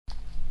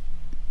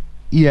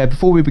yeah,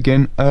 before we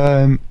begin,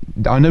 I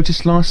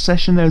noticed last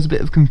session there was a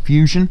bit of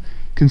confusion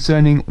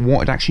concerning what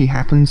had actually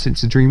happened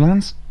since the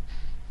Dreamlands.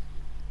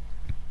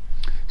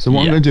 So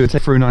what I'm going to do is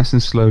take through nice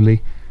and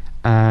slowly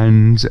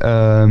and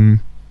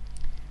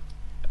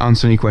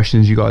answer any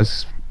questions you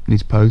guys need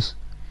to pose.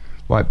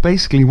 Right,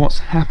 basically what's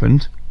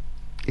happened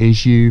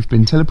is you've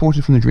been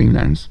teleported from the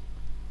Dreamlands.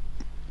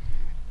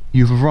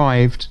 You've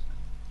arrived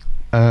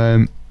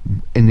in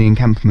the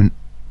encampment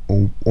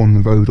or on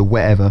the road or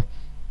wherever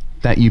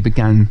that you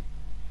began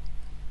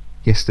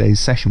yesterday's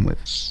session with.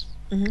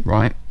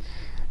 Right?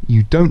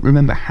 You don't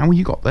remember how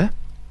you got there.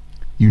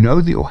 You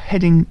know that you're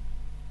heading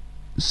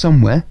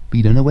somewhere, but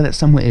you don't know where that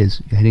somewhere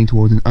is. You're heading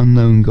towards an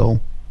unknown goal.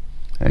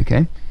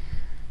 Okay?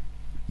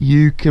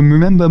 You can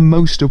remember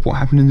most of what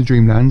happened in the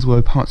Dreamlands,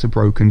 where parts are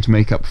broken to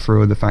make up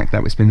for the fact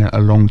that it's been a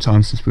long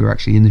time since we were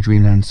actually in the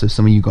Dreamlands, so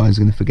some of you guys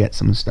are going to forget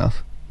some of the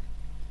stuff.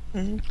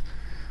 In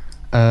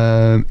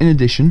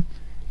addition,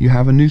 you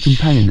have a new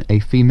companion, a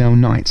female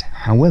knight.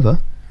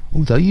 However,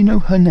 although you know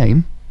her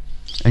name,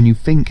 and you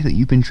think that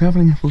you've been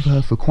travelling with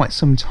her for quite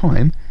some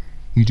time,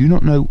 you do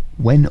not know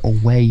when or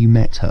where you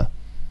met her.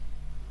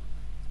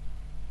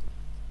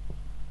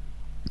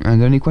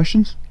 And any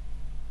questions?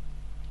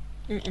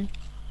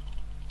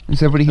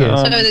 Is everybody here?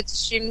 So let's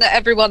assume that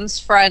everyone's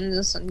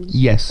friends and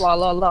yes. Blah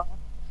blah blah.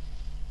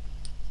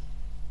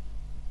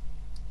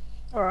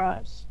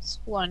 Alright, that's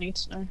all I need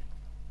to know.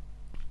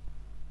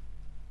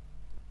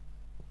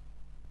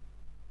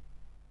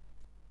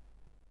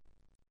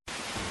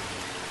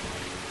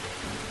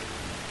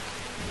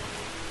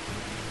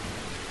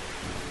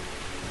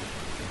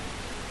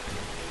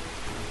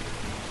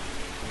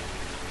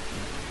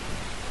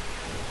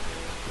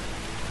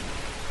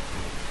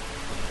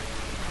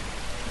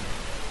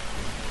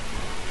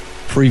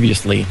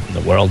 Previously in the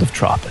world of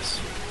Tropis,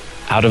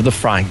 out of the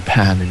frying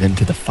pan and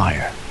into the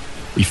fire,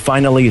 we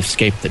finally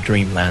escaped the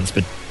Dreamlands,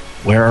 but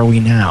where are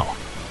we now?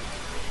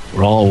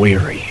 We're all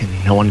weary,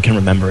 and no one can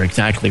remember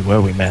exactly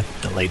where we met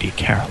the Lady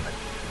Carolyn.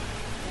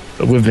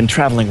 But we've been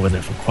traveling with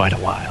her for quite a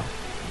while.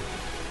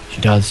 She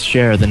does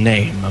share the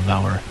name of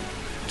our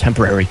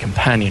temporary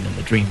companion in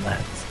the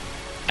Dreamlands,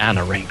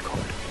 Anna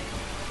Raincourt.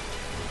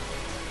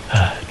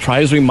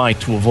 Try as we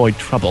might to avoid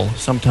trouble,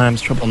 sometimes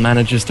trouble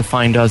manages to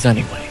find us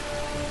anyway.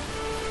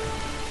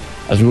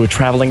 As we were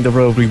traveling the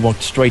road, we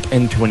walked straight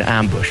into an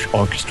ambush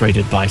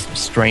orchestrated by some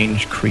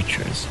strange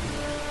creatures.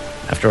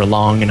 After a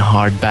long and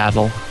hard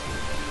battle,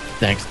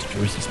 thanks to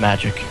Drus's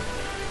magic,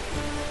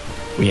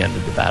 we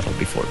ended the battle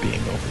before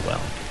being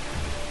overwhelmed.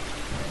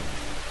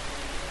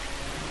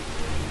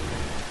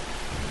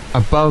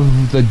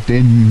 Above the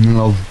din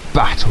of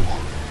battle,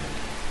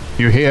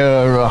 you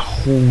hear a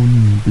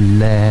horn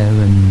blare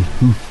and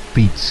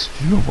hoofbeats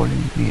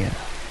rolling near.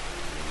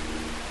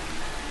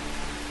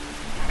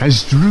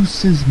 As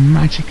Drus's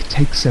magic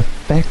takes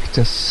effect,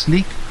 a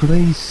sleek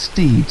grey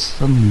steed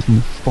suns in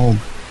the fog,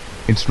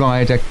 its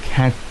rider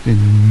capped in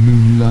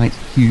moonlight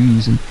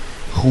hues and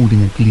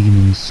holding a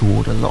gleaming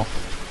sword aloft.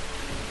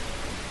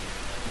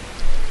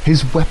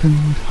 His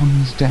weapon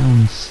comes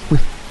down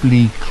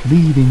swiftly,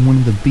 cleaving one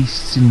of the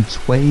beasts in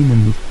twain,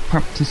 and with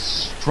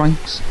practiced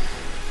strikes,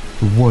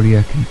 the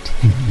warrior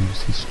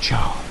continues his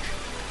charge.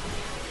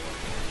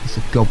 As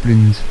the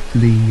goblins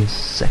flee, a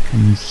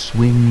second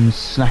swing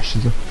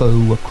slashes a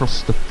foe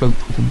across the throat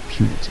with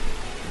impunity.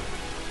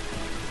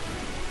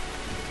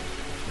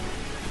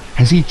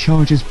 As he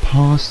charges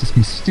past, this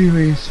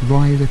mysterious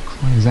rider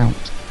cries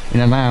out in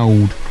a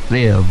loud,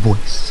 clear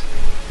voice,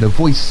 the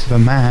voice of a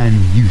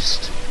man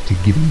used to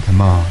giving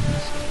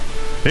commands.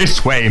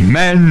 "This way,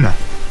 men!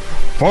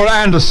 For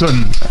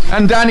Anderson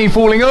and Danny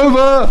falling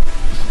over!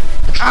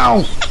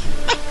 Ow!"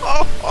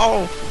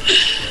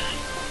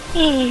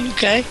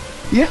 Okay.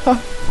 Yeah,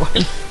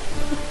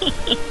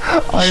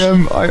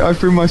 I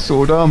threw my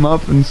sword arm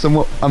up and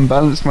somewhat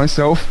unbalanced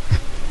myself.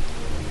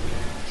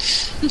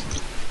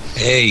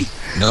 Hey,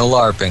 no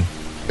LARPing.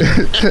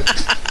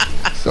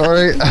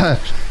 Sorry.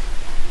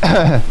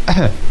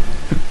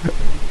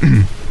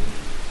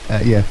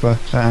 Yeah, for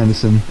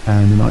Anderson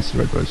and the Knights of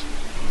the Red Rose.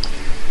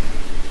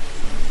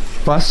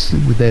 Thus,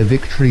 with their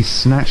victory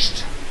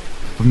snatched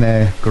from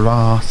their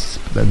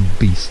grasp, the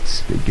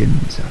beasts begin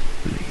to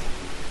flee.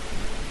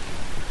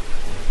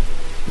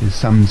 It is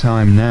some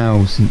time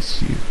now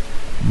since you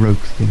broke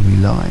thinly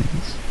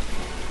lines.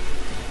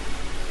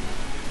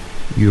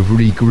 You have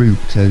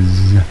regrouped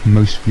as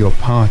most of your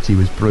party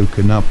was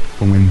broken up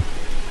from when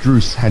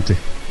Drus had to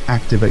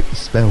activate the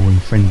spell in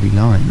friendly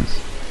lines.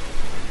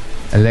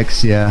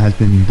 Alexia has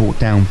been brought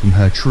down from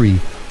her tree.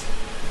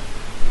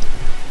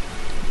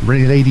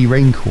 Lady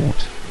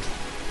Raincourt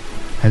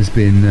has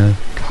been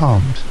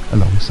calmed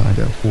alongside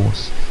her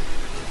horse.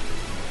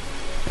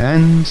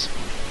 And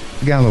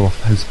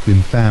Galoth has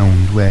been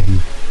found where he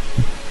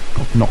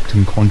got knocked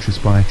unconscious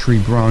by a tree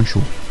branch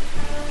or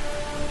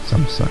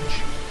some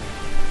such.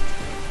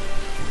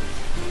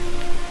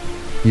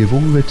 You have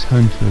all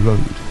returned to the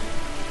road,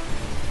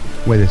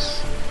 where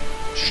this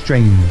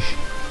strange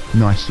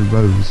Knight of the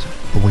Rose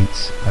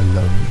awaits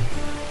alone.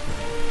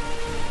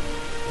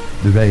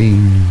 The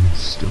rain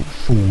still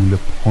fall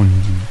upon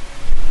you,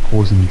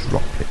 causing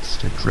droplets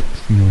to drip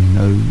from your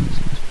nose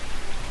and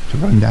to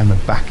run down the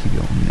back of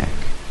your neck.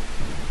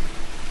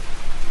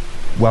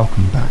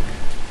 Welcome back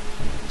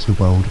to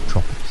the world of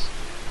Tropis.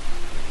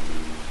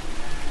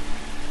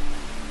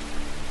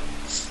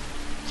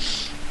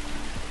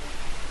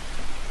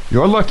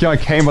 You're lucky I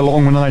came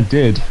along when I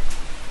did.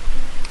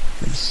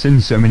 I've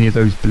seen so many of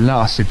those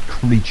blasted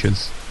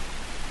creatures.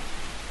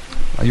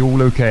 Are you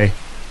all okay?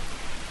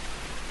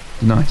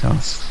 The knight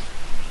asks.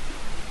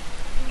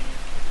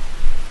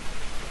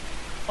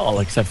 All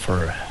except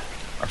for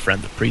our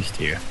friend the priest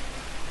here.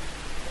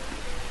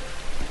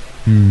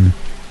 The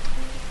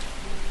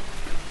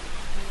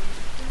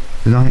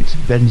knight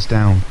bends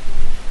down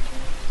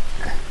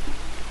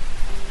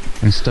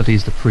and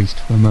studies the priest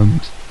for a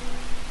moment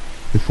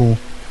before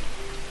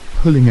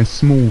pulling a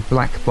small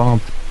black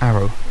barbed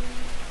arrow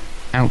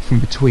out from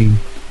between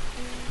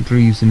the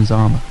grooves in his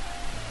armour.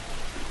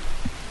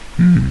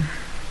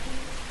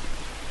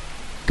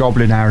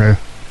 Goblin arrow.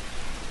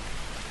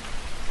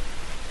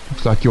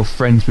 Looks like your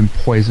friend's been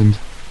poisoned.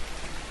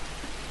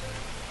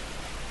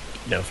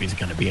 Know if he's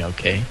gonna be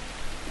okay.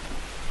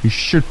 He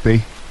should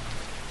be.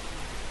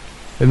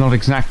 They're not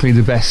exactly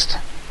the best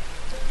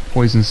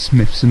poison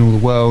smiths in all the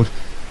world.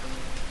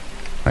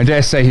 I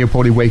dare say he'll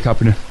probably wake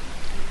up in a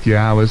few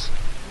hours.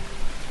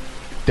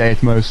 Day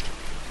at most.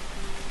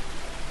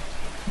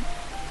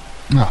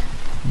 Ah,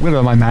 where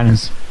are my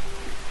manners?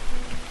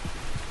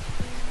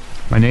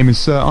 My name is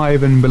Sir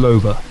Ivan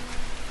Belova,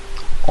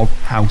 of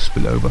House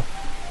Belova.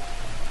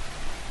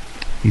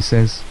 He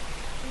says,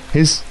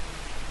 his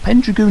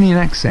Pendragonian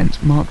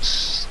accent marked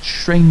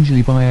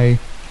strangely by a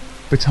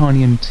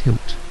Britannian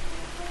tilt.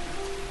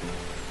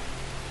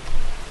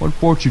 What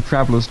brought you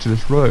travellers to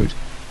this road?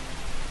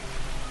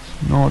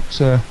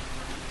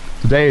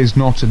 Today is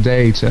not a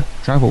day to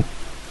travel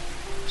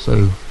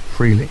so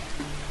freely.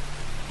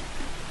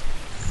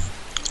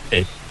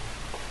 It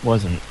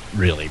wasn't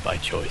really by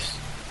choice.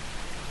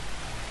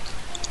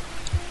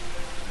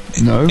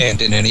 No?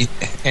 And in any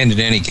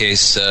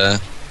case,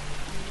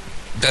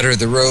 better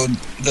the road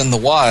than the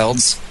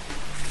wilds.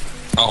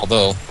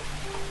 Although,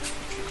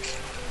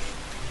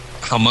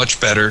 how much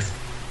better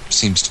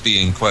seems to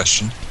be in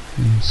question.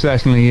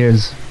 Certainly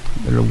is.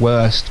 There are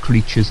worse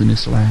creatures in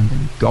this land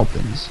than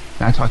goblins.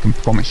 That I can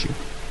promise you.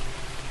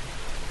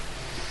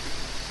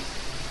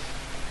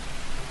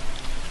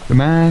 The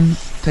man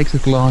takes a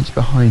glance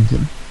behind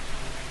him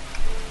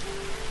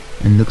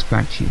and looks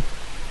back to you.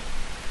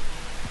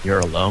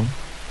 You're alone?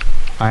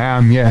 I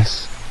am,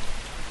 yes.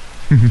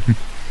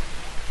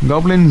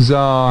 Goblins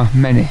are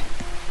many,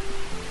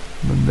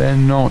 but they're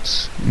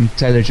not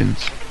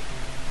intelligent.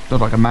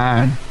 Not like a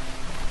man.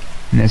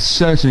 And they're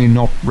certainly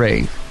not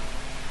brave.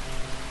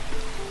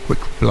 Quick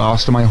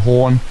blast of my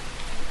horn.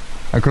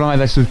 I could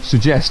either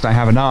suggest I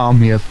have an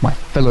army of my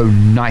fellow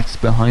knights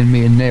behind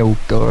me, and they'll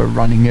go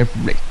running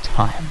every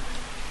time.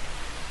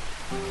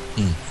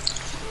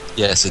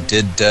 Yes, it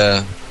did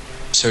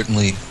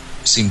certainly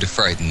seem to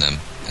frighten them,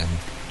 and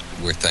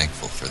we're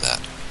thankful for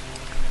that.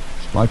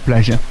 It's my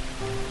pleasure.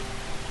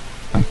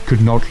 I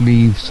could not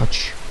leave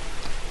such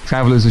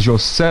travellers as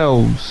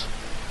yourselves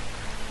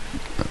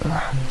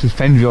to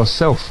fend for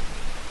yourself.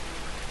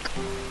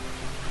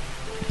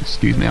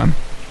 Excuse me, I'm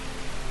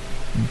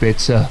a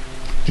bit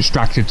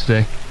distracted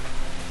today.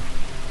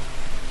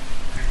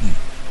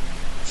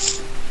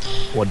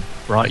 What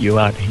brought you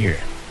out here?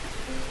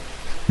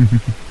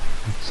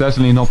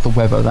 Certainly not the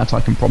weather, that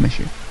I can promise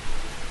you.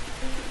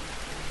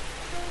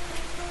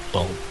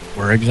 Well,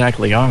 where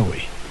exactly are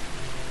we?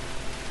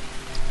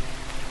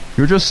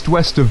 You're just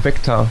west of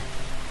Viktal,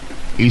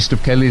 east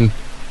of Kelil.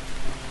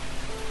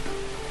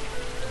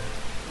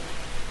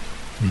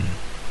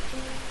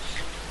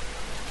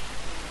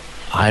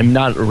 I'm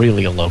not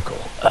really a local.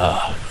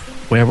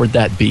 Where would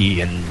that be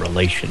in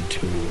relation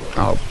to?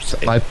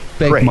 I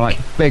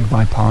beg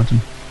my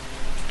pardon.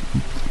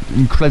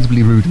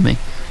 Incredibly rude of me.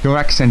 Your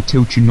accent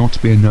tilts you not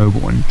to be a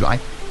noble, and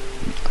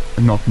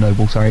not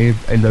noble, sorry,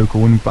 a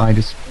local, and I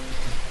just,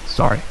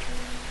 sorry.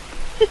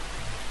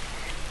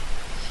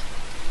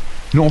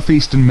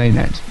 Northeastern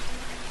mainland,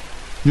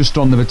 just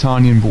on the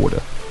Britannian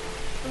border.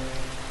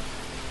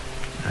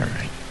 All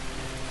right.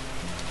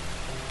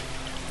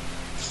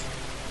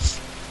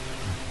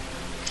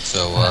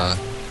 So,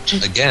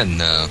 again,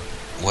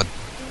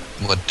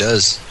 what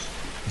does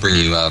bring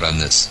you out on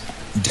this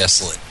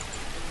desolate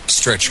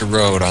stretch of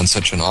road on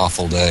such an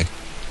awful day?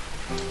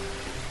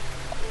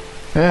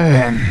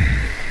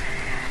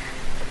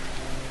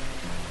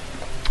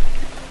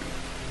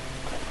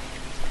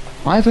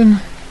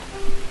 Ivan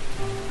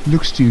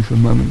looks to you for a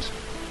moment.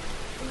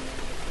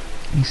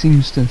 He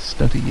seems to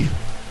study you.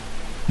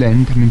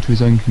 Then, coming to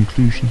his own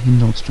conclusion, he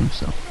nods to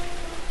himself.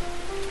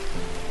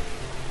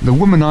 The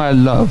woman I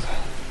love.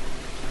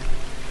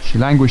 She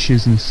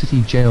languishes in a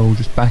city jail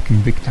just back in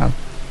Viktal.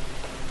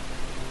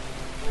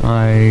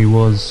 I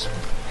was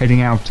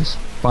heading out to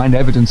find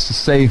evidence to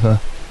save her,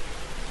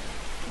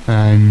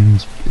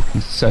 and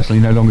it's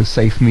certainly no longer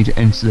safe for me to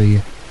enter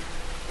the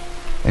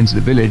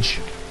village.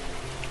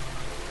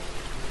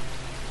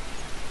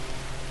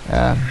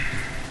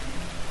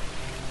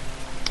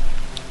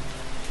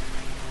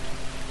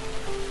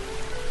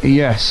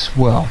 Yes,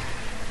 well,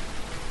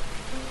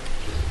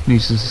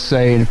 needless to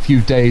say, in a few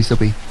days they'll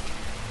be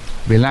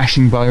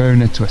lashing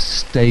Biona to a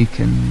stake,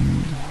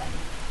 and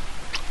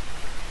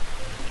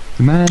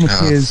the man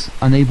appears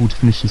unable to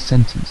finish his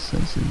sentence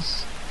as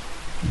his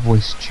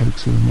voice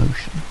chokes with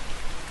emotion.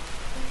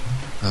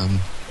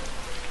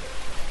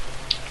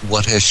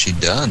 What has she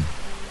done?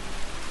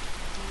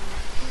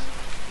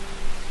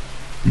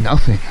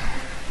 Nothing.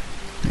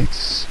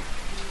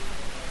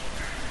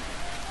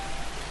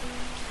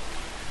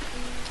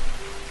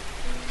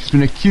 She's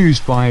been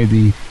accused by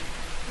the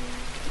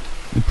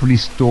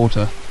priest's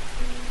daughter,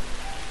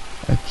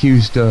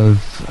 accused of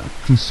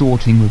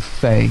consorting with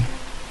Fae.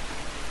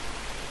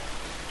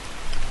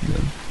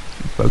 The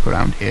folk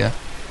around here,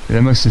 they're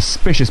the most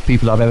suspicious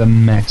people I've ever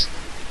met.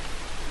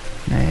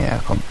 They are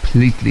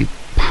completely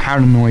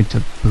paranoid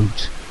to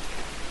boot.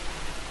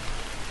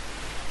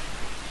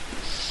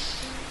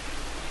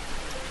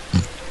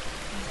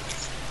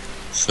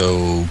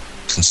 So,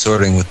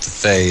 consorting with the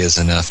Fae is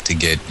enough to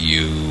get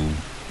you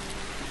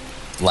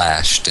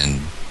lashed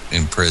and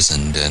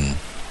imprisoned and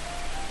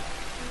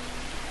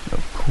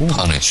Of course.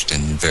 punished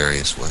in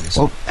various ways.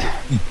 Well,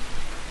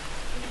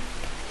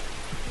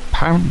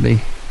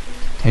 apparently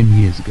 10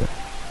 years ago.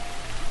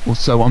 Or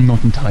so, I'm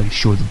not entirely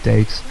sure the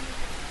dates.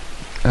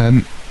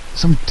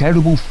 Some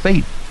terrible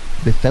fate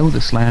befell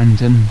this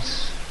land, and,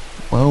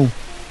 well,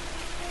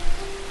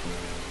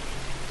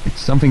 it's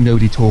something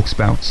nobody talks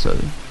about, so...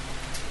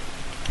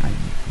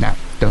 Now,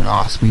 don't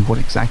ask me what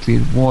exactly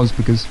it was,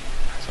 because,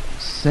 as I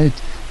said,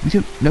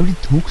 nobody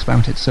talks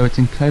about it, so it's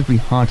incredibly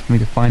hard for me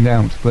to find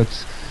out,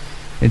 but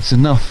it's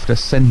enough to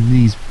send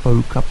these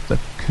folk up the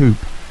coop.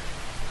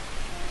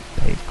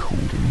 They've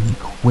called in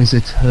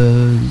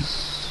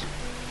inquisitors.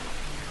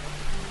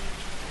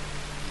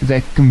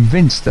 They're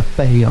convinced the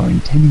Fae are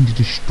intending to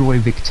destroy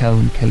Viktal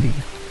and Kelly.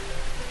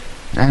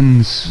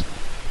 And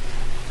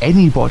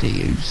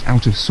anybody who's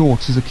out of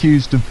sorts is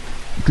accused of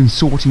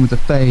consorting with the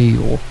Fae,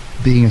 or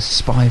being a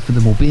spy for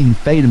them, or being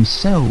Fae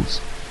themselves.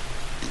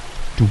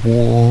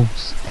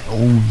 Dwarves,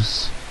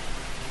 elves,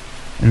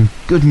 and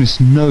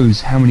goodness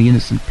knows how many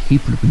innocent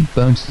people have been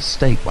burned to the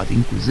stake by the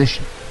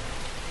Inquisition.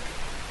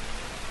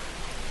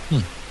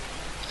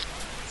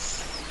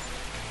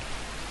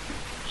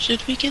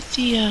 Should we get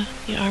the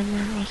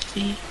armor off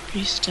the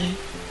priest?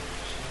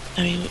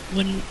 I mean,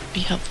 wouldn't it be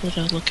helpful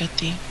to look at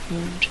the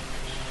wound,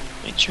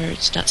 make sure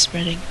it's not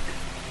spreading?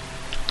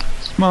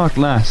 Smart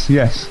lass,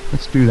 yes,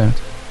 let's do that.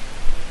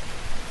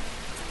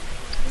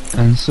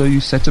 And so you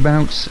set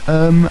about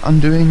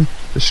undoing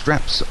the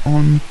straps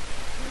on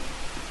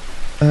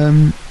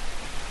on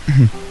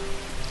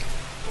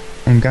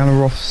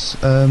Galaroth's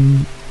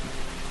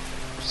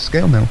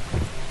scale mill.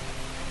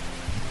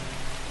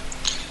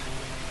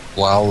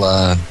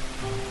 While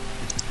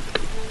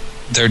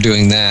they're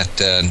doing that,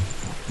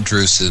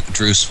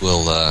 Druce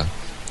will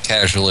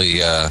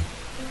casually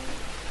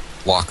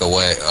walk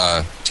away,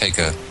 take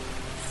a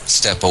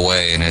step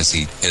away, and as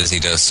he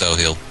does so,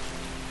 he'll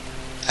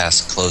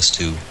pass close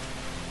to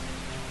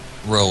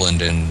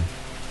Roland and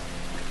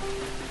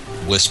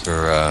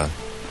whisper,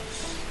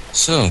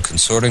 "So,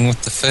 consorting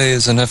with the Fae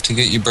is enough to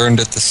get you burned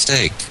at the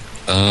stake.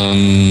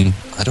 I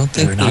don't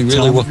think They're not we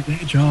really will." their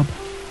day job.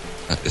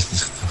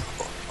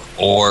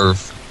 or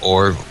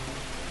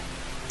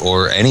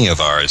any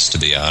of ours, to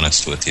be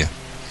honest with you.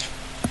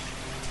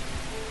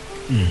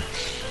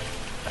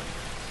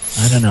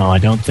 I don't know. I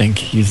don't think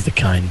he's the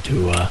kind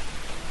to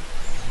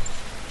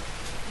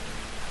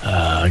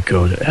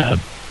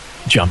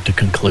jump to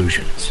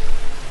conclusions.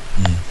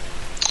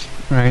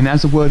 Right, and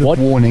as a word of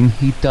warning,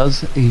 he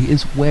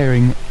is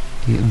wearing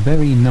a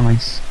very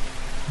nice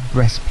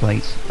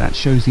breastplate that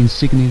shows the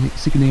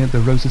insignia of the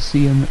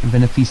Rosaceum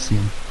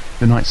Beneficium,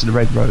 the Knights of the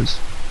Red Rose.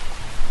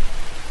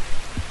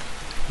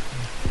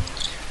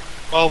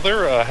 While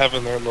they're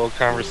having their little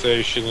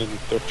conversation and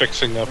they're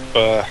fixing up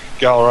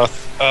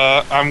Galroth,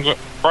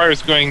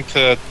 Briar's going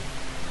to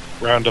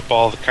round up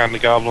all the kind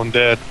of goblin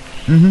dead,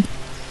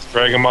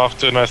 drag them off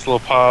to a nice little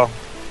pile,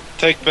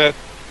 take that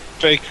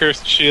fake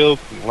cursed shield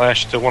and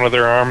lash to one of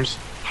their arms,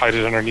 hide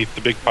it underneath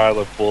the big pile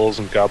of bulls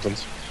and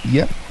goblins.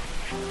 Yep.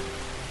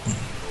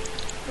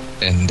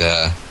 And,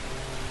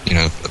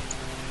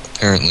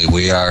 apparently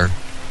we are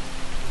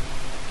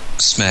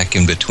smack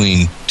in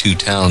between two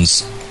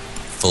towns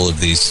full of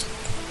these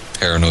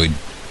paranoid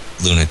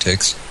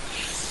lunatics.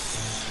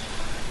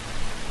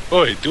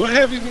 Boy, do I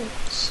have any...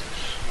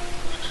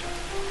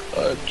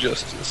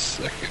 just a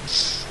second.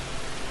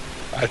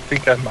 I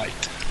think I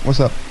might. What's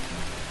up?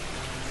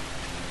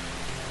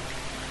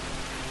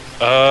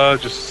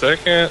 Just a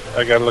second.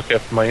 I gotta look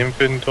at my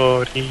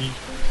inventory.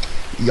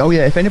 Oh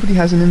yeah, if anybody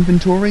has an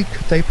inventory,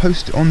 could they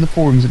post it on the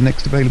forums at the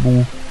next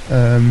available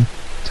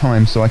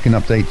time, so I can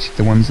update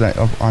the ones that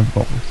I've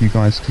got with you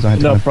guys, because I had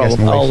to No guess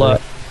problem. my way through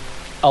it.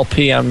 I'll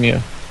PM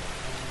you.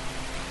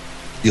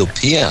 You'll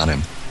pee on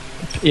him.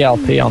 Yeah, I'll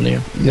pee on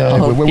you.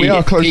 Yeah, we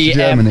are close to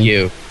Germany.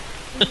 You.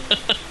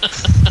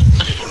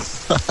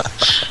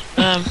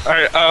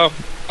 Alright,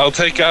 I'll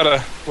take out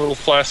a little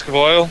flask of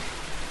oil,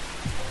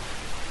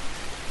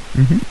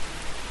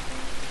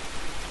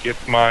 get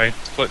my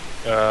flint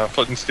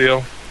and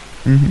steel,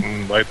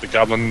 and light the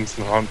goblins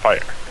on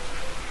fire.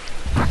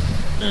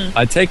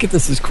 I take it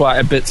this is quite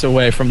a bit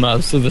away from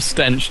us, so the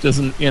stench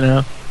doesn't,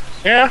 Yeah.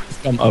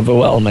 become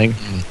overwhelming.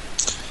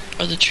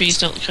 Or the trees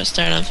don't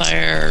start on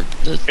fire.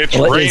 Or It's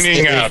Well, it is-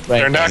 raining it is out. They're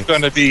raining. not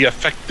going to be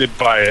affected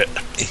by it.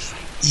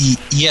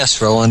 Yes,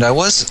 Roland. I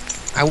was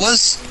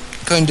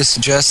going to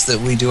suggest that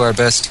we do our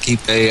best to keep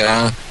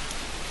a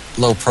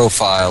low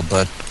profile,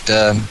 but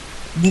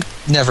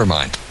never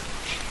mind.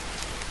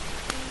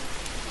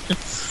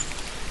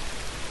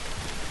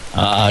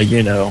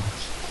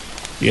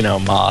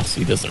 Moss,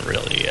 he doesn't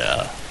really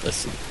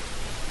listen.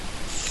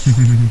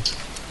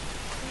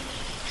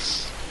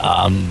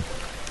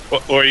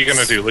 What are you going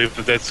to do? Leave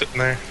the dead sitting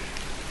there?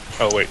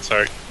 Oh, wait,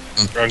 sorry.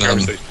 Wrong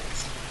conversation.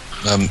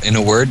 In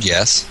a word,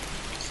 yes.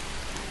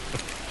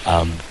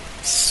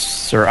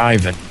 Sir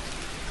Ivan,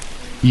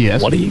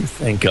 Yes. what do you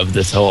think of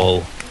this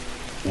whole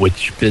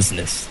witch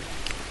business?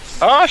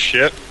 Oh,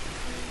 shit.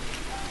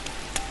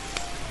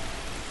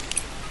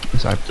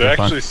 Sorry, Do I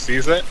actually see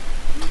that?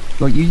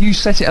 Look, you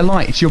set it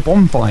alight. It's your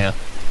bonfire.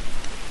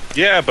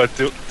 Yeah, but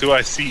do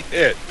I see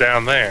it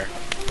down there?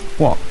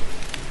 What?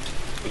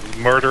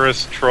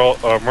 Murderous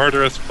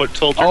foot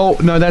soldier? Oh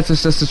no, that's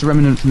just a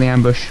remnant from the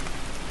ambush.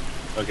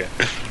 Okay.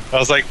 I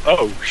was like,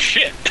 oh,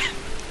 shit.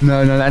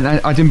 No,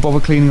 I didn't bother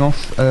cleaning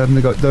off.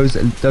 They got those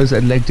that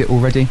had legged it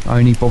already. I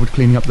only bothered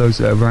cleaning up those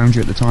that were around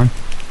you at the time.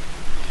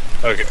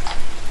 Okay.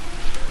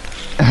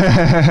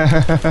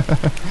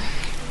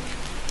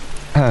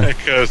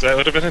 Because that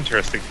would have been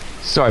interesting.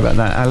 Sorry about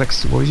that,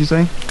 Alex. What did you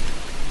say?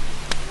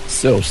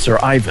 So, Sir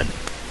Ivan,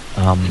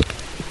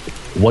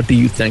 what do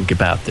you think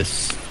about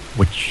this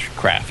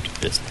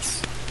witchcraft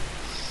business?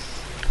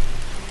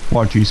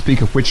 What, do you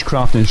speak of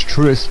witchcraft in its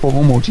truest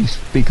form, or do you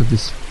speak of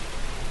this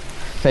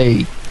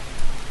fey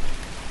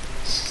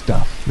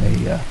stuff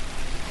they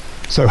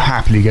so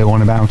happily go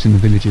on about in the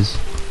villages?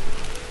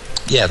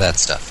 Yeah, that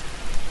stuff.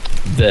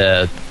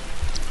 The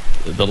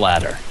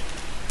latter.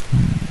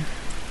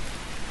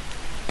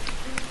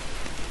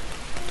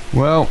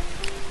 Well,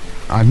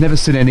 I've never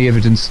seen any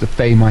evidence of the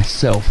fey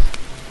myself,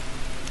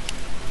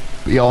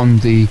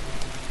 beyond the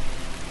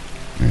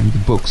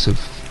books of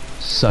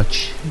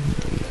such in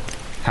the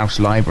house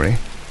library.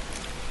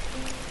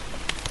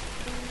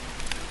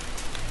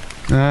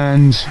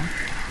 And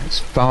as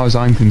far as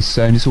I'm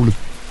concerned, it's all a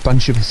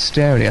bunch of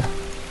hysteria.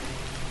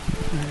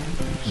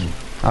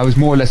 I was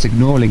more or less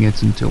ignoring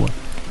it until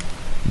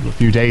a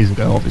few days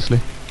ago,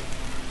 obviously.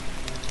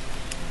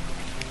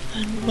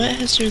 And what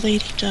has your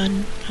lady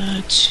done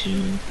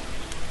to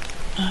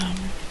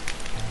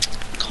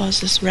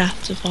cause this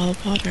wrath to fall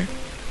upon her?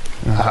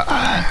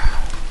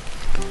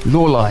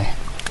 Lorelei.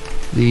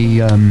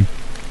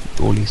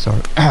 Lorelei,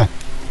 sorry.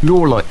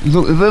 Lorelei.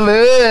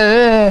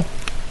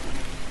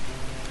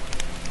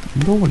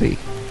 Lorelei.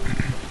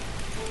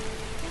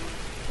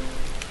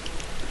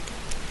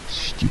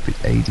 Stupid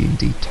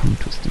AD&D tongue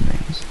twister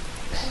names.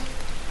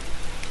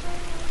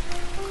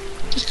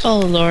 Just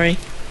call her Lori.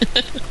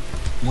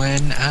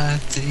 When I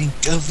think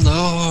of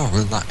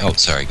Lorelei... Oh,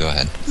 sorry, go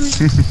ahead.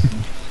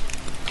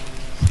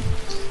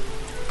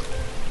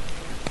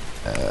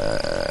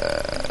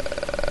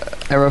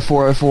 Error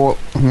 404.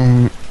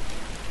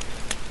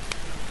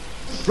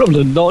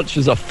 Roland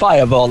launches a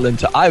fireball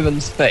into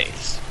Ivan's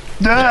face.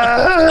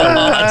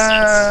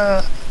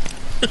 Ah!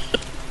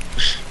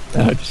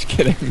 No, just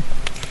kidding.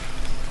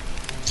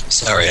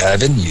 Sorry,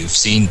 Ivan, you've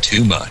seen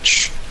too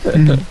much.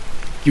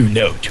 You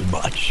know too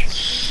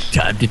much.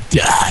 Time to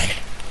die.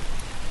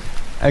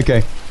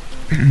 Okay.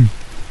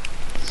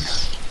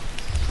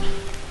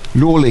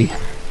 Lorelei,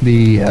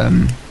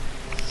 the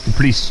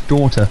priest's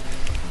daughter,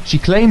 she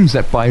claims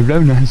that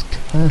Byrona has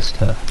cursed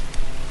her.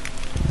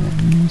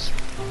 And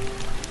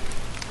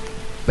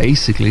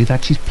basically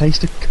that she's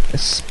placed a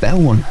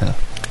spell on her.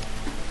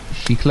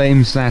 She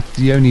claims that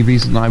the only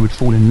reason I would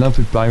fall in love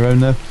with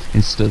Byrona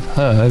instead of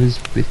her is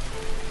if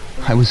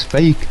I was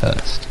fey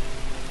cursed.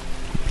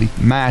 Complete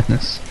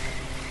madness.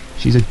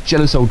 She's a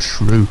jealous old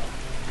shrew.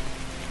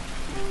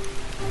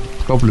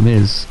 Problem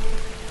is,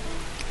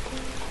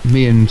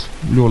 me and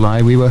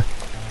Lorelei, we were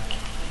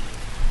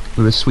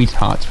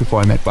sweethearts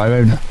before I met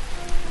Byrona,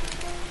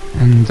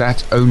 and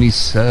that only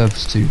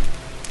serves to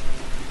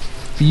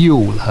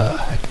fuel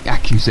her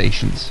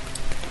accusations.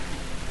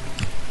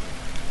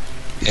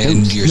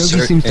 And you're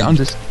Nobody seems to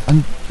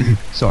understand.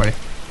 Sorry,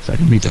 I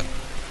didn't mean to.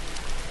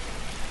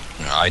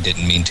 I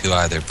didn't mean to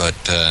either, but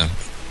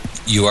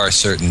you are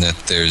certain that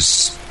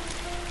there's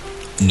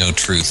no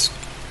truth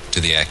to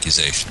the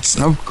accusations.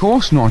 Of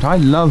course not. I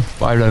love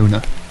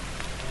Byrona.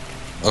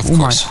 Of All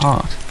my course you do.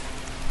 heart.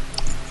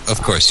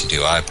 Of course you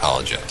do. I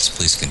apologize.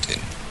 Please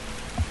continue.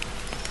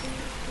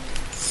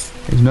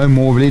 There's no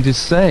more really to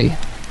say.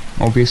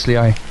 Obviously,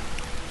 I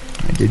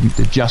did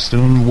the just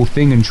and honourable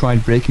thing and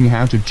tried breaking her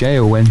out of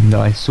jail when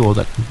I saw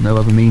that no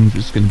other means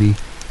was going to be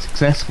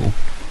successful.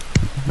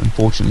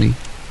 Unfortunately,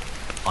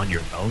 On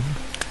your own?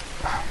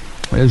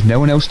 Well, there's no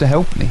one else to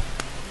help me.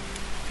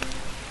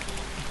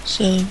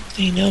 So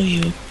they know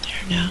you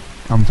there now.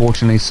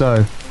 Unfortunately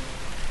so.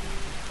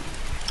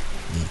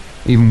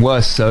 Even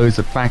worse so is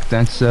the fact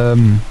that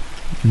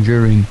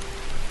during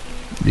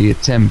the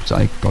attempt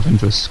I got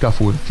into a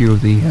scuffle with a few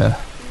of the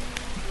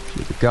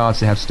guards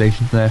they have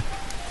stationed there,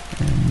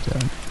 and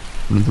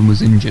one of them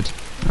was injured,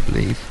 I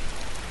believe.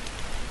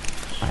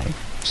 I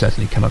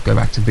certainly cannot go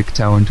back to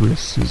Viktal until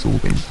this has all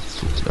been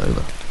sorted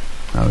over.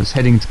 I was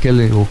heading to kill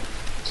it, or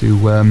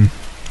to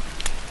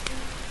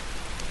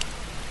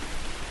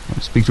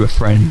speak to a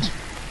friend.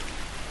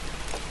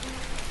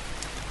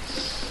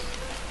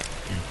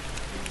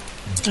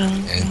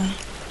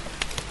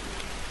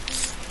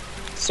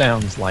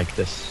 Sounds like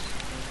this.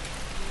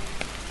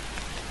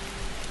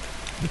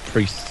 The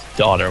priest's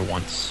daughter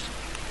wants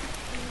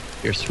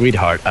your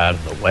sweetheart out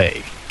of the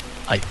way.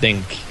 I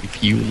think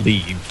if you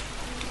leave,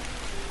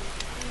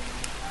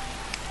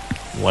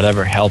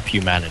 whatever help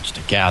you manage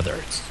to gather,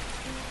 it's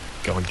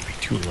going to be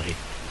too late.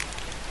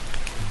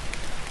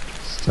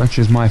 Such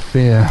is my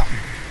fear.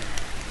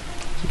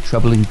 The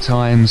troubling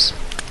times.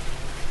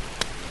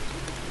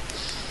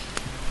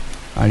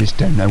 I just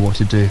don't know what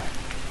to do.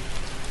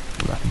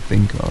 All I can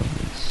think of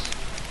is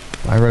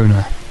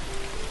Virona.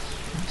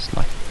 It's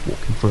like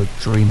walking through a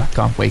dream I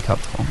can't wake up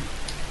from.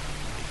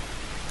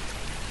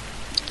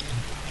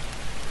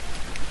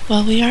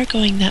 Well, we are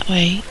going that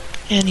way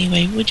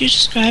anyway. Would you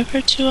describe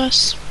her to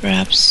us?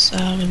 Perhaps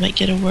we might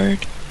get a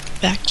word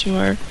back to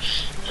her.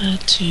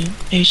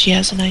 Maybe she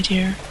has an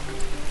idea.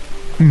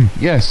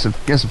 Yes,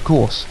 of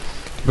course.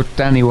 But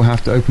Danny will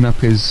have to open up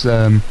his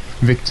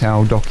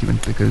Viktal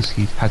document because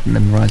he hadn't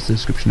memorised the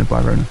description of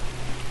Virona.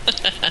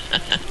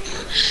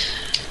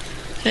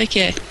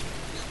 Okay.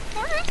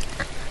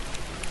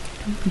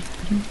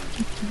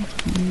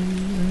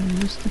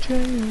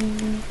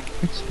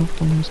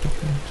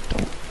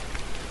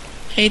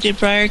 Hey, did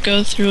Briar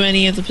go through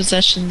any of the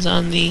possessions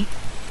on the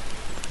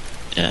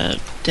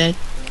dead?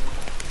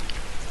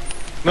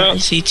 No. Or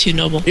is he too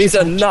noble? He's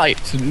a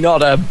knight,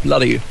 not a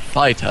bloody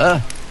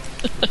fighter.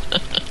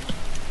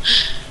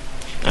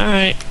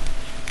 Alright.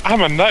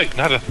 I'm a knight,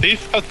 not a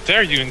thief. How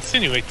dare you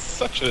insinuate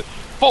such a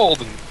bold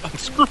and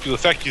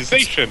unscrupulous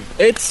accusation?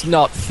 It's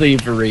not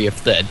thievery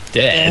if they're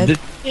dead.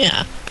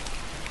 Yeah.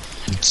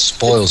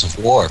 Spoils of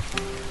war.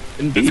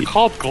 Indeed. It's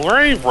called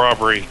grave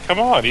robbery. Come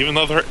on, even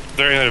though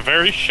they're in a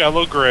very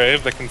shallow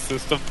grave that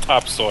consists of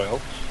topsoil,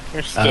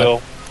 they're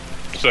still.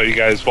 So you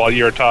guys, while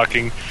you're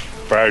talking,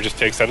 Briar just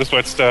takes out his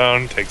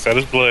whetstone, takes out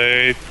his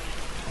blade,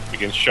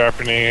 begins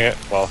sharpening it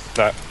while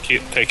not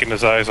taking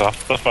his eyes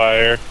off the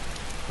fire.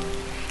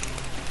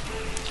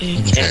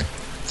 Okay.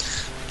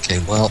 Okay,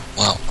 well,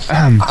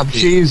 I'll be-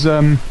 She's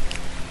about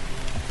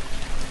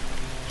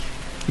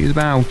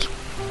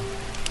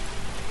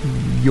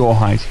your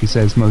height, he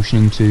says,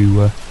 motioning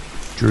to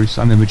Druce.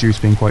 I remember Druce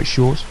being quite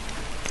short.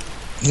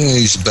 Yeah,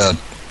 he's about.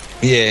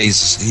 Yeah,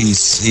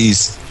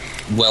 he's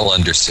well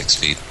under 6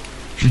 feet.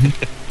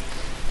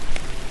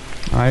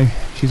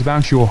 She's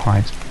about your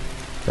height.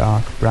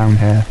 Dark brown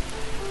hair.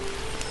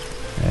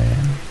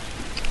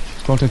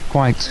 She's got a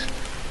quite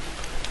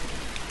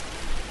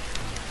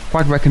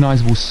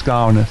recognisable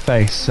scar on her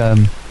face. Her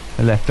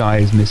left eye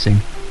is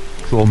missing.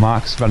 Claw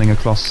marks running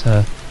across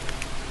her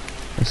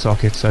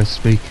socket, so to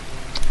speak.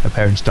 Her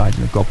parents died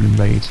in a goblin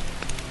raid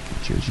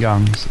when she was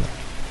young, so.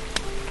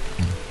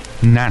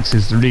 And that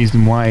is the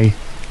reason why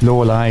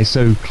Lorelei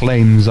so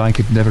claims I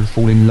could never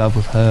fall in love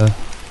with her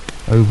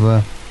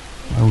over,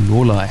 well,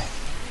 Lorelei.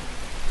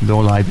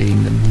 Lorelei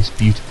being the most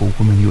beautiful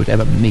woman you would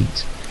ever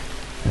meet.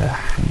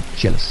 And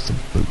jealous to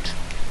boot.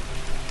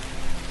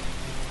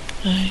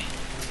 Aye.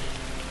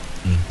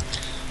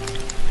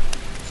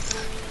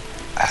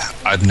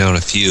 I've known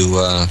a few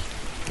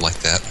like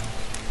that.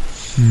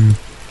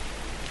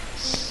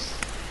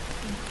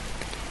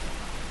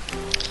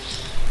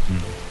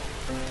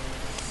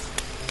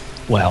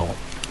 Well,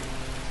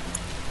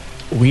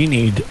 we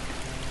need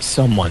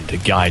someone to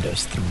guide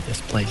us through this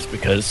place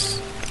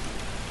because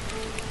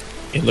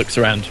he looks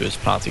around to his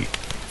party.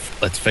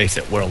 Let's face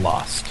it, we're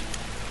lost.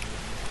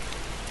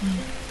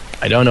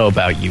 I don't know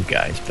about you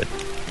guys, but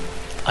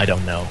I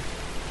don't know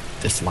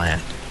this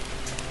land.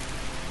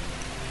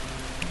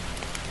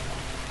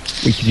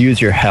 We could use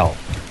your help,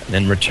 and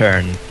in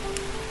return,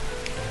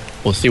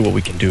 we'll see what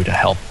we can do to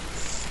help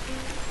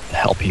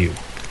you.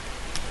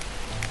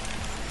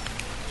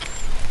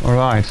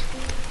 Alright.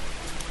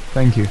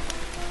 Thank you.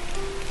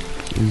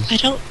 I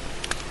don't.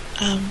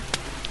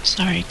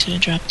 Sorry to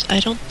interrupt. I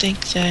don't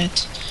think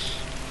that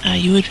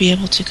you would be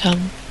able to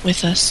come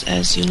with us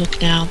as you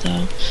look now,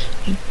 though.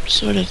 You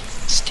sort of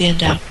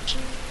stand out.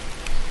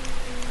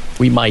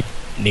 We might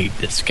need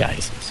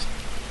disguises.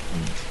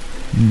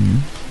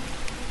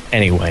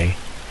 Anyway,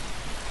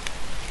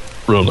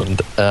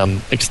 Roland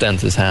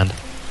extends his hand.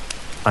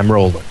 I'm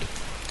Roland.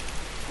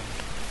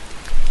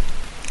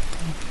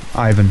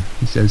 Ivan,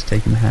 he says,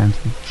 taking the hand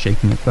and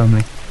shaking it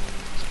firmly.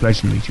 It's a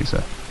pleasure to meet you,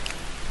 sir.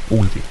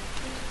 All of you.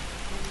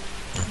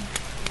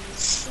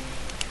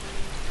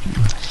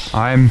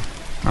 I'm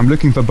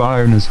looking for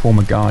Byron as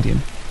former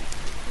guardian.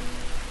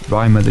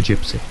 Rima the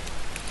Gypsy.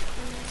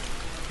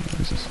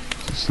 There's a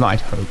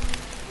slight hope.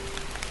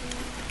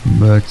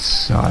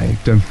 But I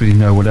don't really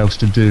know what else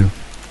to do.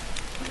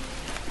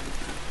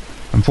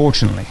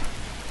 Unfortunately,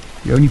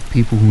 the only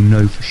people who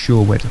know for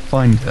sure where to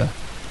find her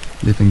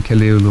live in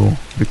Khalil or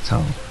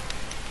Viktal.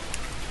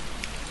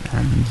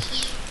 And,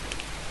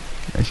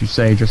 as you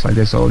say, just like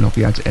this, I will not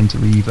be able to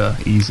enter either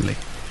easily.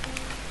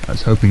 I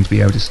was hoping to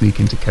be able to sneak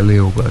into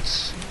Khalil, but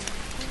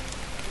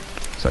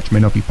such may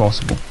not be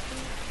possible.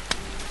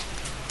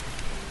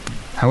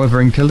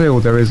 However, in Khalil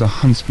there is a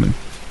huntsman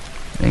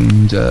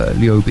named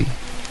Liobi.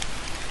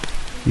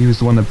 He was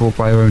the one that brought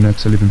Biona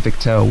to live in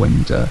Viktal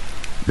when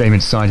they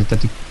decided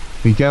that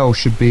the girl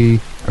should be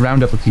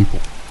around other people.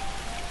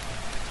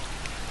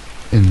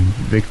 In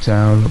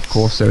Viktal, of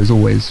course, there is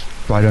always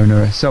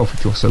Biona herself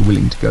if you're so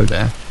willing to go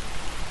there.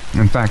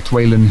 In fact,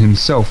 Waylon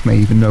himself may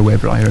even know where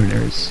Biona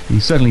is. He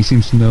certainly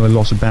seems to know a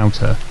lot about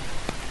her,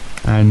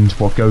 and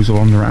what goes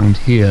on around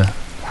here,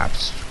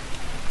 perhaps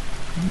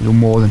a little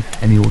more than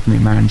any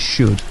ordinary man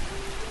should.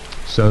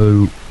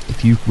 So,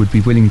 if you would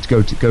be willing to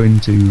go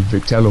into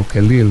Viktal or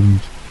Khalil and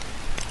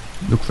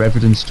look for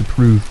evidence to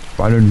prove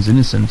Biona's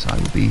innocence, I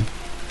would be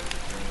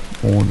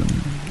more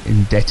than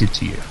indebted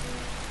to you.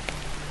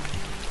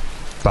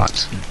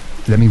 But,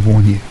 let me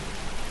warn you,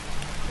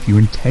 if you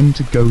intend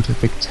to go to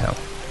Viktal,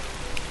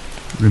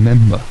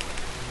 remember,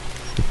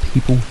 the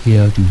people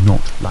here do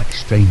not like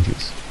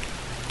strangers,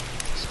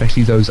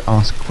 especially those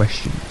ask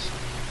questions.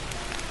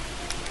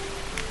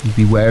 You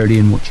be wary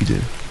in what you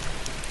do.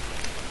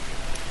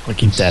 I'll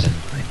keep that in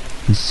mind.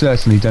 And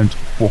certainly don't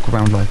walk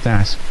around like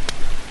that.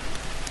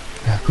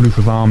 A group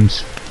of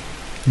armed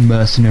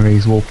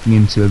mercenaries walking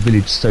into a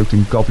village soaked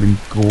in goblin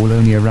gore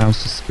only arouse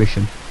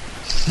suspicion.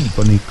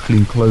 Funny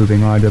clean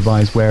clothing, I'd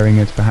advise wearing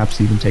it, perhaps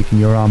even taking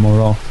your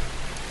armor off.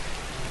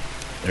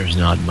 There's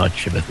not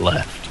much of it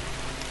left.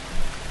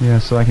 Yeah,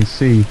 so I can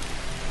see.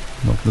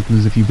 Not looking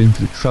as if you've been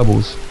through the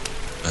troubles.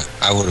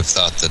 I would have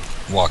thought that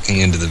walking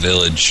into the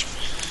village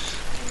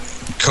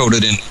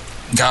coated in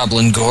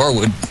goblin gore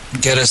would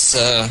get us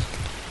a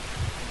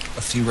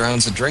few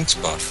rounds of drinks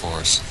bought for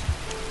us.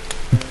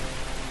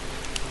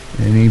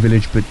 Any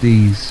village but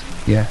these,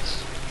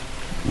 yes,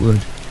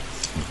 would.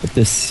 But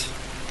this...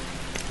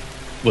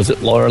 Was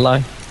it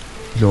Lorelei?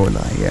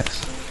 Lorelei,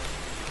 yes.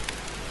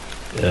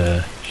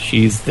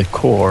 She's the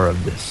core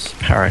of this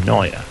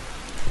paranoia,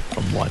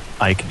 from what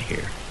I can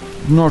hear.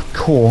 Not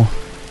core,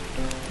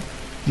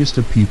 just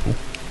a pupil.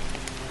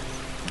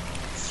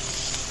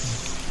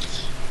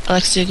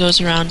 Alexia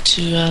goes around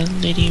to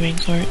Lady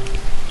Raincourt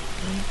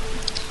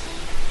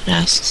and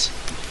asks,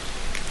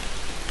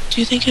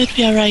 "Do you think it would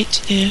be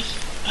alright if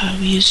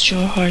we used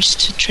your horse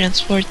to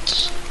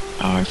transport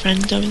our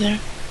friend over there?"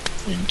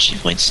 And she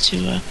points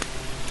to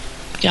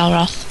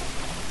Galroth.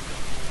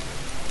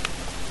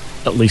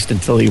 At least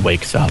until he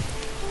wakes up.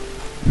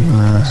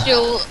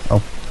 She'll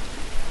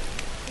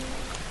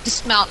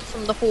dismount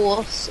from the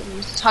horse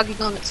and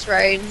tugging on its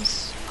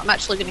reins. I'm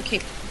actually going to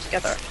keep them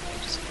together.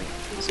 Just to make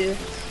it easier.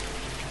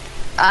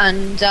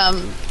 And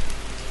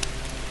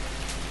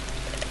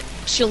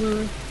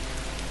she'll,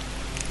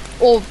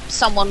 or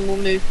someone will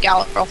move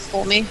Galroth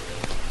for me.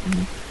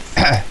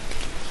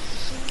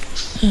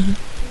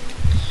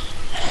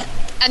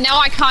 And now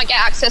I can't get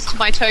access to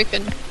my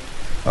token.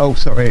 Oh,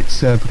 sorry,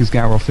 it's because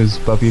Galroth is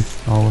above you.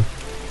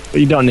 But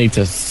you don't need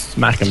to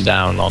smack them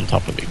down on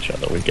top of each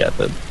other. We get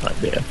the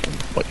idea from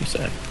what you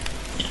say.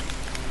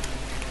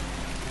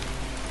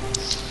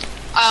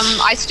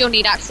 I still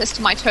need access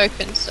to my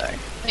token, so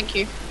thank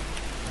you.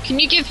 Can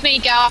you give me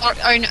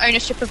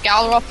ownership of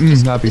Galroth?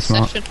 That'd be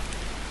smart. Session?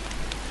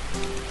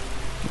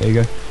 There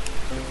you go.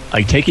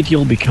 I take it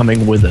you'll be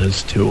coming with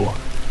us to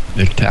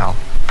Viktal,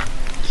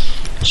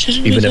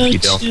 Shouldn't even we go if you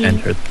don't to...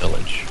 enter the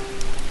village.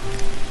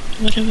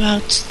 What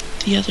about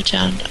the other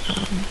town?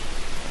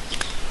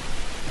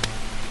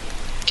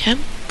 Kem?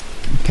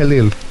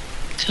 Khalil.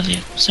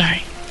 Khalil,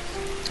 sorry.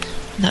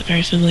 I'm not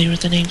very familiar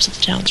with the names of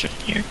the towns written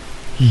here.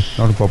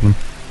 Not a problem.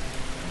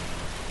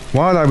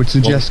 While I would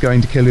suggest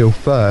going to Khalil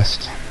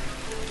first,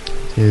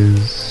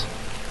 is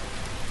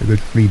a good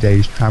 3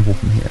 days travel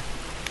from here.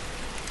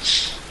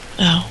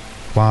 Oh.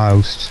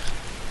 Whilst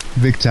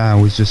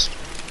Viktal was just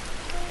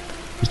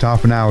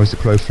half an hour as the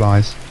crow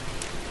flies.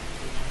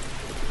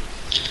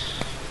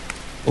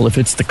 Well, if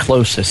it's the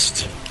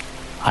closest,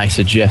 I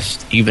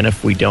suggest even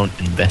if we don't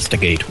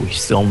investigate, we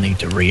still need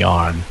to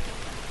rearm.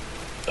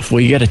 If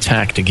we get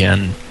attacked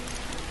again,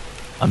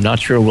 I'm not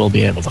sure we'll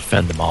be able to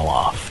fend them all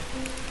off.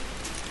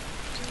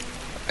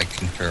 I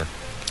concur.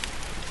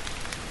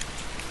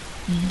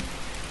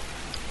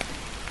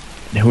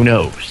 And who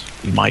knows?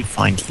 We might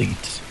find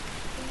leads.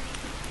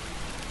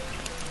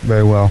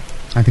 Very well.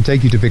 I can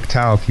take you to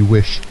Viktal if you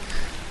wish,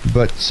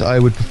 but I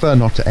would prefer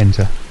not to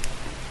enter.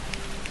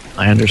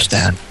 I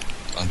understand.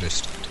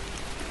 Understood.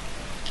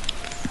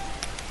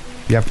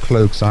 If you have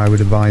cloaks, I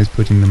would advise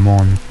putting them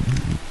on.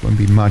 It won't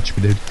be much,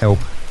 but it'd help.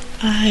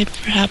 I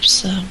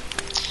perhaps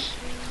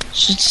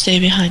should stay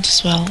behind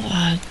as well.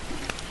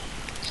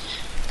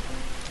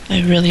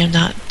 I really am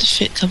not the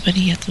fit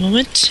company at the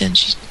moment. And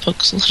she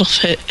pokes a little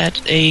bit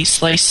at a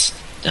slice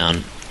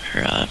down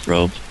her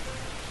robe.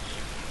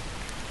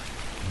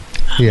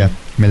 Here,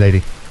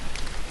 milady,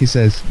 he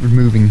says,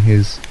 removing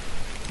his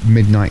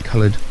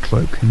midnight-coloured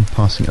cloak and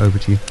passing it over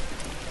to you.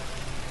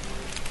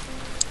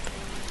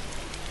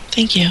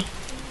 Thank you.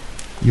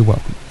 You're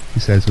welcome, he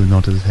says with a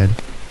nod of his head.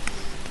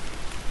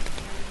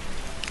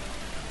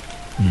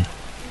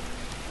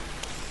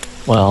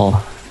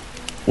 Well,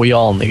 we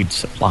all need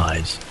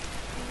supplies.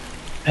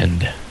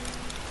 And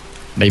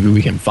maybe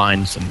we can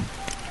find some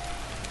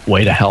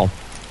way to help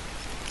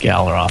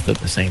Galaroth at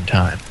the same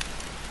time.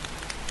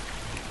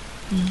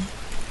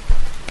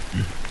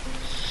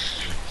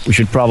 We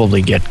should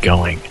probably get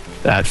going.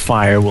 That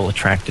fire will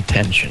attract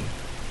attention.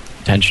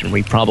 Attention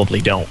we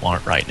probably don't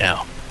want right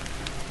now.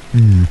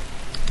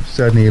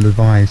 Certainly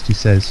ill-advised, he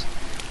says,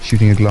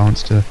 shooting a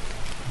glance to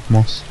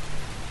Moss.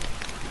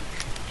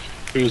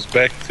 Who's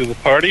back to the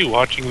party,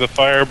 watching the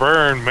fire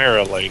burn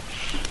merrily.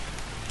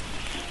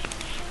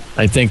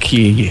 I think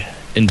he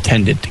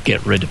intended to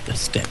get rid of the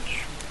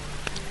stench.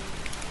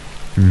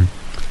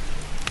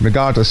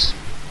 Regardless,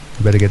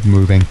 we better get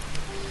moving.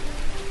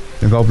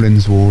 The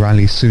goblins will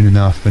rally soon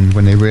enough, and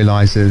when they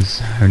realise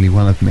there's only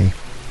one of me,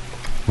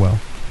 well,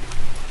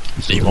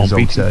 you saw the won't be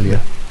results earlier.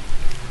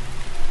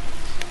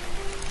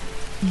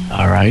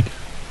 All right.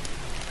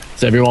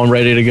 Is everyone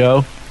ready to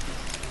go?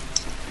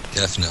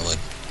 Definitely.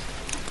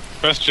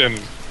 Question: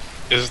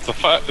 is the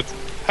fire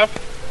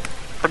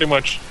pretty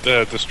much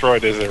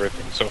destroyed? Is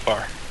everything so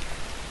far?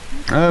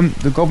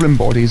 The goblin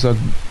bodies are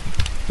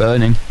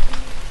burning.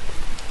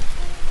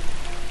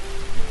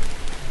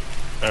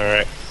 All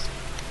right.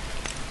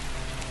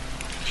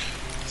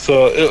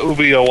 So it will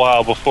be a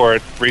while before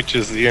it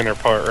reaches the inner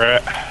part,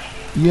 right?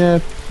 Yeah,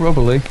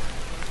 probably.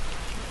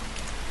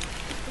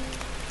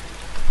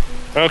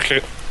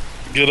 Okay.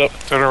 Get up,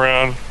 turn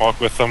around, walk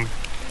with them.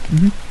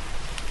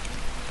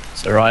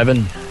 Sir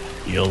Ivan,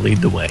 you'll lead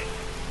the way.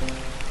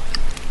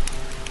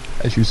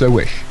 As you so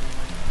wish.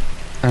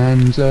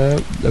 And,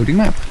 loading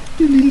map.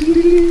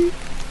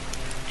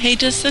 Hey,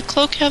 does the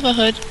cloak have a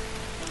hood?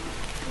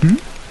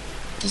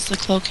 Does the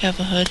cloak have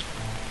a hood?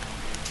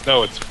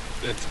 No,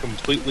 it's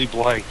completely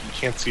blank. You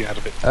can't see out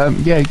of it.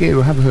 Yeah,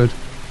 it'll have a hood.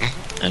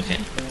 Okay.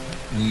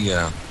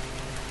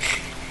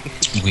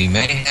 We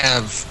may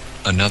have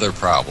another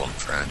problem,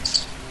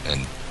 friends.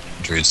 And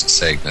Drew's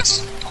saying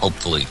this,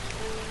 hopefully,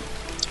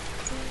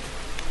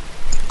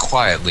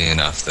 quietly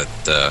enough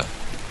that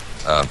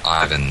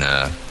Ivan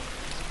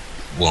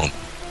won't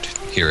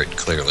hear it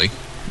clearly.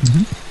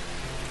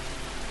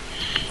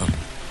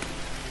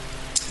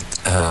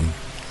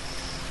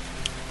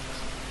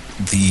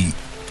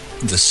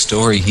 The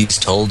story he's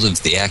told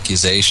of the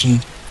accusation,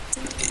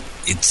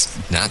 it's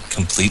not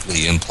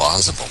completely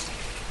implausible.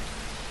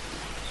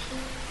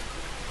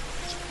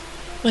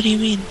 What do you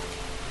mean?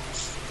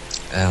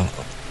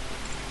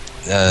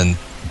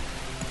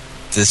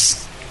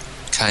 This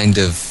kind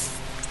of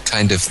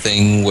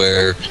thing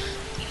where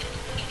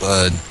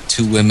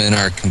two women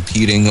are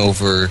competing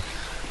over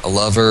a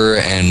lover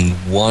and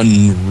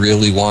one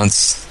really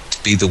wants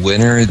to be the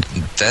winner.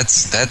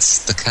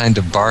 That's the kind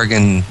of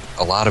bargain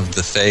a lot of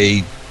the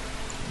Fae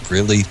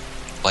really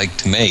like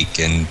to make.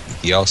 And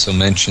he also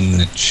mentioned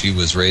that she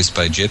was raised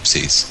by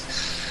gypsies.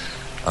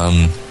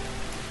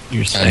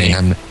 You're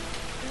saying?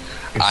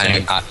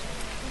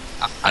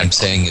 I'm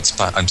saying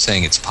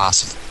it's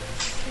possible.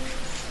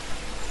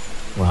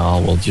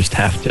 Well, we'll just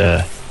have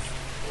to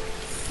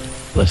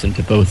listen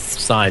to both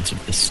sides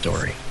of this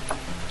story.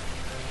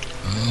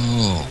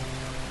 Oh.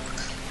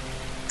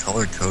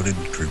 Color-coded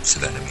groups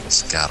of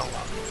enemies. Gotta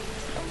love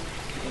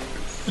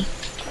it.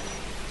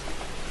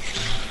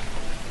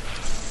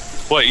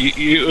 What,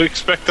 you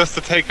expect us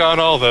to take on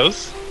all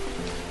those?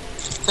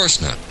 Of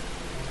course not.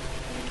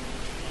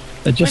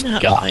 They're just We're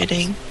not gods.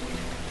 fighting.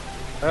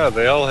 Oh,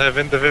 they all have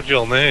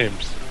individual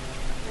names.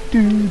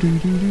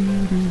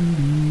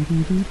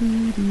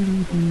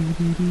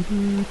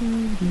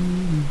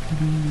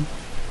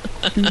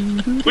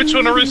 Which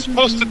one are we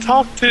supposed to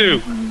talk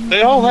to?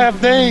 They all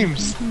have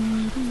names.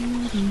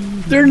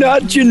 They're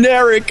not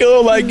generic,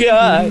 oh my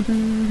god!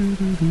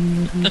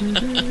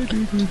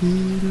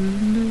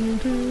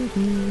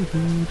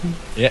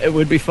 Yeah, it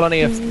would be funny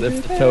if the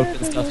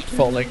token starts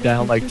falling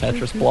down like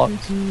Tetris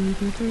blocks.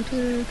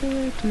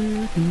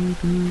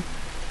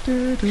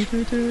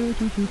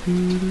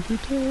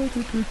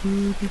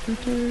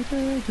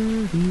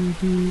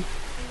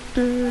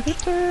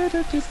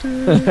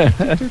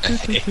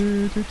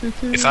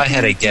 If I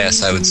had a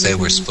guess, I would say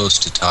we're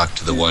supposed to talk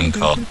to the one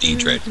called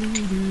Edred.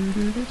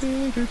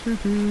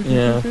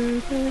 Yeah.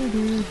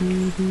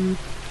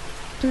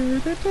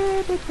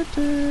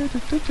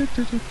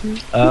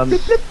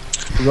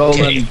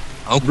 Roland.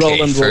 Okay,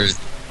 Roland will...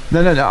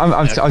 No,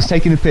 I was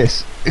taking a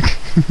piss.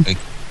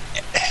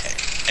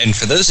 And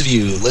for those of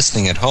you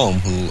listening at home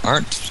who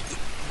aren't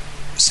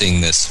seeing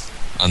this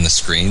on the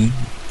screen,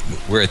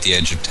 we're at the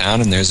edge of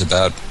town and there's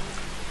about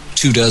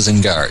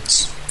 24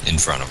 guards in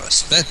front of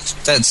us. That's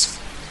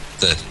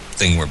the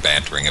thing we're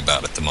bantering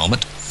about at the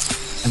moment.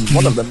 And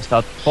one of them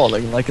starts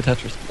falling like a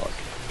Tetris block.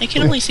 I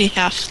can only see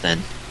half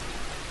then.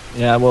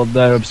 Yeah, well,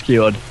 they're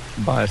obscured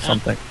by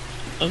something.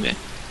 Okay.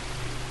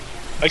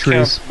 I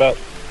Trees. count about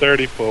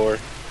 34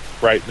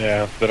 right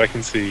now that I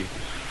can see.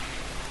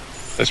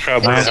 There's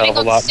probably a It's hell sitting of a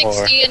on lot 60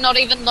 more. and not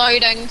even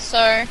loading,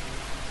 so...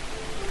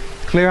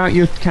 Clear out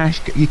your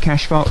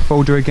cache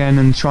folder again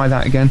and try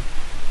that again.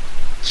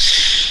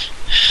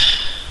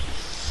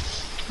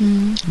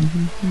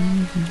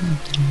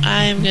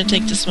 I'm gonna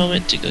take this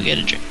moment to go get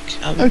a drink.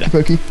 I'll be Okay, back.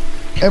 pokey.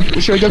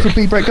 Shall we go for a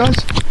pee break, guys?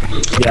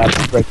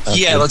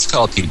 Yeah, let's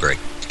call it tea break.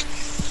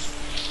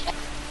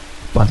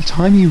 By the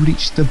time you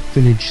reach the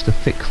village, the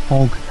thick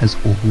fog has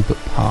all but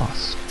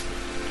passed.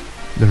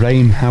 The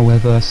rain,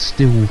 however,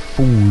 still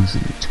falls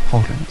in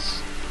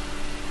torrents.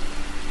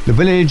 The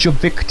village of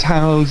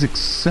Viktal is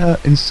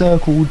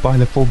encircled by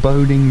the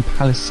foreboding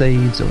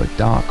palisades of a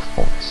dark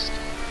forest.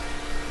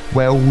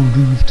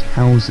 Well-roofed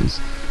houses,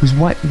 whose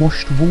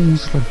whitewashed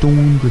walls are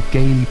adorned with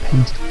gaily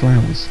painted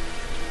flowers,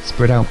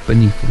 spread out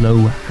beneath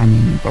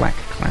low-hanging black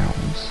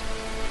clouds.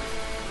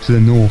 To the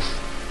north,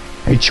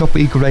 a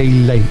choppy grey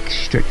lake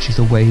stretches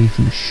away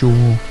from the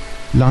shore,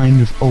 lined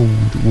with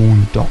old,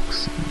 worn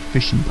docks and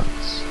fishing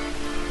boats.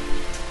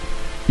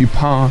 You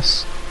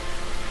pass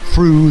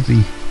through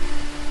the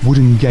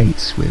wooden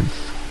gates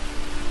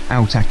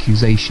without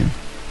accusation.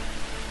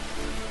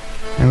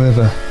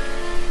 However,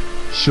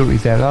 shortly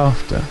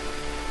thereafter,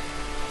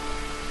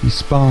 you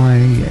spy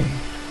a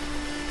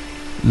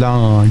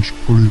large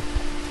group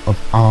of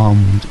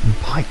armed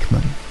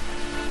pikemen.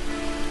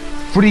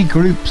 3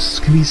 groups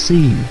can be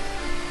seen.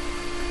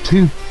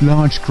 2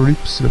 large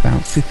groups of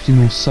about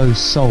 15 or so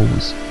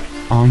souls,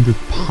 armed with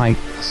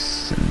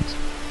pikes and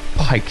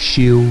pike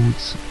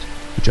shields,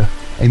 which are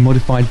a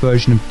modified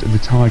version of the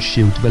Taj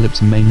shield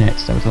developed in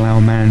Mainnet that would allow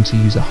a man to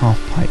use a half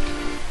pike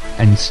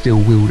and still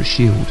wield a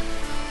shield.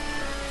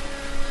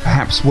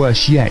 Perhaps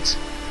worse yet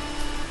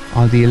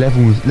are the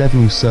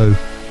 11 or so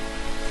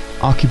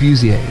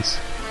arquebusiers,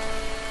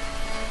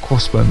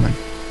 crossbowmen,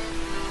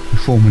 who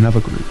form another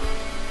group.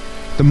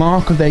 The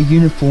mark of their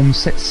uniform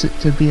sets it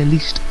to be at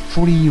least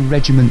 3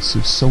 regiments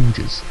of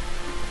soldiers,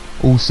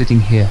 all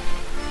sitting here,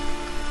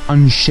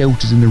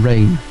 unsheltered in the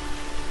rain,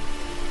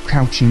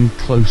 crouching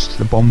close to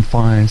the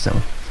bonfires that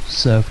will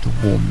serve to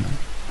warm them.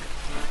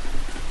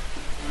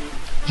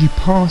 As you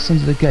pass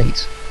under the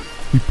gate,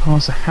 you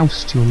pass a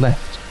house to your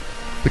left,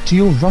 but to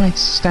your right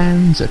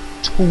stands a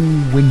tall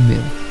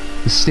windmill,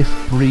 the stiff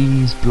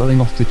breeze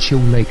blowing off the chill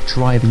lake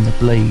driving the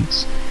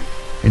blades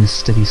in a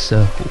steady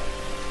circle.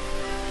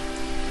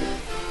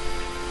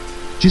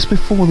 Just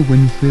before the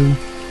windmill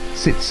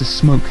sits a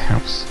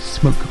smokehouse,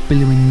 smoke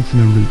billowing from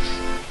the roof.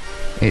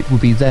 It will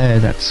be there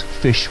that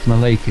fish from the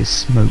lake is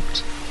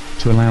smoked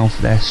to allow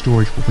for their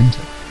storage for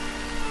winter.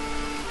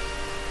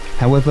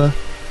 However,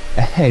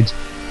 ahead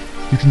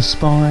you can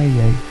spy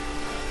a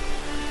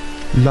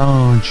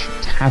large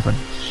tavern,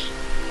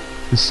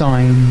 the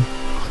sign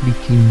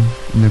creaking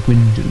in the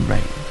wind and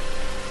rain.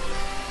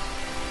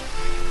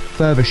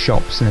 Further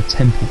shops and a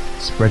temple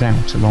spread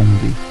out along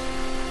the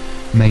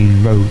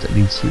main road that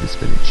leads through this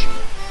village.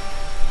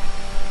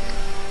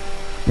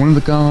 One of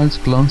the guards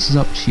glances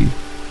up to you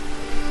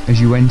as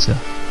you enter,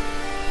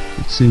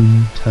 but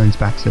soon turns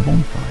back to the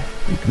bonfire,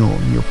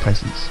 ignoring your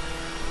presence.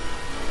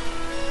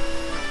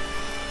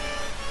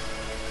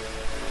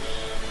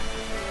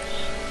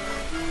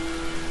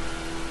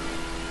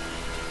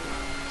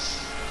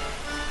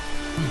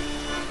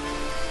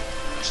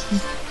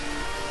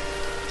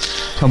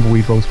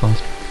 Tumbleweed rolls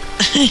past.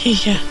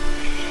 Yeah.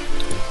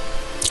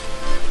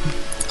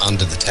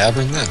 Onto the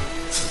tavern then.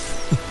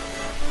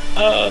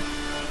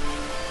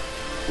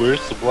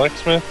 Where's the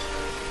blacksmith?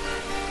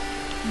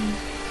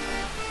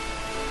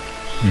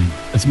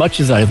 As much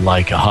as I'd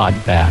like a hot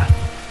bath,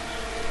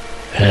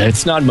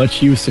 it's not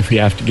much use if we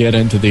have to get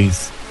into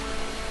these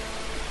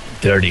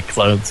dirty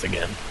clothes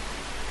again.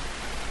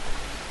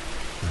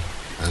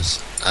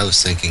 I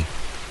was thinking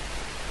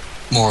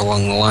more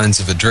along the lines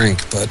of a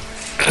drink, but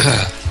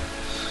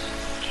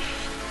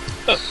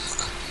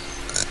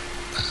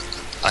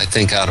I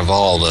think out of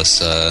all of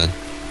us, I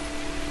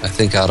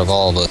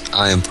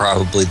am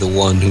probably the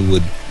one who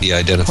would be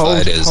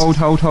identified as... Hold.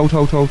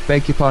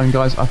 Beg your pardon,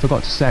 guys. I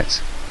forgot to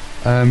set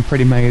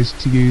Pretty Mayors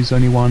to use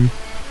only one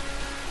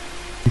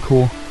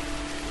core.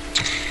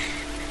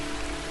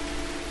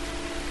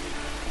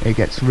 It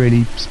gets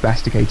really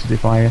spasticated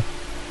if I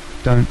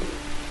don't.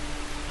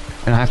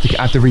 And I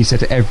have to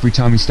reset it every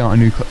time we start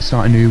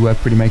a new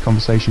Pretty May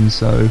conversation,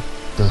 so...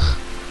 Ugh.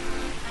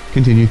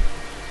 Continue.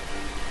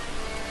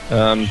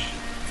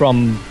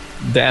 From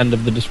the end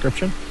of the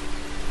description?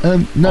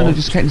 No,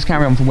 just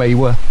carry on from where you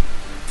were.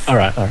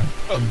 Alright.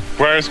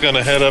 Briar's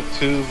gonna head up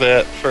to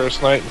that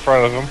first night in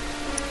front of him.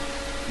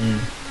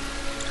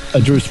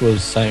 Adrus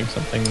was saying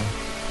something.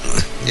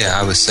 Yeah,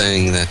 I was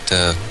saying that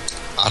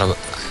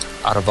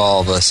out of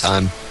all of us,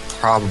 I'm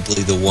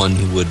probably the one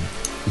who would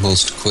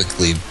most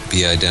quickly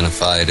be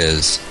identified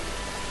as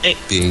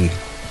being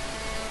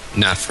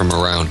not from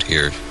around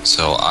here.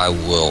 So I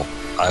will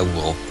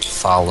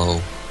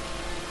follow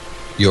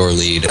your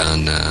lead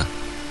on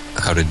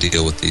how to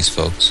deal with these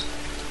folks.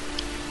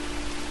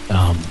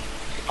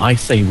 I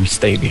say we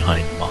stay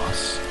behind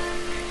Moss.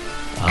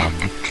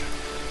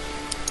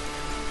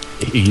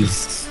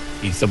 He's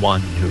the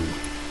one who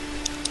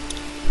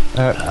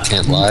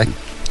Can't lie.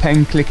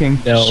 Pen clicking.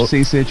 No.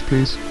 Ceasage,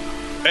 please.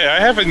 Hey, I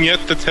haven't yet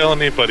to tell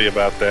anybody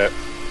about that.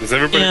 Does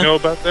everybody Yeah. know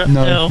about that?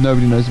 No, No.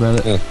 nobody knows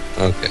about it.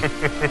 Oh,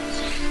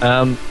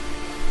 okay.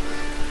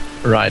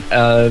 Right.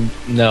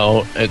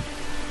 No. Let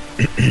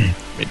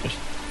me just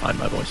find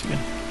my voice again.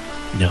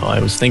 No, I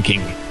was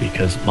thinking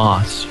because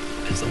Moss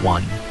is the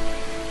one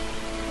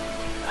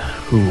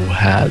who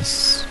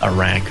has a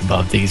rank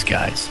above these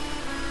guys.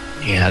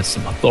 He has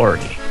some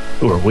authority.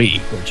 Who are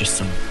we? We're just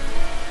some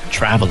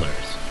travelers.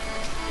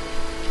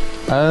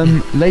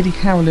 Lady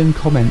Carolyn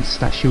comments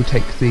that she'll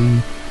take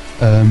the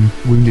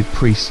wounded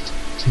priest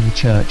to the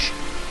church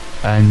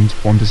and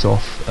wanders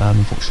off.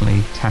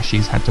 Unfortunately,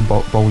 Tashi's had to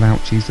bowl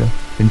out. She's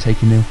been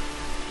taken ill.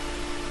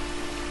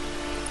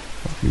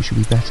 Hopefully she'll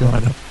be better.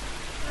 Right up.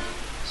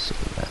 So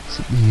that's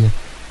the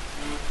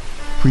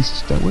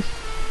priest dealt with.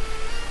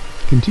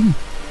 Continue.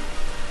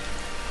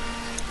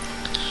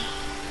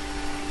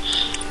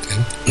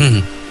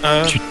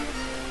 Okay.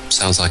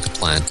 Sounds like a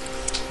plan.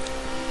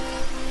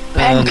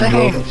 Pen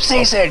clicking.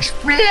 Ceasage.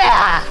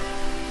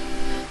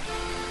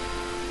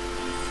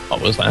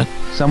 What was that?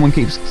 Someone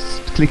keeps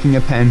clicking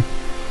a pen.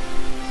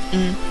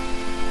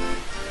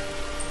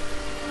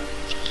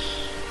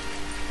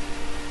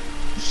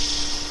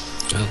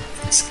 Well,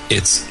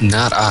 it's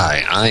not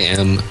I. I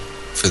am,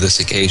 for this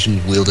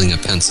occasion, wielding a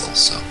pencil,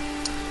 so...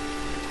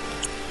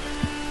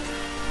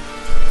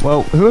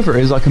 Well, whoever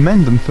it is, I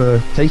commend them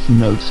for taking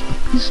notes. But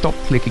please stop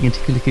clicking it,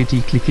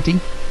 clickety, clickety.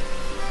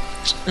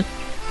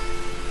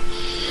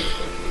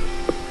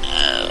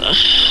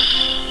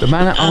 The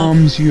man at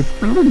arms you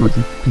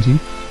continue.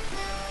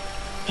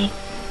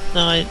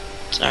 No,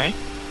 sorry.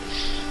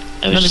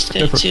 I was No, just go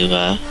going for it. to,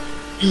 well,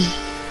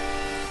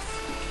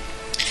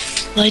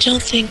 I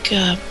don't think,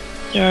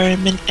 there are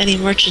any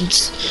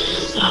merchants,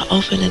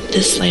 open at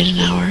this late an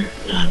hour.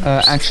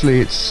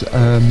 Actually, it's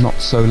not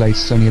so late.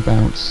 It's only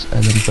about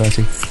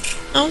 11:30.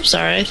 Oh, I'm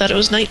sorry. I thought it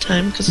was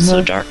nighttime because it's No.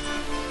 so dark.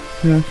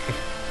 Yeah.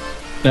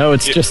 No,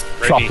 it's Yeah, just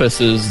ready.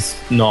 Tropis'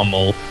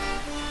 normal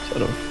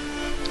sort of.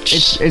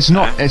 It's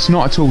not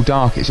at all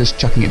dark. It's just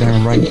chucking it down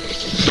in rain. Right.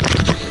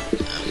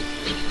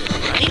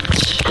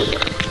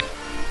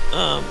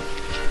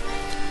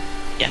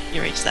 Yeah,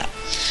 erase that.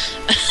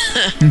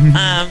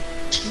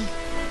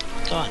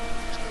 Go on.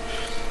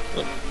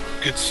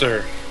 Good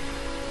sir.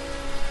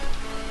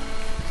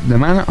 The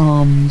man at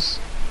arms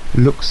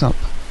looks up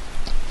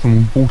from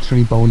a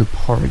watery bowl of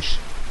porridge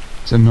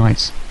to the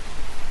night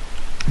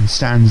and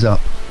stands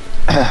up,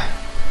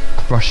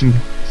 brushing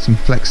some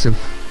flecks of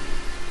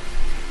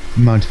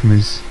mud from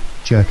his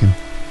jerkin.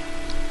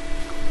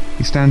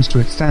 He stands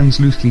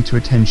loosely to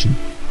attention.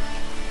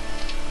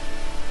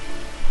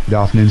 Good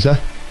afternoon, sir.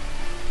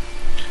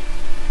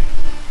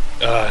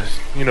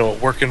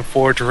 Working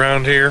forge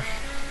around here.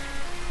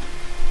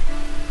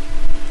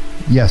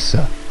 Yes,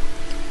 sir.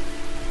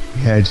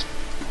 We head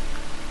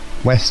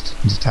west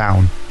into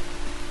town.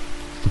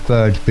 The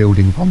third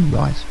building on the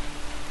right.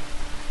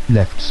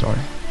 Left,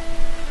 sorry.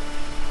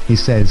 He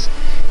says,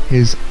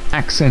 his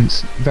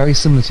accent very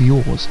similar to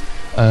yours.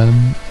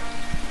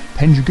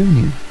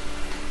 Pendragonian,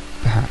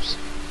 perhaps.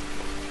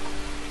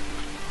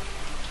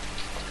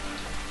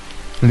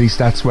 At least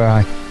that's where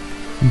I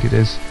think it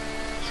is.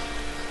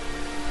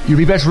 You'd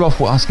be better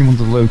off asking one of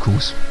the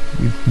locals.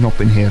 You've not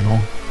been here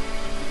long.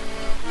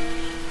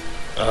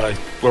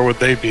 Where would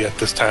they be at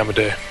this time of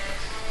day?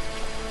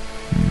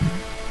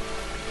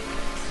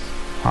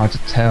 Hard to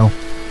tell.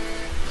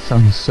 The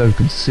sun's so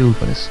concealed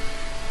by this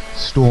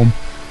storm.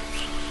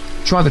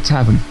 Try the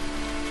tavern,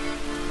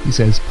 he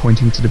says,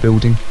 pointing to the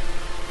building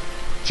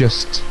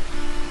just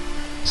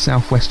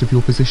southwest of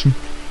your position.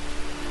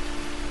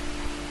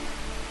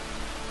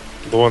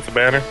 The one with the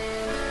banner?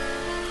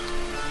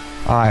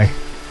 Aye.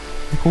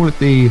 I call it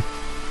the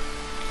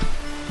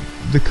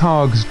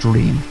Karg's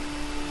Dream.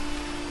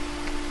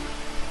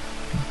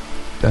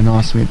 Don't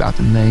ask me about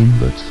the name,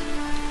 but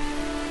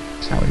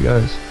that's how it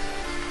goes.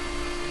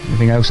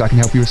 Anything else I can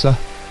help you with, sir?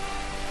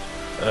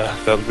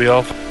 That'll be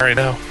all right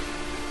now.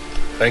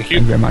 Thank you.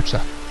 Thank you very much,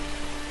 sir.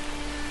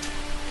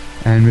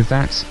 And with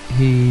that,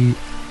 he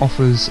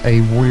offers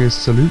a warrior's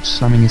salute,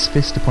 slamming his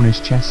fist upon his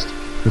chest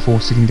before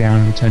sitting down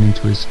and returning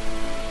to his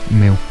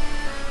meal.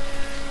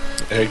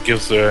 It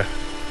gives a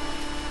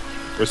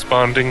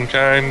responding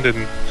kind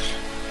and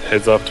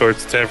heads off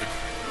towards the tavern.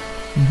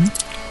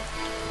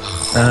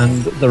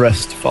 And the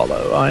rest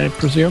follow, I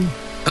presume.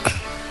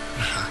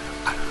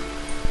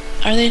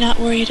 Are they not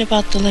worried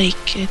about the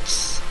lake? It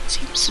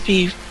seems to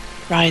be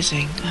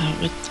rising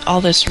with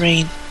all this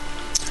rain.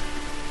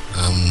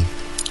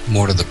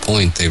 More to the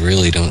point, they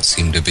really don't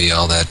seem to be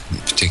all that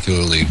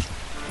particularly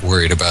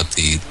worried about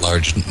the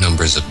large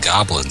numbers of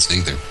goblins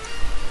either.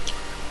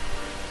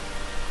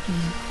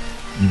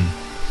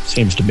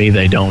 Seems to me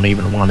they don't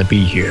even want to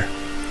be here.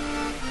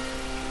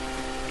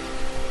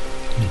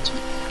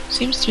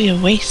 seems to be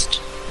a waste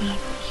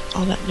of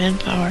all that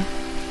manpower.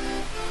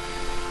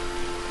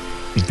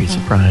 You'd be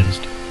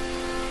surprised.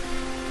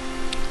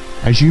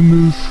 As you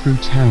move through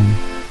town,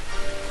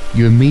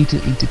 you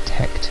immediately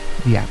detect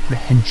the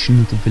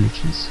apprehension of the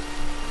villagers.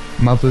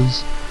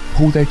 Mothers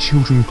pull their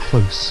children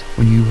close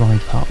when you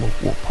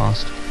walk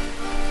past,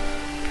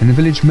 and the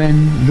village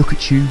men look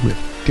at you with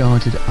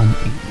guarded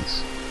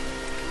unease.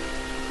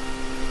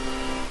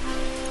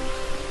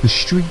 The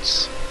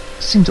streets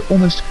seem to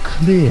almost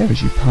clear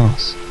as you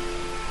pass,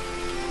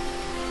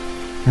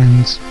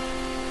 and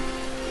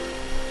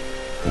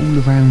all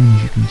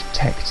around you can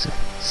detect a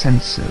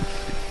sense of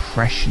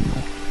depression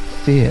or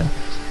fear,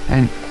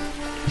 and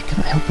you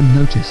cannot help but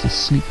notice a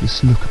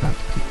sleepless look about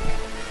the people.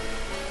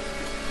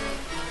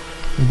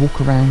 They walk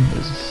around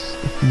as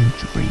if in a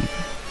dream,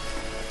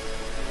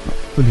 not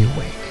fully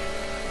awake.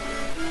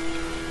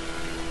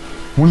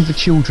 One of the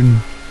children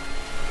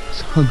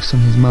tugs on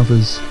the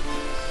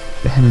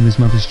hem of his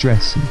mother's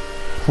dress and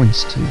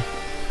points to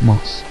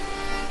Moss.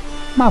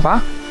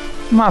 Mother?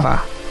 Mother?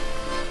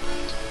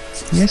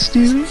 Yes,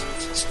 dearie?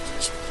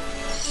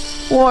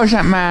 Why does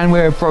that man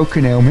wear a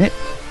broken helmet?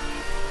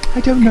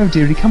 I don't know,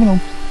 dearie, come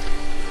along.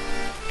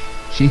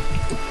 She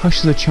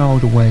pushes the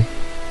child away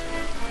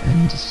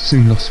and is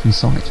soon lost from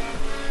sight.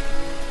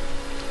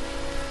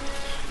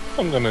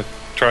 I'm gonna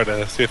try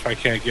to see if I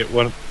can't get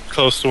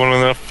close to one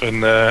enough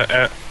and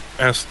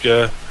ask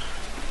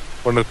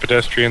one of the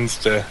pedestrians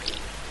to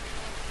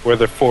where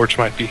their forge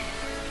might be.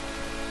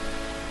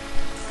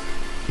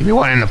 You be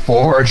wanting the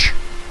forge?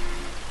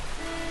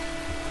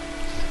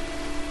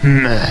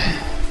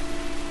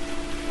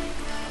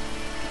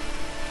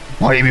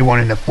 What do you be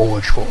wanting the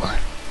forge for?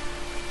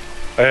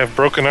 I have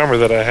broken armor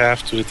that I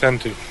have to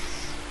attend to.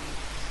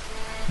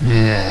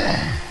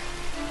 Yeah.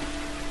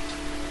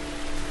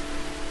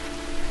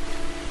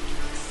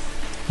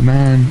 The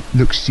man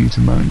looks at you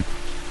to a moment,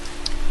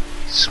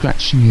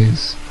 scratching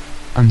his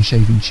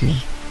unshaven chin.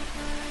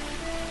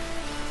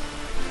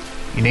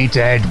 You need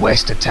to head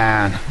west of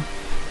town.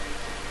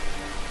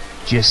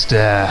 Just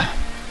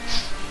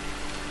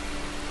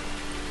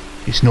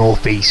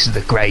northeast of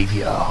the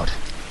graveyard.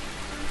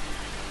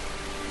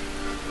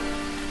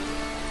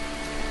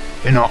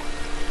 You're not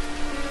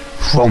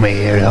from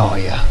here, are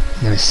you?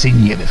 Never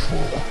seen you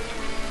before.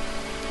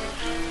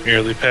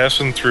 Merely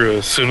passing through.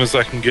 As soon as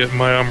I can get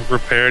my armor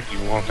repaired, you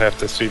won't have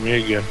to see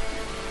me again.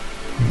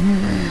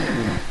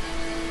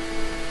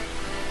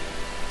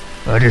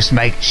 I'll just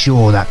make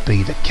sure that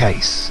be the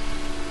case.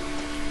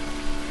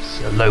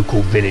 It's a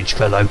local village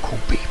for local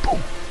people.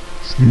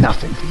 There's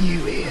nothing for you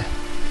here.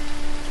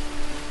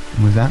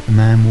 And with that, the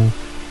man will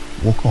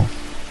walk off.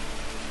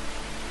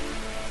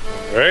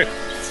 Alright,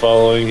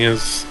 following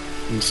his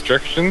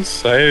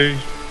instructions, I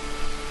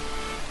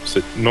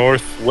sit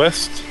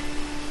northwest.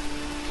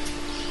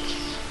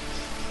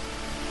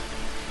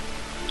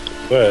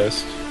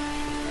 West.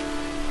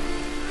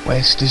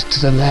 West is to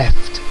the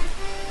left.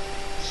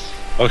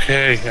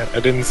 Okay, I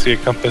didn't see a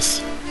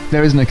compass.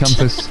 There isn't a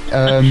compass,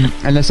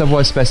 unless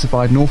otherwise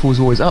specified. North was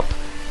always up,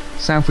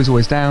 south is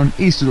always down,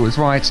 east is always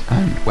right,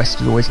 and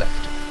west is always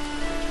left.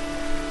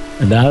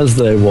 And as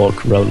they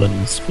walk,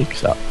 Roland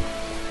speaks up.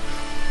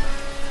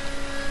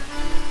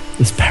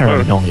 This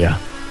paranoia.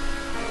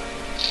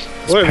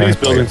 What are these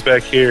buildings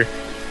back here?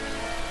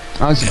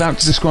 I was about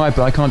to describe,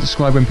 but I can't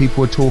describe when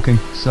people are talking,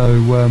 so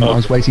I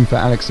was waiting for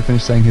Alex to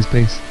finish saying his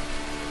piece.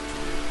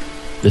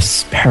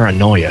 This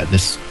paranoia,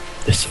 this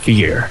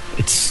fear,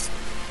 it's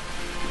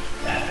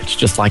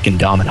just like in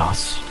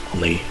Dominos,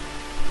 only,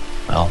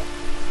 well,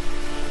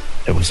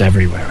 it was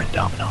everywhere in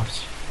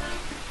Dominos.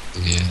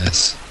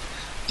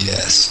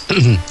 Yes.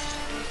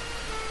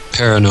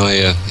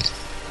 Paranoia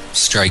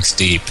strikes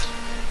deep.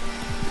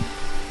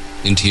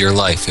 Into your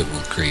life it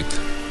will creep.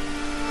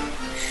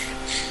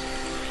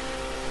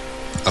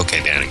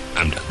 Okay, Danny,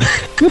 I'm done.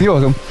 You're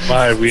welcome.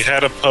 My, we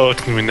had a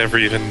poet and we never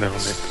even known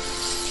it.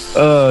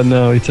 Oh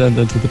no, he turned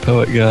into the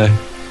poet guy.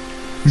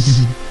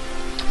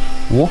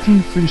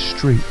 Walking through the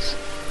streets,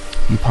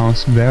 you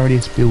pass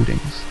various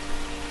buildings.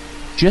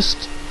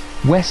 Just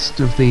west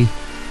of the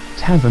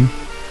tavern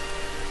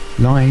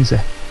lies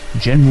a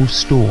general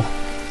store,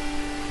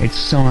 its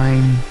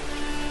sign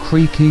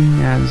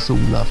creaking as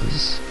all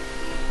others,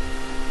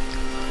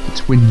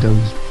 its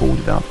windows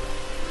boarded up.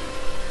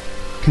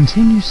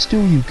 Continue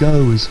still you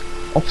go as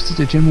opposite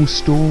the general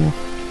store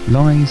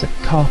lies a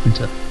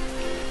carpenter.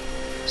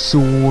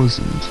 Saws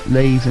and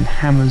lathes and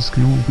hammers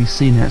can all be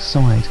seen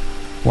outside,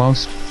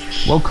 whilst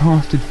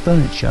well-crafted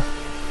furniture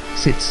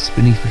sits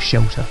beneath a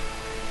shelter.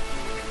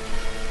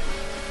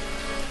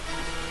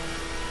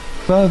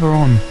 Further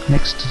on,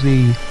 next to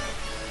the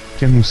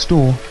general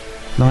store,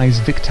 lies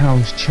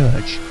Viktal's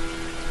church.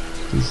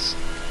 It is,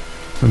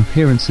 from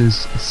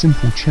appearances, a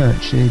simple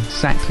church,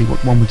 exactly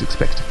what one would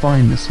expect to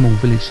find in a small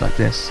village like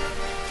this.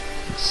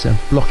 It's a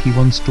blocky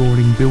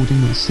one-story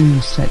building with a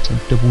single set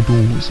of double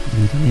doors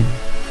leading in.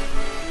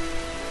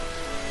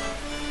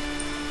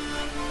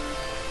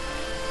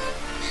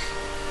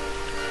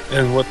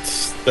 And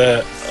what's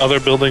that other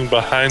building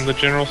behind the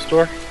general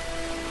store?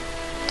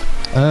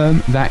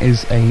 That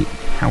is a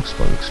house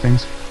by the looks of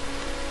things.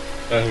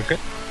 Okay.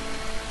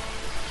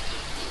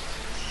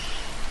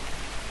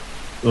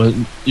 Well,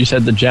 you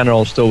said the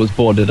general store was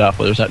boarded up,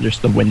 or was that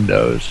just the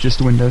windows? Just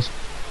the windows.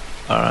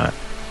 Alright.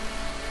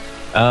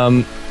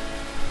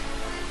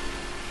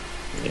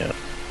 Yeah.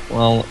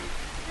 Well,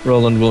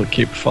 Roland will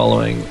keep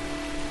following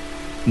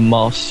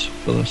Moss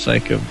for the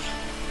sake of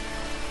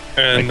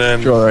And making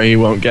then sure he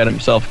won't get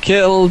himself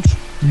killed.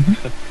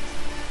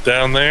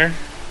 down there.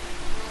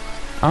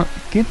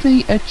 Give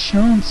me a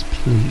chance,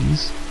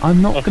 please.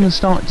 I'm not going to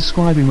start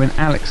describing when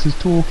Alex is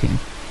talking.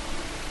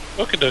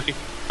 Okie dokie.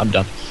 I'm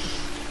done.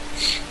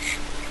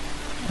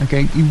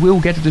 Okay, you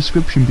will get a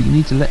description, but you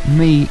need to let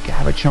me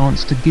have a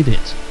chance to give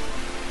it.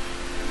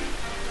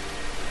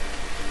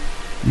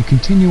 You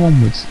continue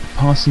onwards,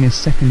 passing a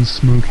second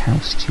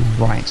smokehouse to your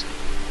right,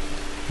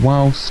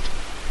 whilst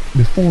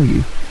before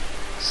you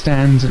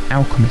stands an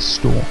alchemist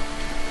store.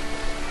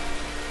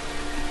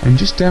 And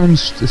just down the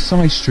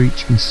side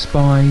street you can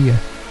spy,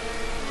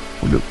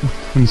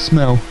 and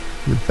smell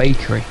the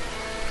bakery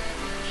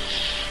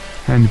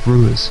and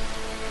brewers.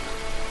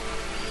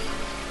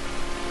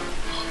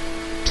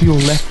 To your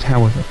left,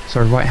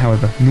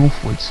 right,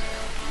 northwards,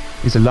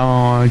 is a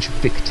large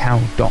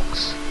Viktal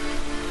docks.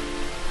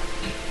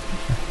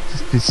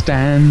 It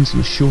stands on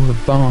the shore of a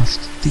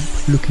vast,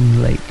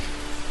 deep-looking lake,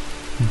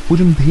 with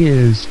wooden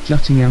piers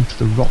jutting out of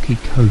the rocky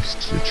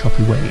coast to the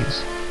choppy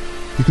waves.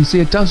 You can see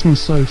a dozen or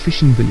so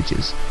fishing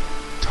villages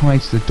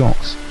tied to the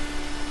docks.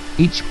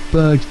 Each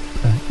bird,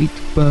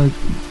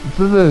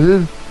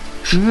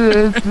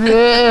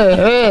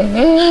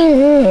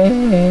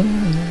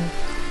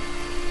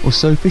 or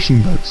so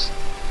fishing boats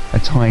are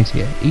tied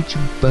here, each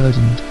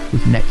burdened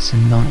with nets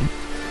and line.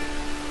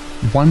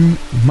 One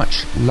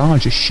much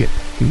larger ship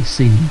can be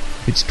seen,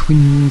 with its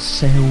twin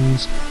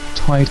sails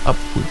tied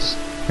upwards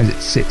as it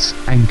sits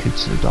anchored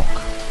to the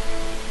dock.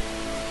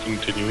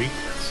 Continuing.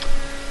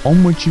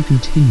 Onwards you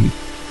continue,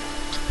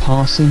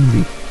 passing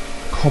the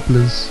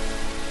cobblers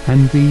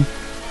and the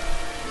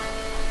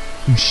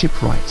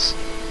shipwrights,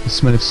 the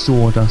smell of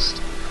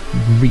sawdust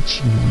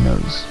reaching your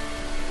nose.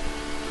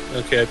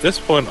 Okay, at this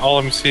point, all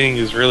I'm seeing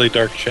is really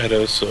dark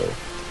shadows, so...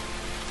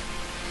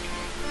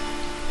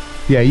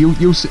 Yeah,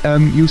 you'll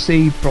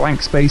see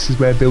blank spaces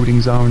where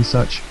buildings are and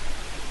such.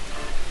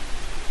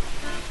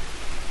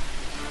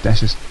 That's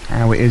just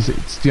how it is.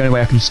 It's the only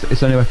way I can. It's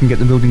the only way I can get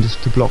the building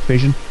just to block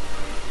vision.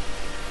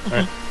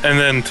 Right. And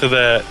then to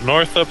the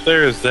north up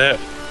there, is that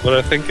what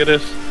I think it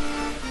is?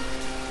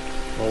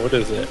 Well, what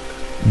is it?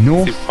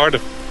 North. See, part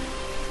of...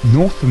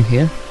 North from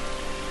here,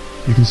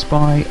 you can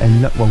spy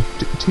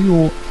to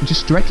your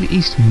just directly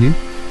east from you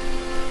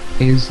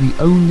is the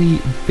only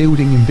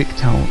building in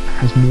Viktal that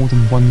has more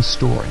than one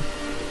story.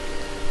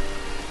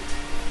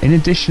 In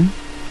addition,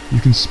 you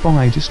can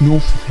spy just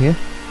north of here,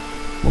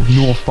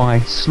 north by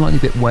slightly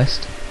bit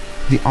west,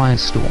 the iron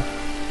store,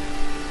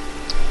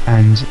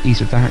 and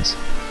east of that is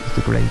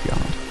the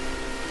graveyard.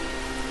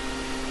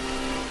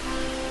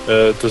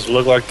 Does it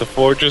look like the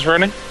forge is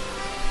running?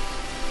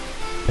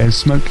 There's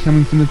smoke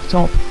coming from the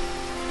top.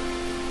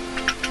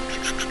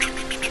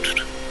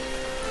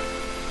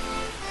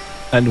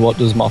 And what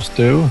does Moss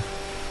do?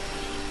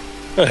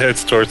 It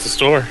heads towards the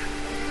store.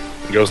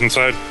 Goes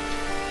inside.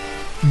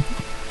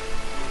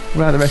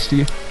 What about the rest of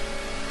you?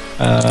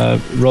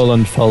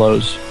 Roland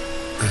follows.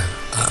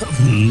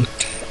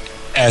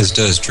 As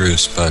does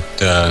Druce, but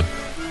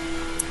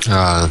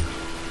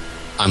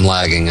I'm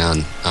lagging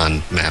on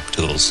map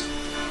tools.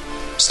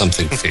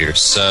 Something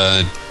fierce.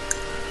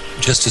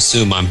 Just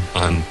assume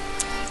I'm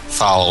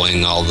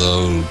following,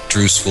 although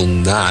Druce will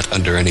not,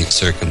 under any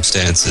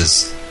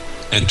circumstances,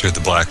 enter the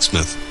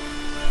blacksmith.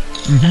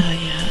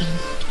 Yeah.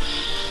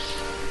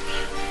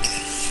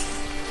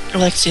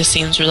 Alexia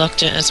seems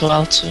reluctant as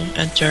well to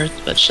enter,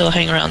 but she'll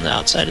hang around the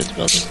outside of the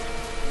building.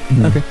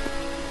 Okay.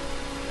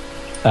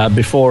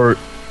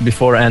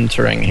 Before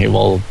entering,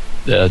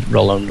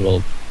 Roland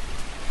will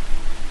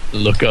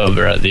look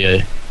over at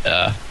the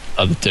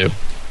other two.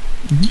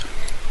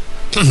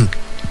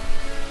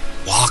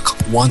 Walk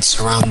once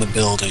around the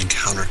building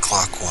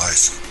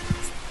counterclockwise.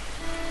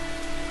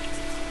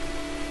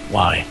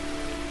 Why?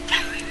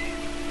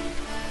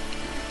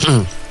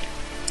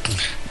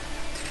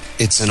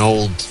 It's an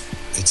old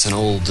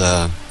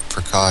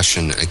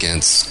precaution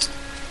against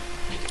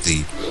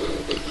the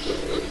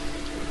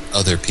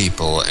other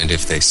people, and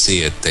if they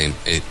see it,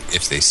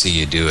 if they see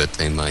you do it,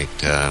 they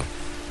might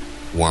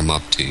warm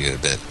up to you a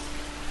bit,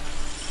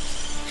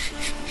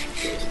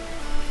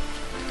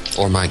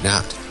 or might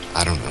not.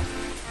 I don't know.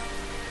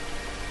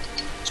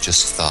 It's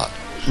just a thought.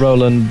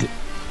 Roland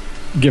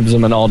gives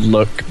him an odd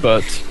look,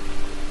 but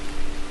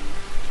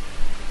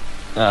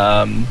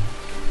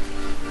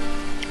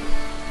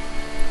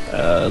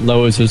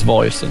lowers his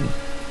voice and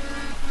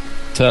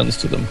turns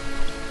to them.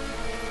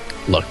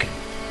 Look,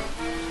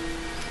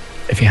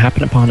 if you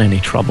happen upon any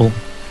trouble,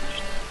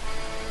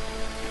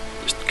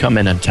 just come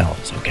in and tell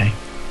us, okay?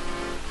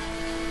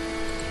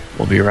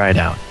 We'll be right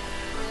out.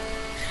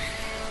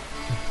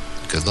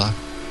 Good luck.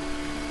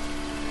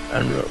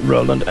 And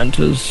Roland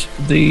enters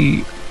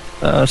the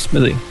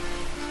smithy.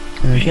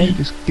 Okay,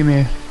 just give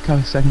me a couple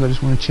of seconds. I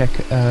just want to check.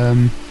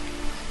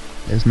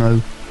 There's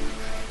no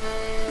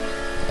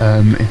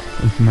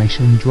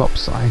information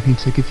drops that I need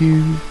to give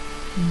you.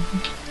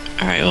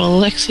 Alright, well,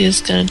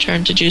 Alexia's gonna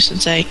turn to Juice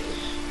and say,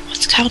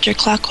 what's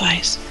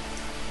counterclockwise?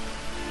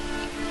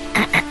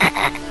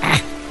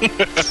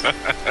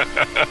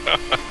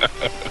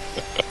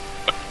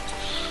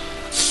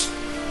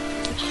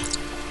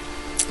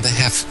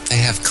 They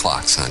have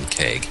clocks on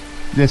Keg.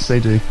 Yes, they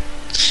do.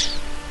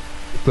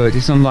 But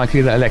it's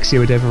unlikely that Alexia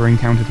would ever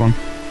encountered one.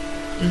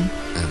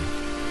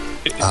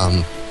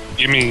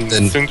 You mean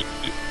then-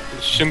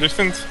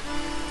 Shindersons?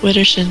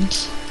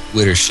 Wittershins.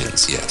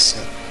 Wittershins, yes.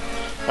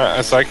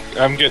 It's like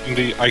I'm getting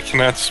the I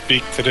cannot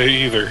speak today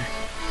either.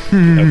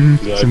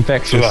 It's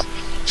infectious.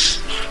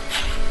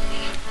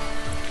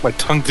 My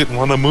tongue didn't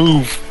want to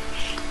move.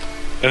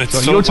 And it's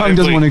So so your tongue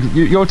doesn't lively. want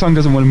to. Your tongue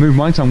doesn't want to move.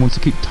 My tongue wants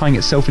to keep tying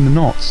itself in the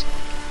knots.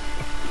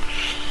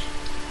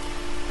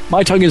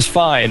 My tongue is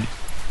fine.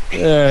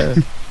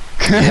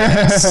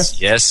 Yes,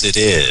 yes, it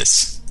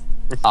is.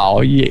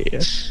 Oh, yeah.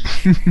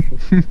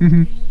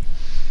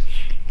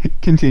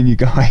 Continue,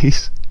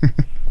 guys.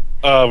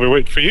 We're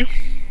waiting for you.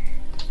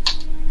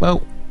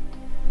 Well,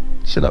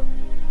 shut up.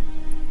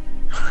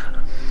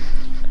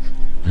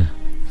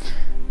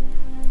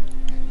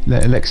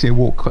 Let Alexia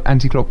walk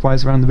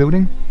anti-clockwise around the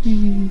building.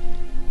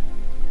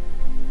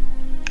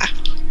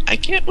 I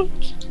can't move.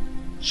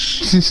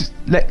 Just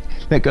let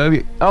go of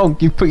it. Oh,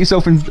 you put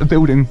yourself in a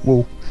building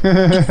wall.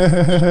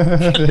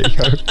 There you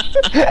go.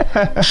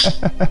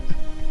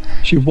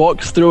 She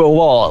walks through a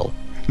wall.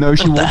 No,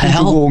 she What the walked into a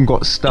hell? wall and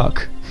got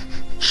stuck.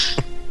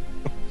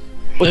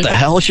 What the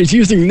hell? She's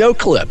using no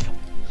clip.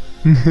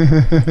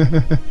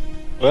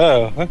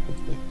 Well,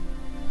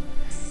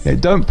 Yeah,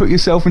 don't put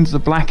yourself into the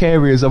black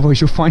areas,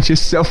 otherwise you'll find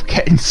yourself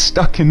getting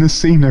stuck in the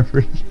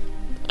scenery.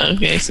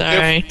 Okay,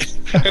 sorry.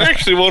 it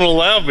actually won't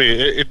allow me.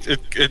 It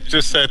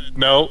just said,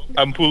 no,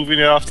 I'm moving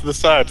it off to the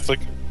side. It's like,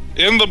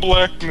 in the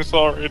blackness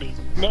already.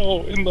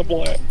 No, in the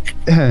black.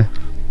 And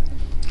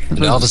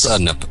all of a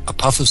sudden, a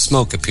puff of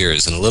smoke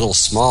appears, and a little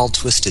small,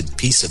 twisted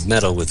piece of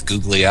metal with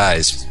googly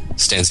eyes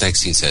stands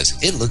next to you and says,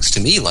 "It looks to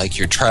me like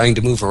you're trying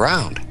to move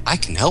around. I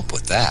can help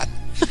with that."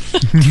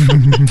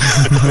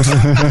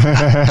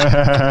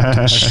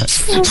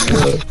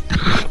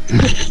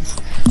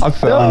 I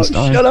felt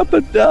Shut up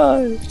and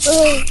die.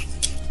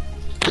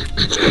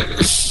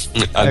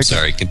 I'm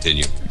sorry,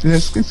 continue.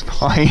 Yes, it's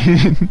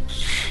fine.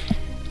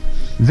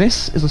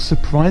 This is a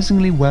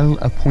surprisingly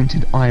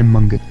well-appointed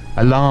ironmonger.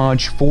 A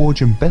large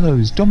forge and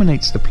bellows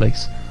dominates the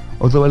place,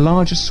 although a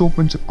large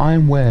assortment of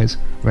iron wares,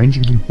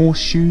 ranging from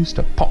horseshoes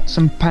to pots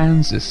and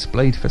pans, is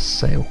displayed for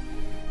sale.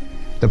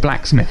 The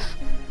blacksmith,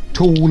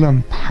 tall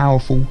and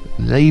powerful,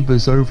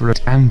 labours over an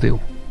anvil,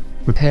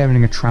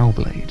 repairing a trowel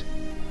blade.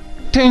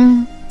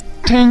 Ting,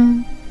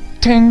 ting,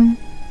 ting,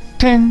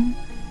 ting,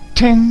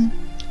 ting,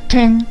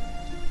 ting,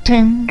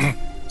 ting.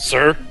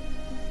 Sir?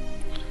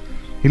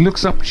 He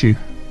looks up at you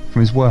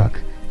from his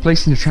work,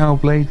 placing the trowel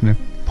blade in a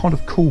pot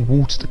of cool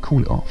water to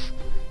cool it off.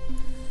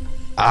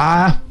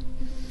 Ah,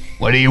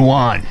 what do you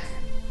want?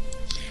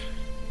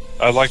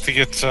 I'd like to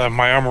get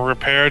my armor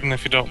repaired, and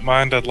if you don't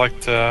mind, I'd like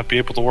to be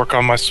able to work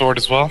on my sword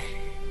as well.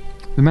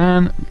 The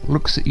man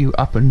looks at you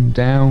up and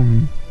down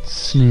and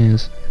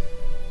sneers.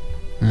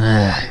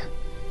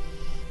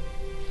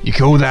 You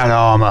call that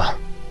armor?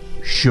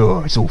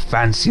 Sure, it's all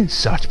fancy and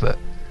such, but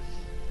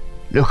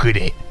look at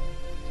it.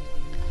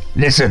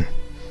 Listen,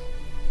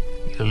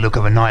 you the look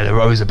of a knight of the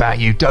rose about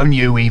you. Don't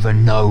you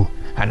even know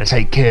how to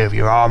take care of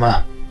your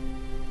armor?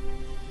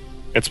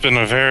 It's been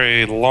a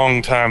very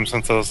long time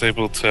since I was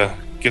able to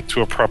get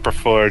to a proper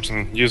forge,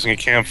 and using a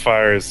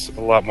campfire is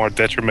a lot more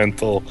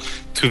detrimental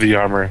to the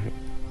armor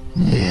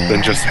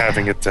than just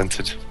having it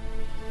dented.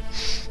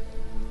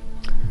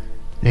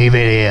 Leave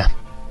it here.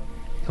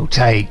 It'll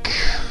take...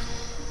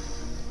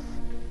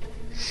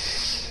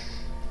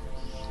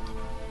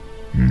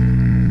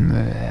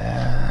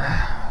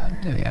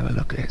 let me have a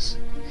look at this.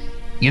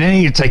 You don't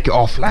need to take it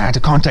off, lad. I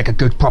can't take a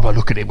good proper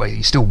look at it while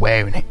you're still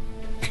wearing it.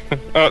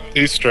 Oh,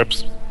 these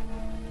strips.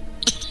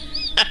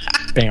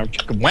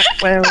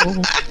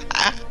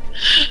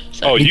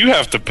 Oh, you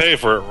have to pay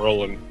for it,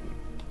 Roland.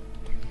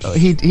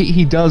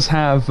 He does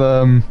have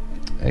an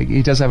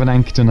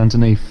Ankerton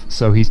underneath,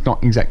 so he's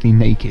not exactly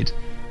naked.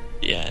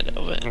 Yeah, I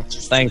know, but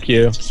Thank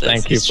you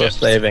for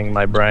saving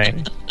my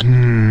brain.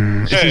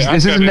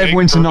 This isn't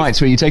Neverwinter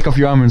Nights where you take off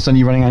your armor and suddenly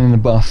you're running out in a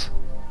buff.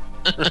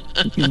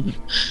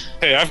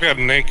 Hey, I've got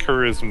an 8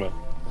 charisma.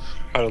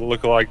 How to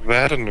look like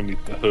that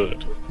underneath the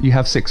hood? You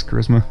have 6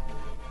 charisma.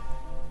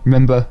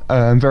 Remember,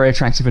 very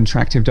attractive and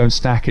attractive don't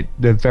stack.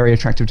 The very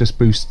attractive just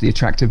boosts the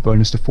attractive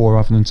bonus to 4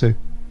 rather than 2.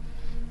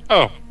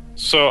 Oh,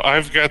 so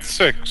I've got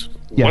 6.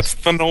 Yes. What's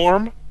the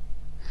norm?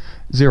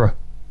 0.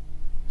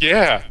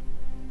 Yeah.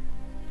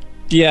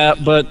 Yeah,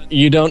 but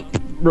you don't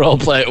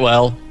roleplay it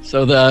well,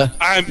 so the...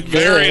 I'm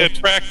very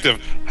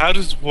attractive. How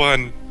does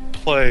one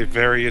play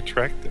very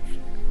attractive?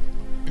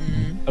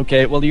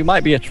 Okay, well, you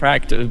might be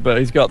attractive, but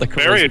he's got the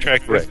Very charisma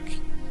attractive. brick.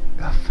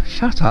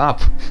 Shut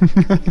up.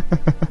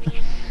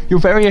 You're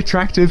very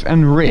attractive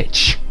and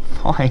rich.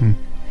 Fine.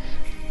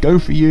 Go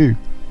for you.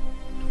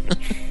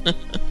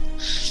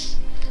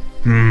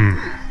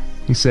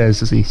 He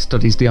says as he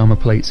studies the armor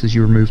plates as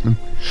you remove them.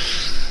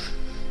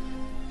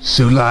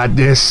 So like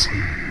this,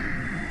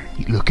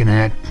 you're looking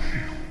at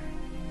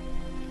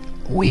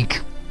a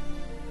week.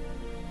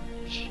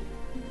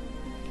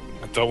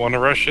 I don't want to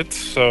rush it,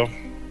 so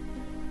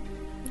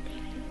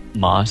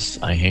Moss,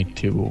 I hate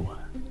to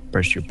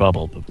burst your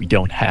bubble, but we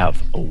don't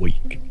have a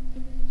week.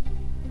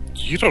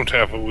 you don't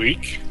have a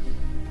week.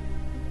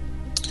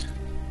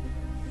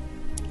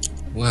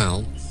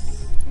 Well,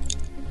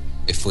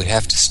 if we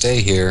have to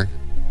stay here...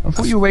 I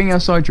thought you were waiting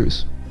outside,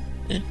 Drews.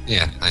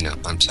 Yeah, I know.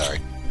 I'm sorry.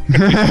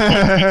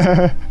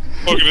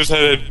 Poking his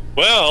head,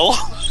 well...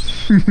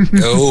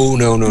 No.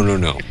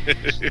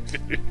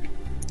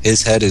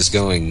 His head is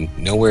going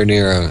nowhere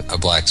near a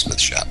blacksmith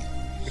shop.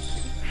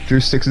 Drew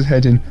sticks his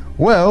head in.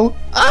 Well,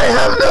 I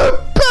have no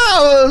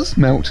powers!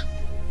 Melt.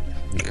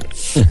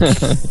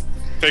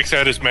 Takes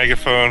out his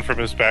megaphone from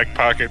his back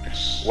pocket.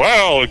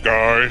 Well,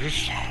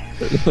 guys...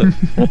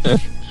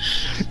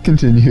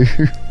 Continue.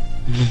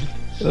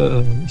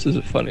 This is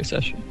a funny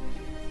session.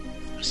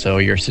 So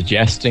you're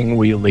suggesting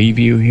we leave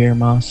you here,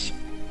 Moss?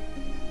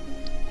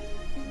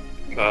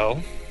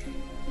 Well,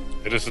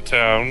 it is a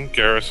town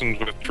garrisoned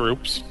with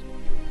troops.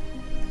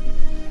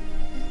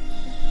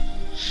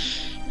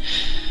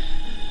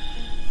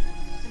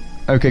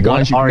 Okay,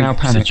 guys, you What can are now you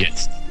panic.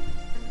 suggesting?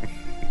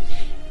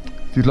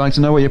 If you'd like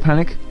to know why you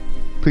panic,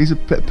 please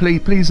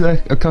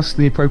accost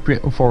the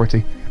appropriate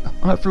authority.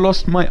 I've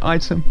lost my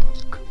item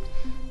book.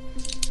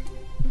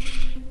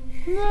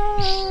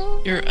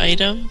 No, Your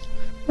item?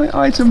 my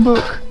item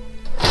book.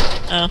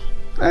 Oh.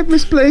 I've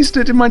misplaced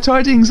it in my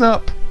tidings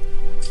up.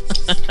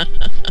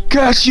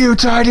 Curse you,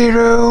 tidy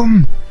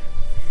room!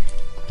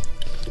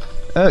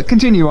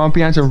 Continue, I'll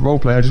be able to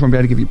roleplay, I just won't be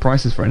able to give you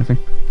prices for anything.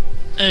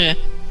 Okay.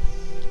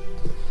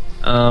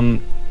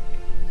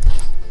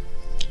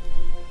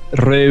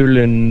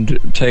 Roland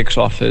takes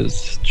off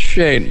his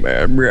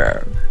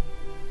chainmail.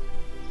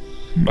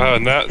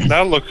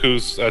 Now look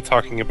who's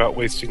talking about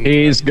wasting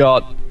He's time.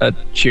 got a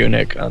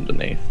tunic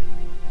underneath.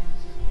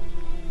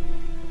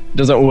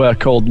 Doesn't wear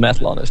cold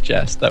metal on his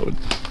chest. That would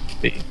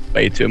be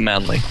way too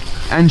manly.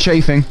 And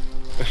chafing.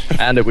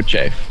 And it would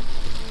chafe.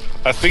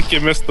 I think you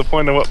missed the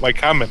point of what my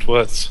comment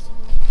was.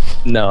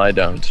 No, I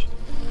don't.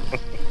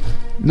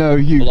 No,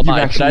 you Well, you but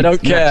actually... I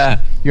don't care.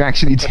 You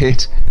actually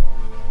did.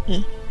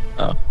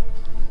 Oh.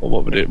 Well,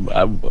 what would it...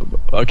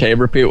 okay,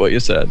 repeat what you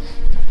said.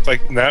 It's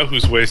like, now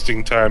who's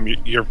wasting time?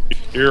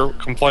 You're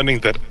complaining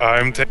that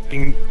I'm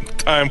taking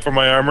time for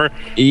my armor?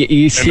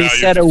 He now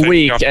said you're a just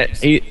week.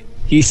 taking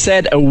He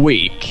said a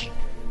week.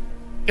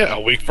 Yeah, a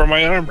week for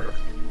my armor.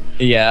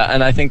 Yeah,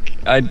 and I think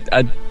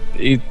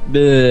you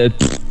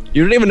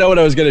don't even know what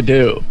I was gonna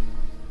do.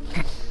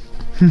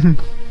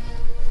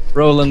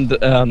 Roland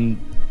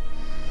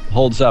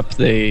holds up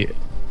the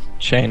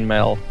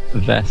chainmail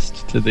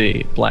vest to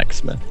the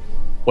blacksmith.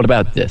 What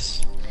about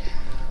this?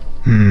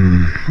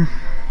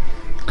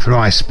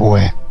 Christ,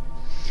 boy.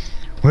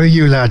 What have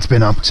you lads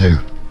been up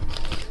to?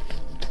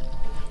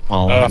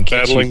 Well, in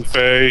case you- Battling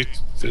Fae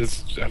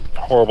is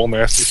horrible,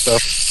 nasty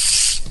stuff.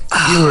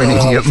 You're an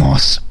idiot,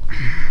 Moss.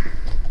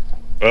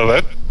 Well,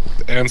 that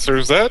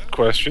answers that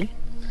question.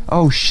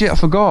 Oh shit, I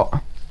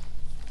forgot.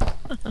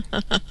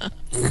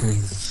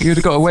 You'd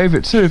have got away with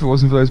it too if it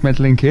wasn't for those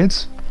meddling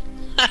kids.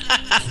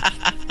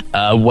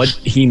 What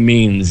he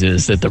means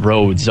is that the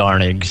roads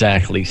aren't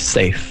exactly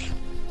safe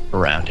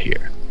around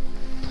here.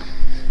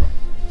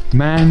 The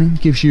man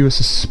gives you a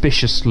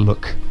suspicious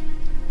look.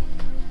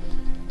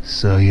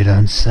 So you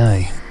don't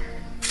say.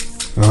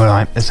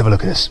 Alright, let's have a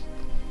look at this.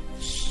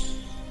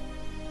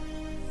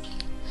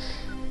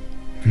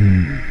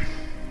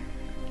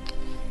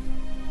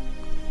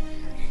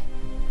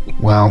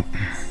 Well,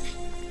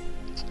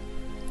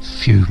 a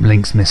few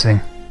links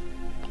missing.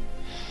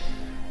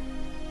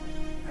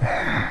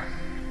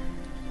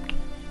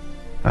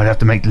 I'd have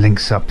to make the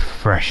links up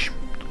fresh.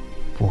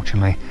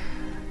 Fortunately,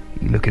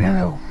 you're looking at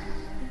a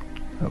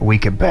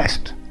week at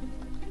best.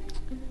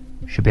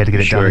 Should be able to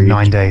get it done in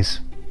 9 days.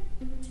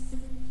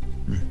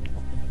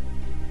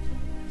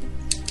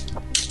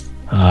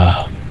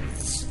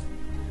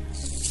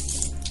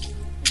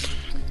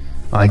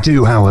 I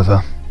do, however,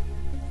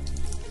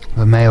 have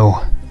a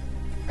male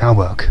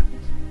halberd.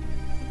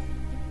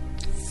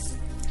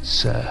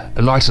 It's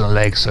light on the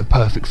legs, so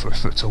perfect for a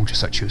foot soldier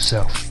such as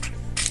yourself.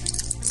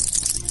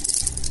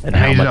 And I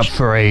how made it up much?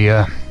 for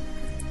a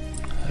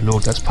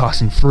lord that's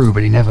passing through,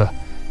 but he never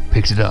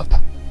picked it up.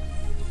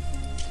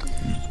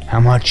 How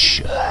much?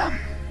 You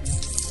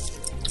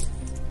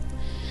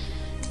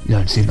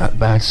don't seem like the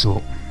bad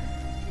sort.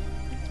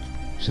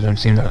 You don't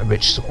seem like a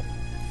rich sort.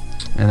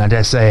 And I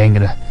dare say I ain't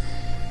gonna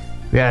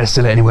be able to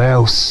sell it anywhere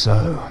else,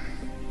 so...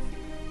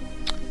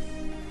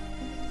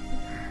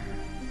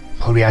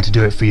 Probably had to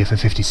do it for you for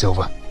 50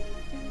 silver.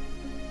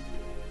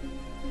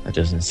 That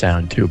doesn't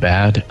sound too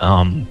bad.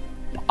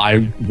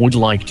 I would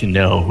like to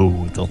know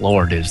who the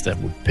Lord is that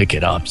would pick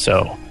it up,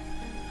 so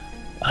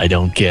I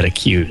don't get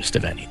accused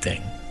of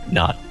anything.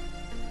 Not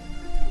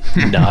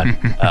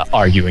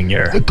arguing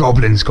your... The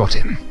goblins got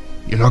him.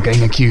 You're not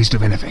getting accused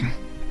of anything.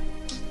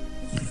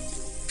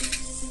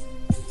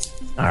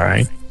 All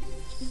right.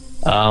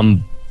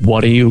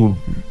 What are you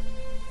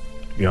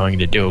going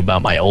to do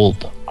about my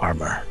old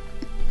armor?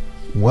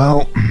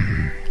 Well,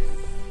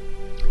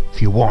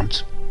 if you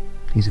want,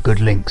 these are good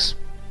links.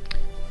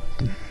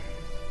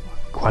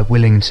 Quite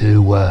willing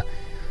to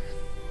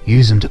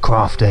use them to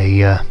craft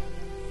a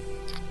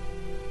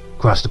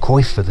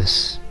coif for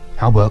this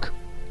halberd,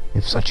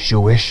 if such is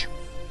your wish.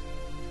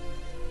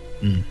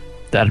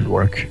 That'd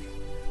work.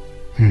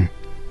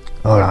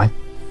 All right.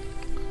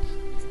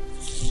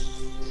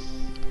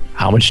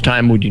 How much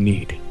time would you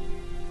need?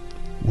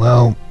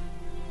 Well,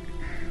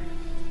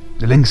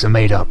 the links are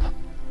made up.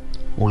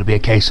 All it'll be a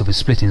case of is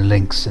splitting the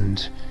links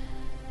and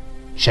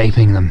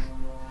shaping them.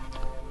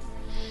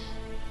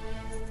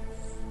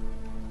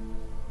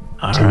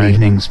 All 2 right.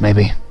 evenings,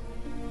 maybe.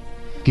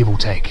 Give or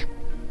take.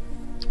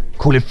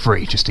 Call it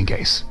 3, just in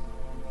case.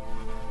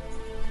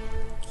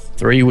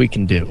 3 we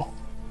can do.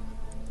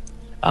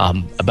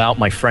 About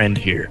my friend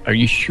here, are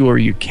you sure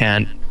you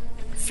can't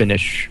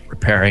finish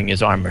repairing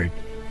his armor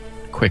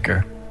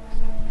quicker?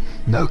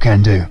 No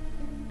can do.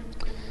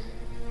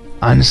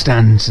 I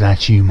understand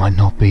that you might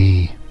not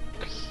be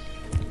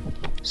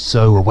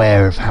so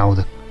aware of how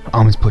the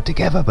armor's put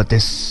together, but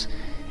this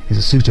is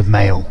a suit of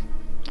mail.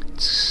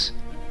 Its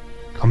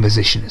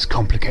composition is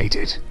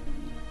complicated.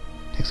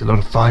 Takes a lot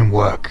of fine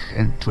work,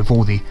 and with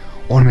all the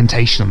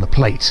ornamentation on the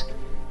plate,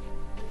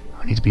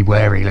 I need to be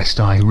wary lest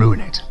I ruin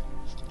it.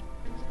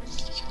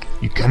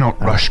 You cannot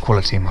rush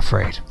quality, I'm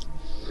afraid.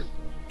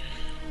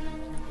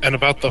 And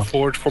about the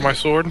forge for my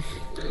sword?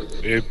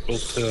 Be able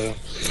to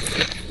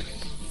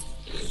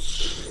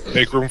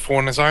make room for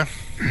one design?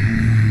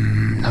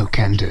 No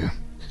can do.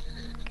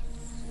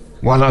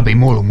 While I'd be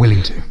more than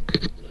willing to.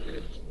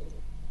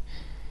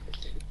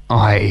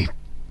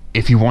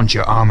 If you want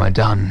your armor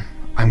done,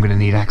 I'm going to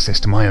need access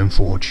to my own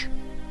forge.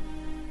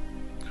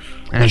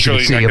 And as you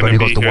can see, I've only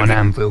got the one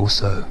anvil,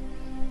 so...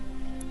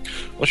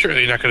 Well,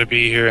 surely you're not going to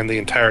be here in the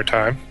entire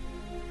time.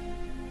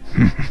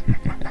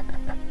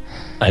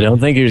 I don't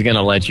think he's going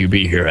to let you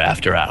be here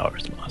after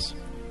hours, Moss.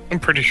 I'm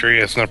pretty sure he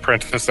has an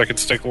apprentice that could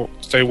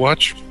stay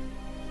watch.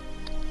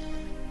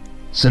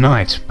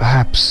 Tonight,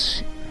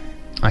 perhaps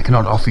I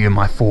cannot offer you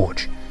my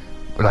forge,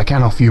 but I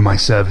can offer you my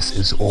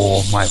services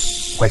or my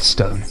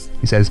whetstone,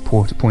 he says,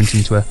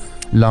 pointing to a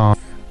large,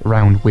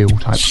 round wheel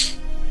type.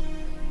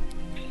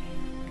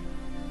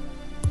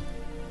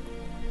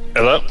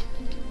 Hello?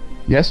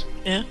 Yes?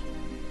 Yeah.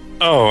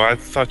 Oh, I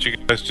thought you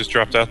guys just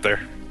dropped out there.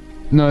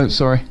 No,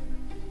 sorry.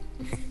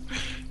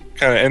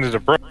 Kind of ended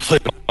abruptly.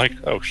 Like,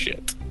 oh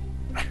shit.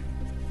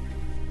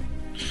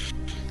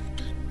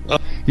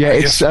 Yeah,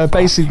 it's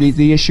basically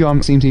the issue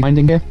I'm seem to be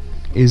finding here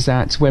is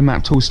that when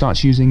MapTool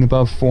starts using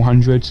above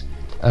 400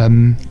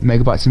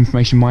 megabytes of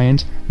information on my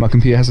end, my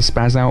computer has a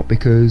spaz out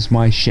because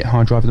my shit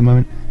hard drive at the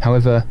moment.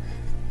 However,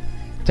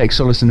 take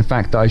solace in the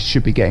fact that I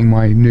should be getting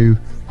my new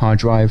hard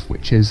drive,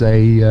 which is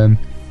a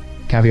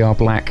Caviar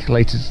Black,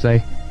 later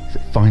today. If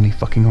it finally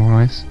fucking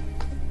arrives.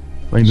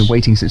 I've only been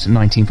waiting since the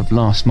 19th of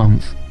last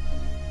month.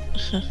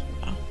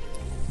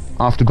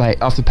 After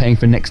paying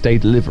for next day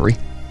delivery.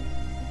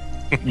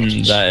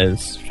 That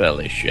is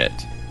fairly shit.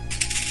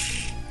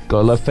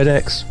 Gotta love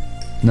FedEx.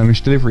 No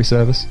much delivery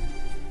service.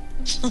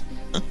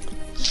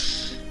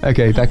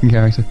 Okay, back in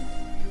character.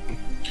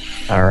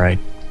 All right.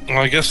 Well,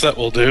 I guess that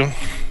will do.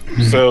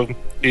 So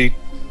he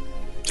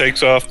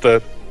takes off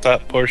the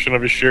top portion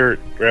of his shirt,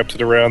 wraps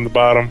it around the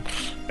bottom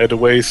at the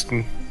waist,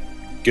 and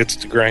gets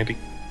to grinding.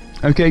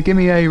 Okay, give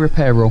me a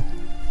repair roll.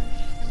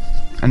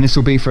 And this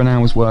will be for an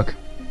hour's work.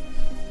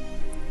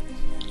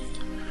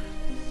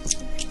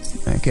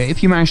 Okay,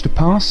 if you manage to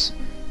pass,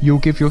 you'll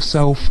give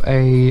yourself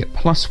a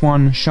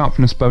 +1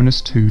 sharpness bonus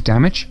to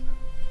damage.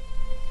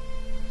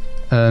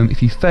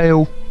 If you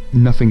fail,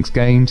 nothing's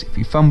gained. If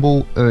you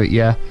fumble,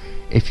 yeah.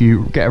 If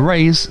you get a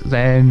raise,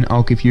 then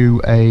I'll give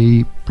you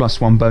a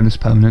 +1 bonus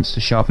permanent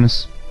to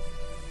sharpness.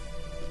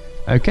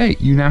 Okay,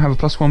 you now have a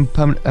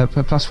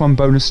 +1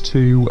 bonus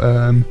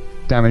to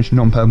damage,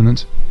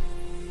 non-permanent.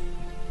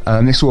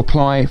 This will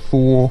apply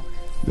for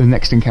the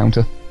next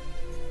encounter.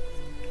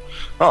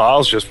 Oh, I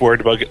was just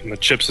worried about getting the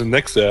chips and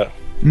nicks out.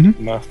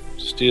 My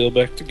steel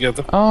back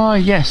together. Ah,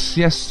 yes.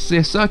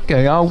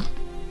 Okay,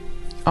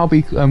 I'll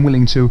be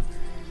willing to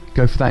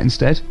go for that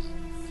instead.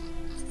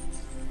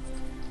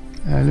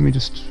 Let me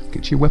just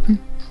get your weapon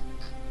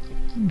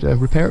and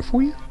repair it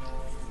for you.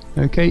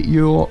 Okay,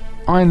 your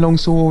iron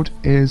longsword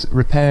is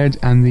repaired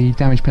and the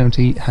damage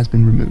penalty has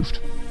been removed.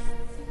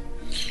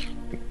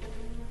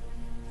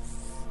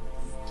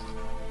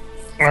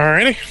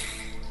 Alrighty.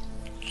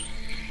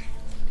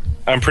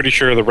 I'm pretty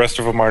sure the rest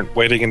of them aren't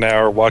waiting an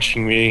hour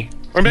watching me.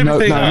 Or maybe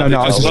they are. No,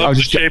 I I was the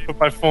just shape of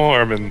my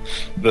form and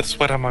the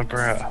sweat on my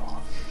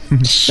brow.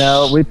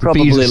 Now, we'd Beads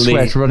probably of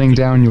sweat running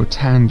down your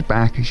tanned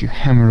back as you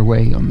hammer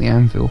away on the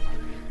anvil.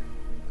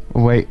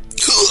 Wait.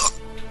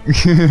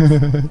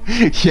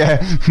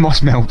 Yeah,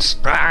 moss melts.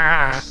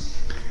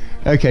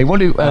 Okay, what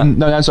do...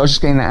 no, that's, I was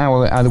just getting that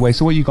hour out of the way.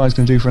 So what are you guys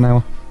going to do for an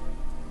hour?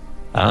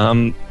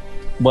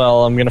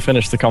 Well, I'm going to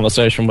finish the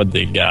conversation with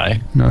the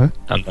guy. No.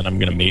 And then I'm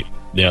going to meet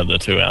the other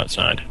two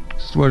outside.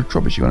 This is where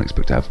Tropis you don't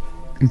expect to have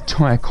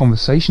entire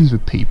conversations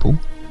with people.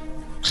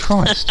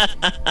 Christ.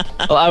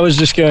 Well, I was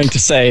just going to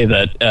say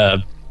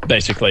that,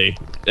 basically,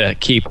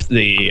 keep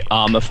the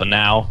armor for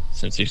now,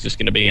 since he's just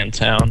going to be in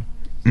town.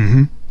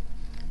 Mm-hmm.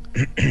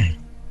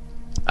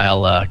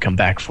 I'll come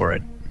back for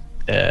it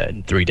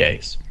in 3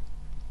 days.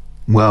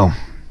 Well,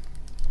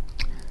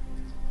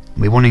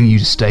 we're wanting you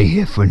to stay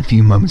here for a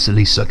few moments at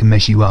least so I can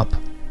mess you up.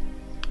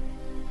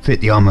 Fit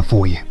the armor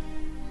for you.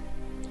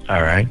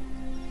 All right.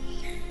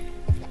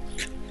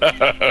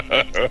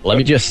 Let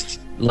me just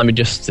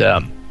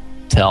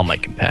tell my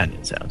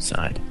companions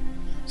outside,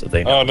 so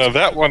they know. Oh no,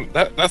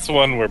 that's the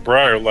one where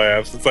Briar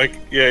laughs. It's like,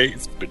 yeah,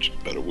 he's bitching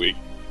about a week.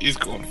 He's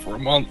going for a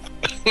month.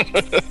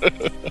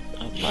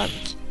 A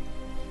month.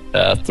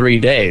 3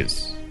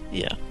 days.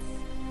 Yeah.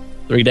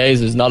 3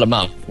 days is not a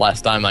month.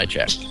 Last time I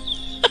checked.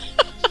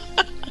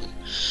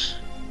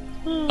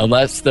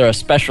 Unless there are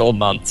special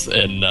months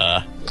in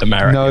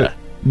America.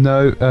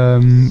 No,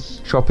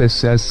 Tropis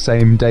says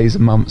same days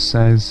and months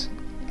as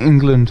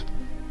England.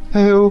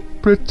 Hail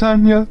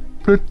Britannia,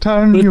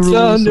 Britannia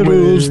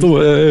rules the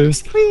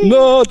waves.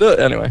 No,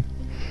 anyway.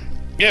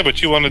 Yeah,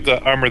 but you wanted the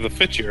armor to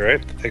fit you,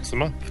 right? That takes a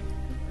month.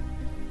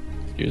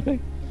 Excuse me?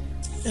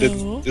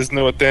 No. Isn't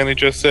that what Danny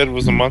just said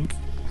was a month?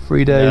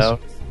 3 days. No.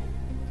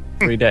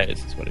 3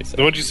 days is what he said.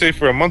 So what'd you say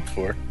for a month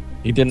for?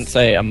 He didn't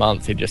say a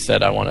month. He just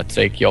said, I want to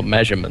take your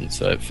measurements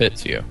so it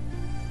fits you.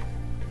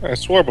 I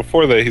swore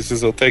before that he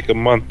says it'll take a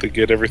month to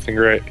get everything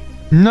right.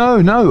 No,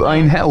 I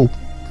mean, hell,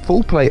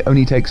 full plate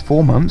only takes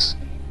 4 months.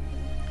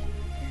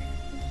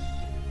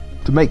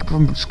 To make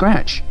from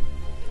scratch.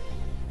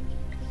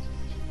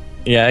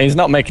 Yeah, he's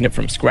not making it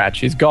from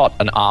scratch. He's got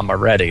an armor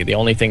ready. The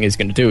only thing he's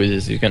going to do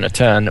is he's going to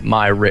turn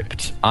my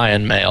ripped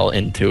iron mail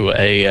into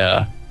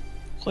a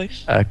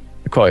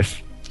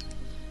coif.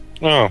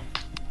 Oh.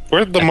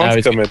 Where'd the And month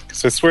now come in?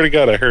 Because I swear to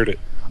God I heard it.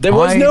 There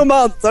was I no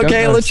month. don't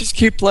Okay, know. let's just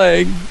keep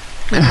playing.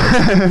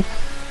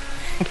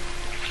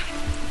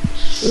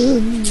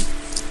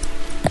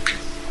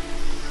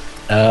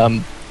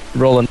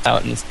 Roland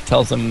out and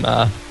tells him,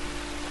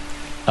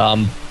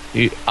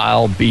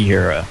 I'll be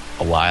here a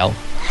while.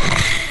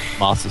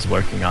 Moss is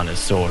working on his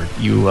sword.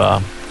 You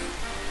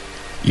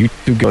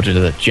two go to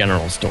the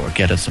general store,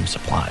 get us some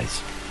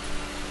supplies.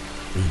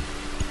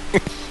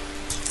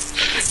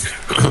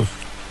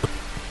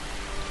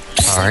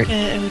 All right.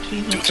 It would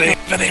be Do much they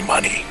have any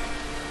money?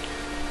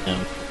 no.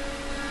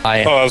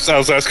 I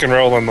was asking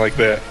Roland like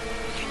that.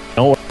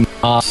 know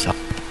Moss, I'll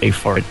pay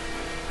for it,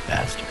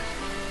 bastard.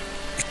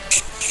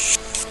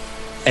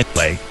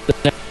 Anyway,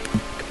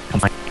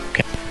 come on,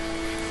 okay.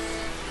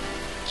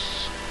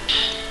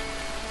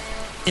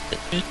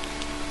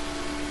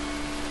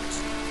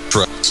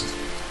 Trust.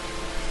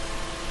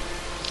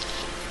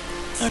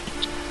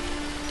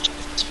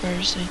 As far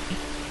as I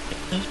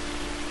know.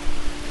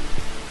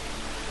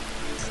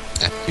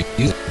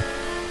 After you.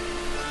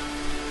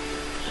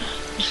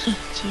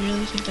 Do you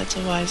really think that's a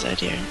wise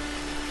idea?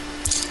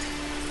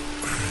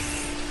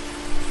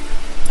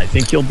 I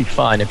think you'll be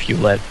fine if you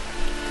let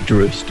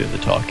Druce do the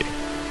talking.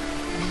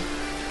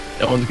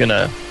 No one's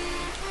gonna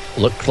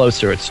look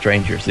closer at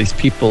strangers. These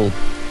people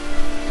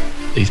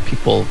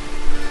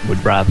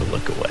would rather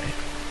look away.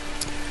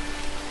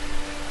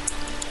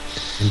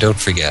 And don't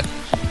forget,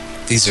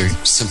 these are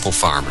simple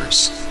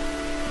farmers,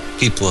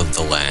 people of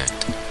the land,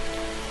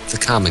 the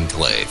common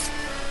glaive.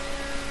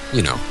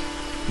 You know,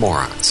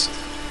 morons.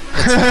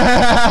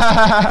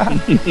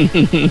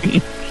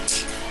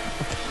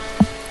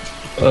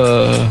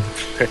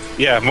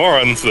 Yeah,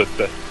 morons. The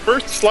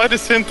first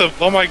slightest hint of,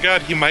 oh my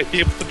God, he might be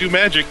able to do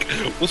magic,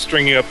 will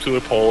string you up to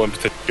a pole and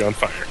set you on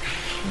fire.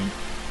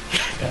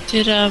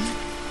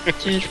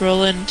 Did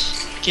Roland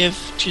give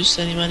Juice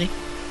any money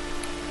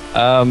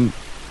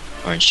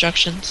or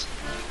instructions?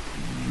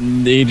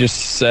 He just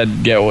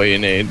said, "Get what you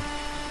need."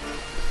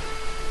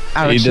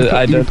 Alex, He did-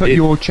 I you don't- put it-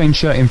 your chain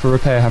shirt in for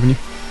repair, haven't you?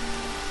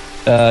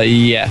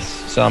 Yes,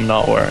 so I'm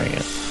not wearing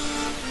it.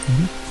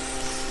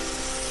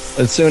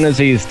 As soon as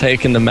he's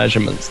taken the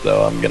measurements,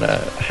 though, I'm gonna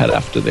head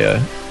after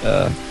the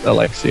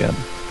Alexia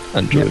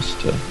and Druce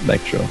to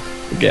make sure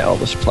we get all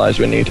the supplies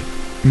we need.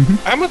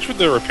 How much would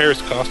the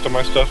repairs cost on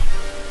my stuff?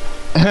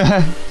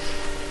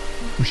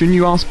 Shouldn't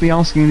you be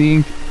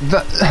asking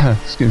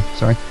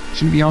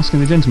Shouldn't be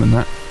asking the gentleman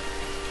that.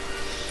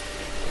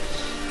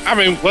 I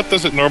mean, what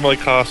does it normally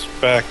cost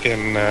back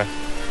in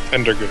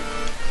Pendergood?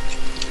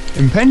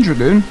 In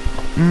Pendragoon,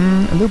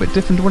 a little bit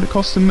different to what it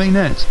costs in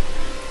Mainnet.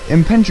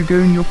 In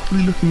Pendragoon, you're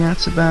probably looking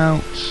at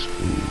about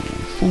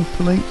full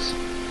plate.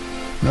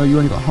 No, you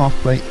only got half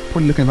plate.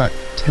 Probably looking at about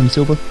 10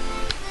 silver.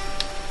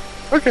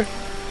 Okay.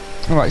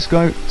 Alright,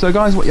 so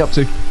guys, what are you up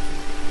to?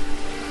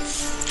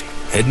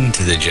 Heading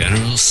to the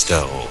general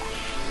store.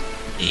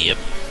 Yep.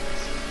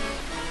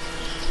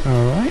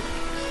 Alright.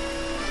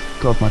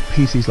 God, my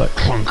PC's like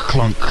clunk,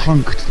 clunk,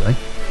 clunk today.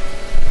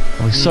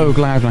 I was so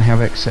glad when I have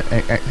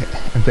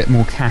a bit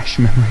more cache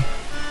memory.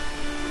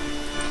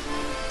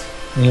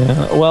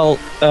 Yeah. Well,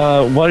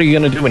 what are you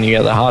going to do when you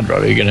get the hard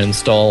drive? Are you going to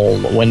install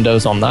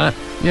Windows on that?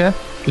 Yeah.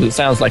 Because it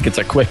sounds like it's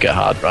a quicker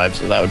hard drive,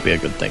 so that would be a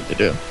good thing to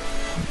do.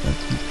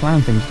 That's the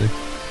plan thing to do.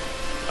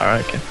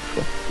 Alright, okay,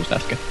 cool. Just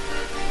asking.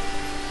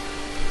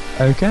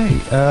 Okay,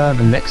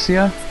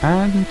 Alexia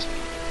and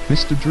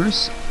Mr.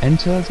 Druce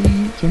enter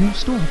the general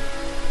store.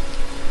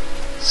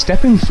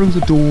 Stepping through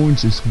the door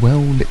into this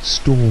well-lit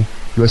store,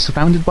 you are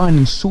surrounded by an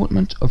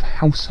assortment of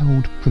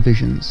household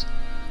provisions.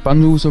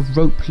 Bundles of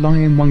rope lie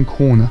in one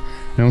corner,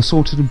 and all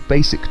sorts of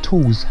basic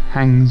tools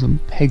hangs on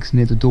pegs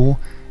near the door,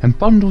 and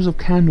bundles of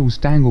candles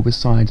dangle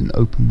beside an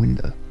open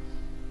window.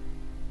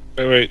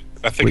 Wait,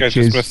 I think I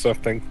just missed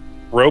something.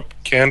 Rope,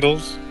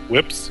 candles,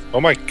 whips?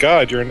 Oh my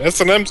god, you're an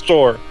S&M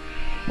store!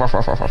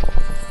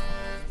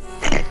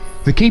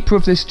 The keeper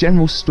of this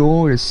general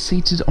store is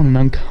seated on an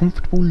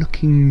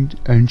uncomfortable-looking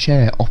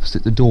chair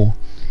opposite the door.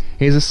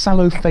 He is a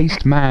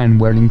sallow-faced man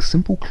wearing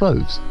simple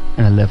clothes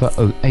and a leather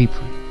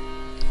apron.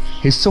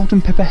 His salt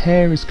and pepper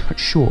hair is cut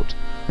short,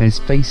 and his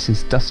face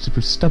is dusted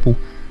with stubble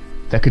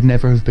that could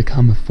never have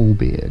become a full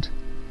beard.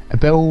 A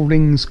bell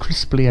rings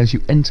crisply as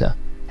you enter,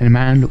 and a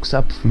man looks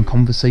up from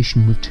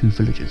conversation with two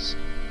villagers.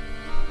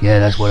 Yeah,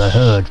 that's what I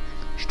heard.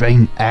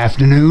 Strange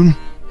afternoon.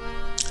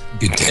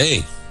 Good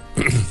day.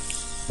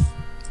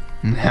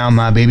 How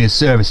may I be of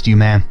service to you,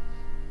 ma'am?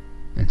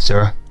 And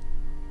sir?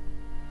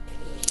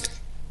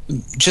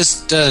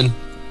 Just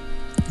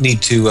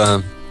need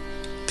to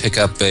pick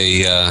up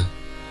a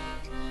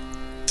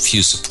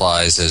few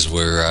supplies as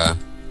we're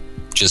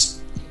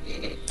just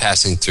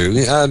passing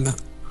through.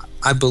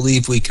 I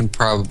believe we can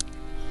probably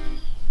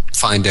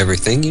find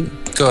everything. You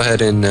go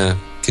ahead and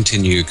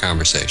continue your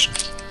conversation.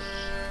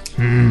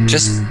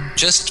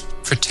 Just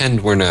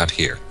pretend we're not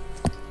here.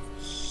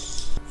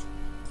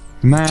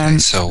 The man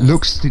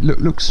looks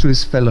to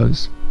his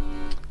fellows,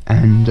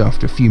 and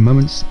after a few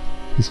moments,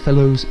 his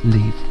fellows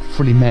leave.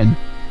 3 men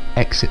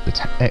exit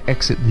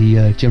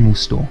the general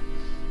store.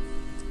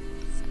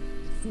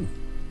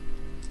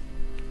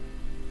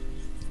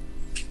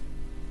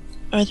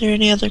 Are there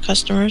any other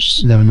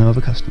customers? There are no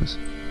other customers.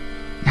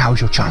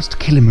 Now's your chance to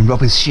kill him and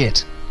rob his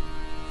shit.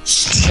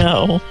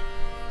 No.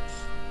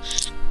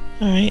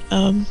 Alright,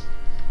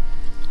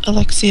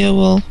 Alexia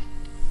will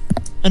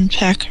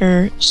unpack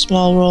her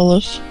small roll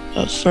of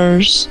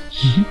furs.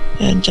 Mm-hmm.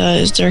 And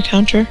is there a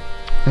counter?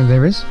 And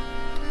there is.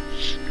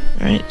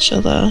 Alright,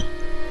 she'll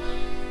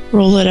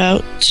roll it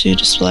out to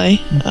display.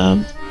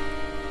 Mm-hmm.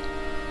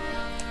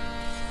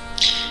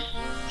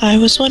 I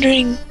was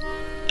wondering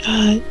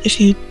if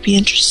you'd be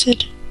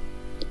interested.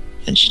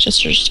 And she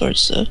gestures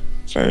towards the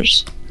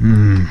furs.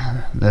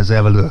 Let's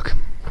have a look.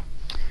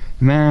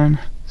 The man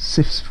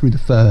sifts through the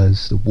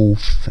furs, the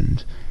wolf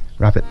and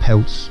rabbit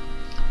pelts,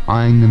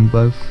 eyeing them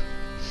both.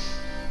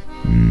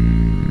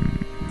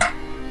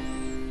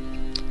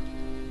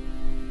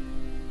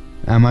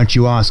 How much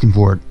you asking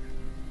for it?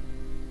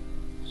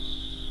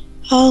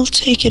 I'll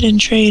take it in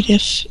trade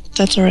if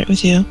that's alright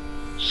with you.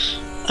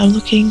 I'm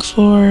looking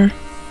for...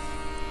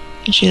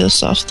 And she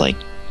lists off like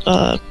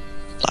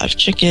live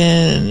chicken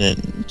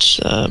and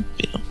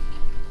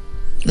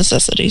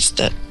necessities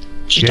that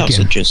she talks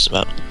with Juice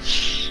about.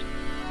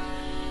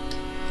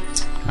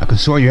 I can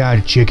sort you out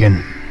a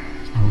chicken.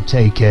 I'll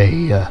take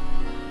a...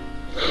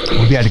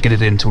 we'll be able to get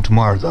it in until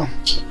tomorrow, though.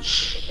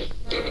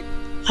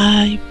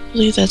 I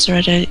believe that's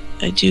right.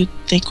 I do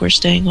think we're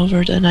staying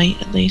over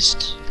tonight, at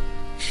least.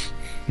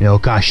 It'll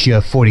cost you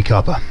 40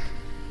 copper.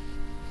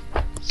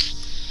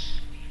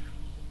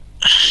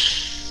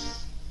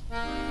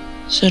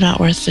 So not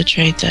worth the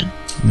trade, then?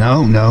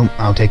 No,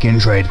 I'll take it in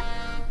trade.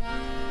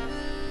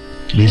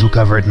 These will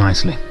cover it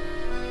nicely.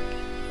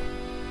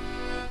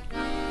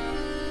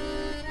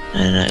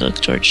 And I look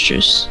towards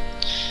Juice.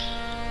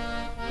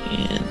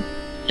 And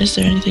is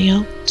there anything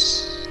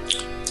else?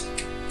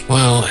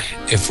 Well,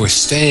 if we're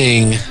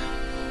staying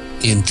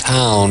in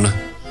town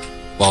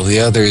while the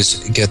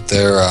others get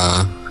their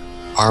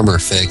armor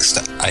fixed,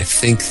 I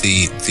think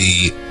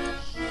the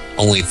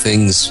only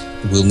things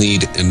we'll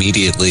need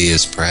immediately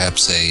is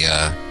perhaps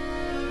a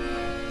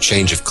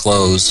change of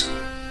clothes.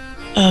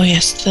 Oh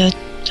yes,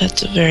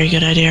 that's a very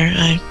good idea.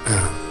 I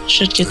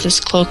should get this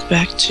cloak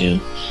back to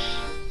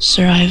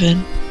Sir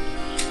Ivan.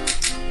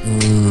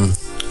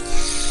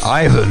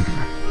 Ivan?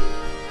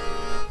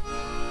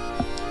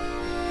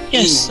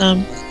 Yes,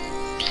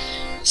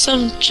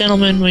 some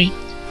gentleman we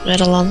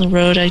met along the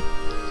road. I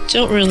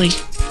don't really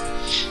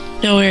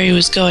know where he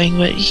was going,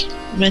 but he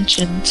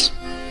mentioned...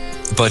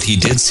 But he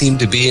did seem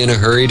to be in a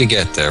hurry to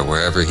get there,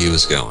 wherever he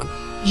was going.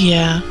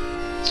 Yeah.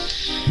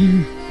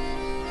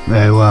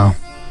 Very well.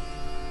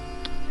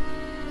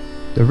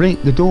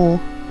 The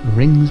door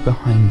rings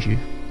behind you.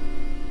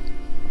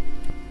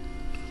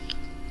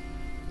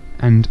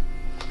 And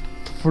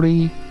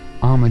 3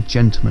 armored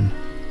gentlemen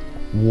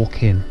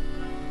walk in,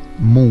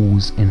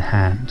 mauls in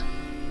hand.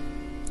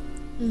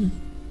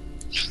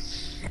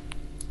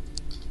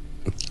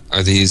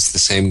 Are these the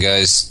same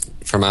guys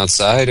from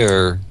outside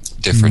or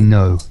different?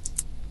 No.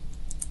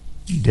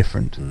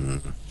 Different.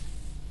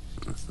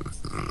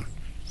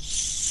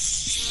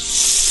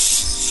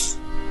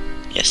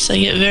 Yes, I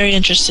get very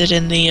interested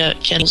in the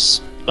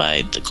candles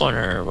by the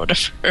corner or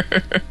whatever.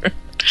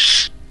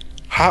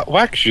 Hot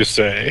wax, you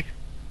say?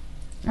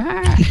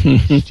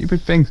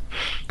 Stupid things.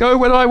 Go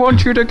where I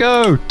want you to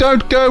go.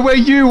 Don't go where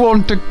you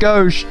want to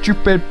go,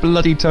 stupid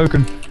bloody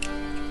token.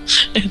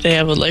 They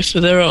have a life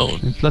of their own.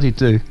 They bloody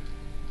do.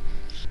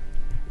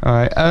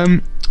 Alright,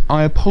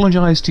 I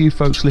apologise to you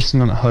folks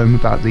listening on at home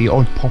about the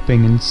odd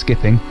popping and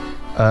skipping.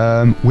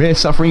 We're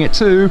suffering it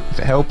too, if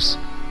it helps.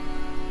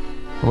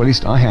 Or at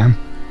least I am.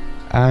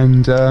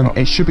 And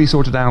it should be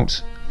sorted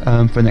out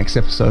for next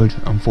episode.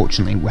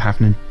 Unfortunately, we're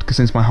having, because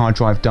since my hard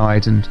drive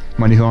died and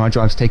my new hard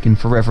drive's taken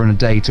forever and a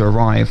day to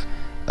arrive,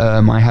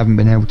 I haven't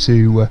been able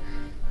to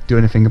do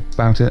anything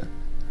about it.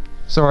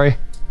 Sorry.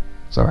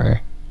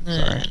 Whatever.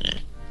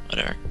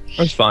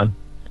 That's fine.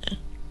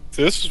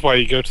 So this is why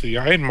you go to the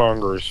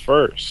ironmongers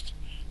first.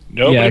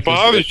 Nobody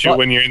bothers you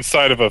when you're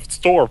inside of a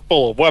store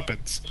full of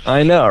weapons.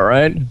 I know,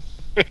 right?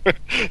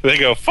 They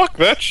go, fuck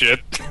that shit.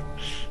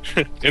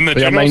 In the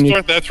general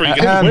store, that's where you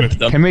get the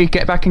weapons. Can we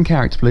get back in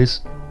character, please?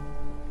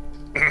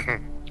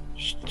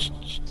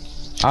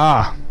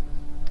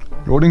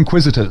 Lord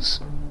Inquisitors.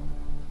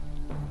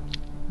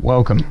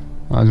 Welcome.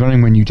 I was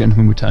wondering when you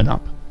gentlemen would turn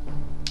up.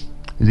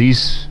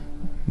 These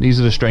are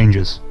the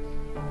strangers.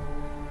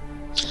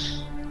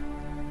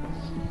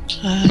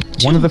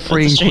 One of the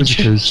three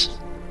Inquisitors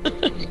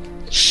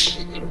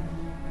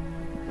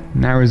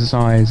narrows his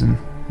eyes and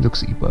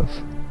looks at you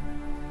both.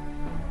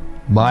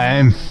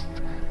 By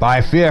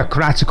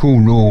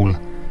theocratical rule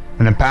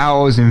and the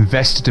powers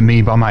invested to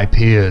me by my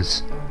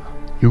peers,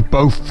 you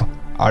both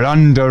are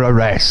under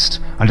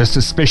arrest under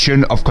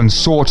suspicion of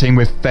consorting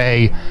with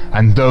Fae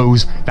and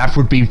those that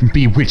would be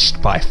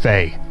bewitched by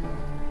Fae.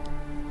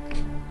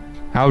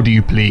 How do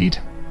you plead?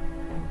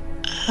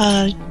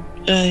 Not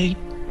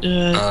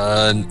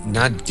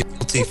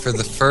guilty for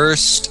the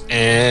first,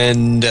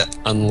 and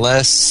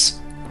unless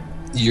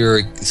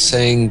you're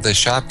saying the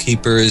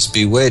shopkeeper is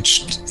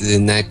bewitched,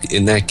 in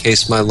that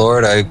case, my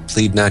lord, I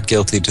plead not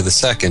guilty to the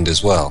second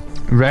as well.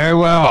 Very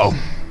well.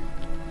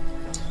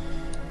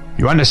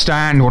 You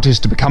understand what is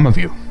to become of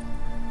you?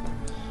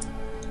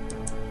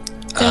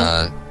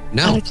 No.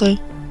 Not a clue.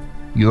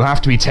 You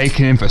have to be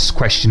taken in for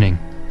questioning,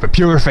 for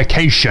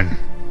purification.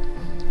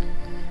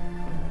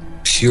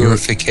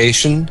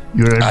 Purification?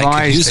 You're I could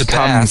advised use to a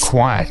come bath.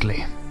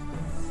 quietly.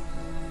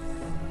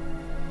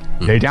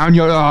 Lay down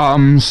your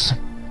arms,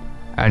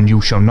 and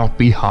you shall not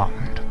be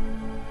harmed.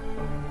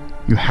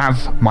 You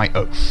have my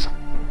oath.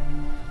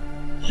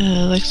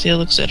 Alexia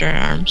looks at her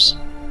arms.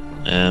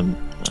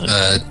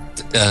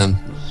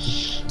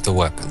 The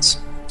weapons.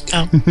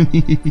 Oh.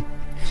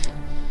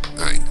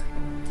 Alright.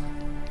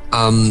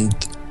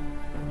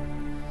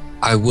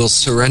 I will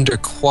surrender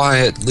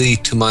quietly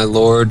to my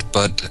lord,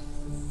 but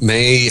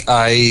may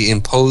I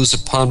impose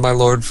upon my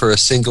lord for a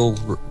single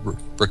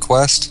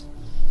request?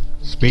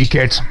 Speak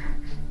it.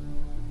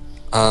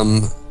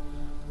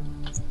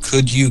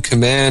 Could you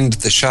command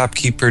the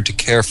shopkeeper to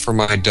care for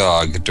my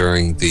dog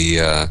during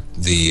the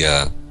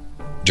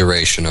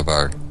duration of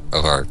our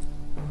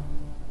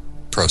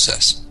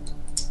process?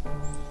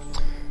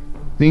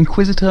 The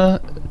Inquisitor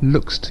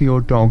looks to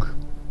your dog,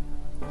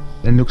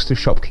 then looks to the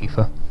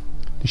shopkeeper.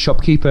 The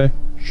shopkeeper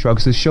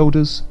shrugs his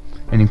shoulders,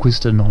 and the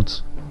Inquisitor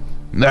nods.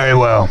 Very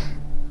well.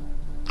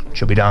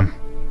 Shall be done.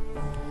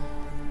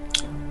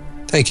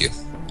 Thank you.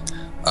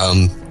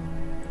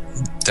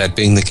 That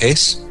being the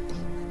case,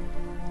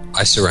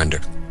 I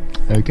surrender.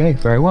 Okay,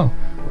 very well.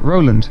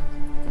 Roland,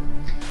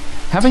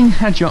 having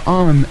had your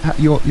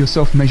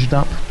yourself measured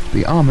up,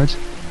 be armoured,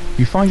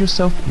 you find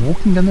yourself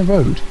walking down the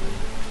road,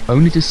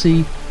 only to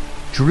see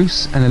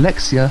Druce and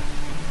Alexia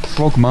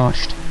frog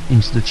marched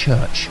into the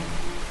church.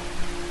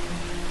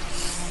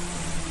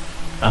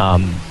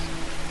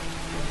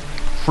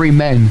 Three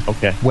men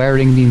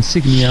wearing the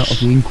insignia of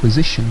the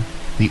Inquisition,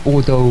 the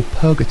Ordo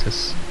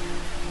Purgatus,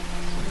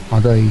 are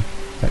they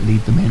that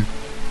lead them in.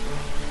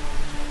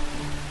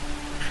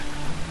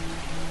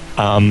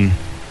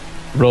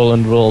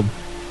 Roland will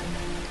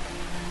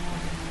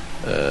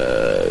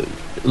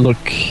look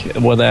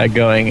where they're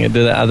going.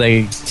 Are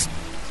they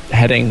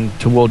heading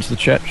towards the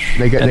church?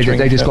 They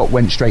just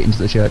went straight into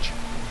the church.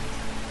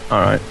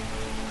 Alright.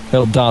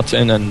 He'll dart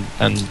in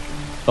and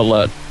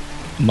alert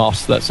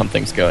Moss that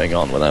something's going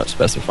on without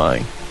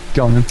specifying.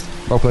 Go on then,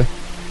 roleplay.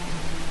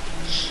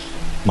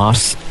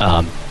 Moss,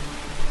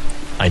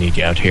 I need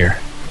you out here.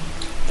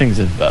 Things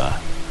have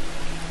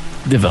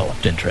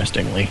developed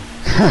interestingly.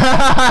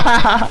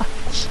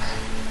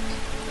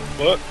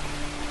 What?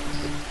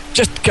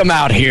 Just come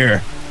out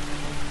here.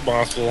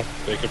 Boss will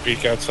take a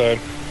peek outside.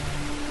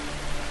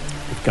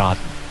 We've got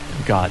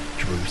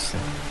Druce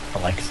and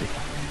Alexia.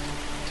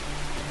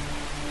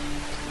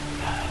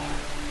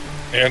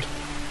 And?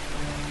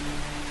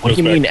 What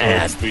do you mean,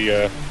 and?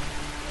 The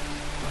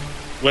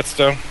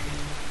whetstone.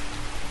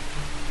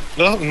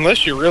 Well,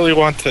 unless you really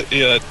want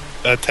to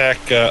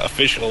attack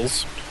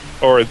officials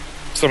or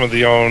some of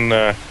the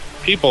own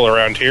people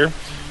around here,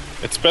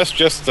 it's best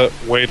just to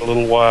wait a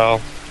little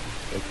while.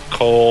 It's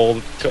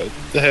cold,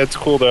 the heads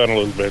cool down a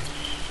little bit,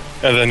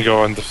 and then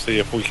go on to see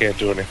if we can't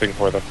do anything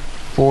for them.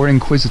 4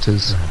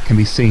 inquisitors can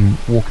be seen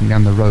walking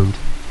down the road,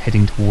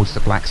 heading towards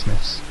the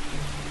blacksmiths.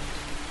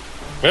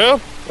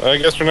 Well, I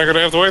guess we're not going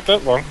to have to wait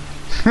that long.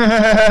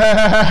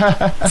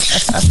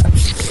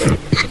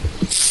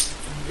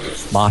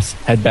 Moss,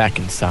 head back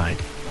inside.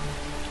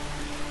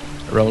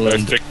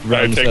 Roland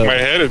I take my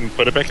head and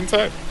put it back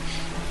inside.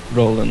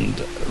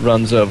 Roland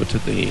runs over to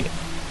the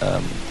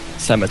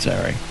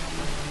cemetery,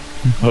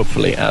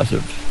 hopefully out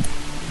of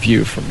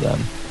view from them.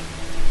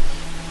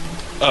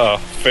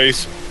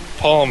 Face,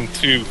 palm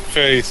to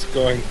face,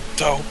 going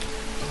dope.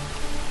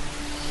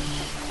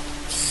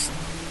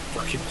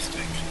 Rookie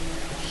mistake.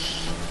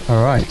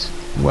 Alright.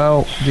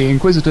 Well, the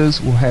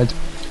inquisitors will head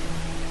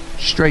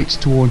straight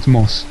towards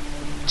Moss.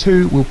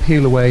 2 will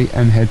peel away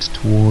and head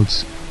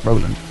towards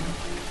Roland.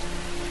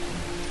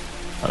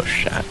 Oh,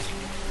 shit.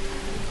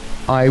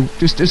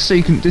 Just so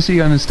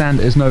you understand,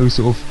 there's no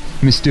sort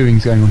of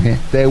misdoings going on here.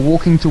 They're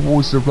walking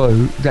towards the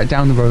road,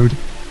 down the road,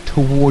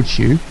 towards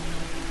you,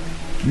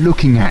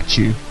 looking at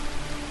you.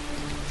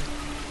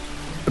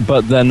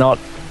 But they're not...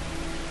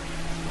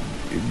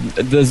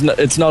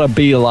 it's not a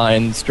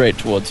beeline straight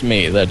towards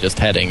me. They're just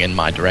heading in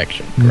my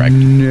direction, correct?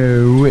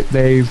 No,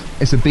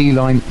 it's a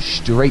beeline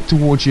straight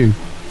towards you.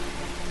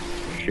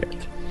 Shit.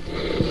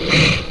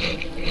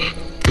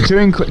 The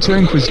 2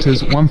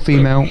 inquisitors, 1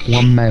 female,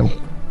 1 male,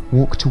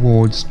 walk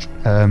towards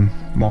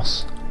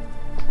Moss.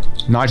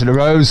 Knight of the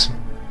Rose.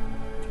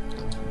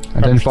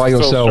 Identify I'm still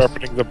yourself.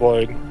 sharpening the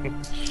blade.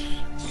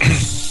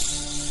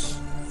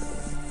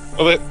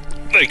 Well,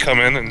 they come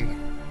in and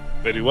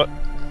they do what?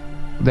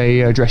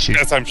 They address you.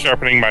 As I'm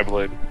sharpening my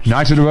blade.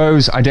 Knight of the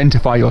Rose,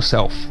 identify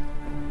yourself.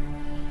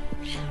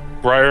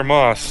 Briar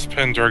Moss,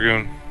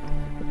 Pendragoon.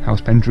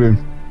 House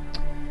Pendrew.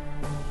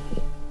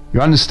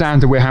 You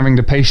understand that we're having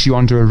to place you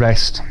under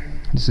arrest.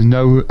 This is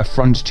no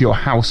affront to your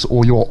house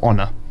or your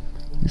honour.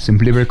 It's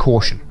simply a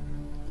precaution.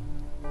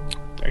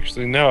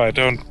 Actually, no, I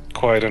don't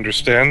quite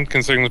understand,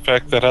 considering the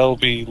fact that I'll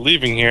be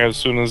leaving here as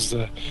soon as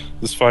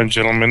this fine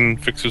gentleman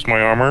fixes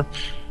my armor,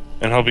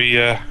 and I'll be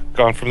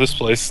gone from this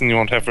place, and you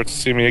won't have to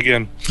see me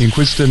again. The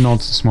Inquisitor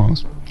nods and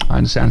smiles. I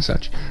understand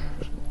such.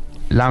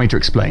 Allow me to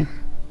explain.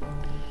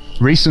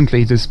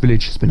 Recently, this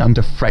village has been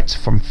under threat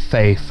from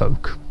Fey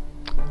folk.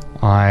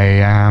 I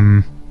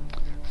am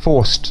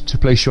forced to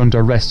place you under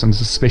arrest on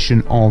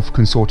suspicion of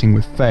consorting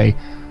with Fey.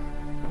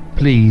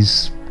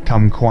 Please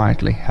come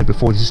quietly, and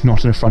before this is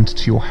not an affront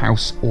to your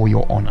house or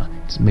your honour.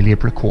 It's merely a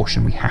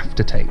precaution we have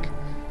to take.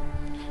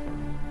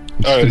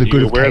 Are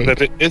you aware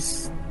that it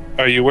is?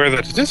 Are you aware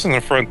that it is an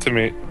affront to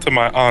me, to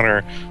my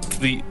honor, to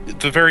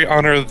the very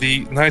honor of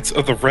the Knights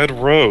of the Red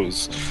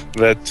Rose,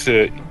 that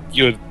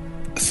you would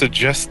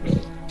suggest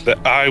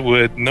that I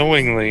would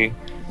knowingly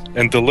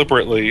and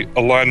deliberately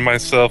align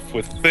myself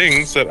with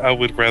things that I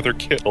would rather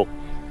kill?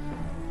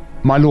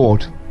 My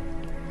lord,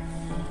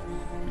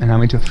 allow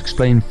me to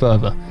explain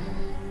further.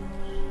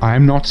 I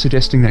am not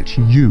suggesting that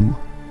you,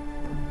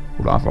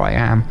 or rather I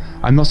am,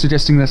 I'm not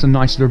suggesting that a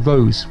Knight of the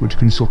Rose would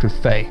consort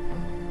with Fey.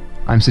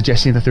 I'm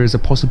suggesting that there is a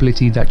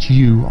possibility that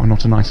you are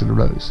not a Knight of the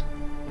Rose.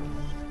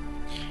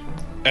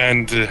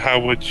 And how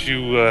would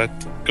you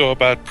go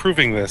about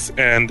proving this?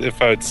 And if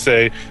I would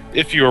say,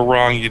 if you were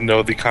wrong, you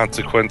know the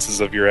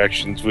consequences of your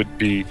actions would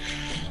be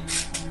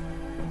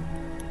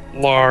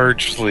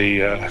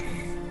largely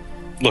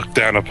looked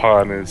down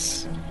upon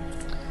as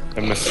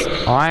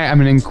a I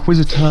am an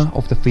Inquisitor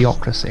of the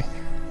Theocracy.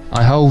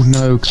 I hold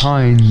no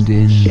kind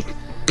in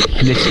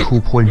political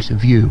point of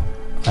view.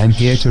 I am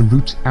here to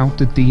root out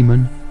the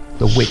demon,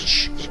 the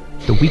witch,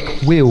 the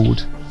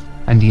weak-willed,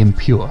 and the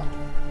impure.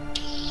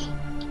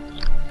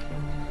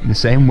 In the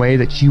same way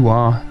that you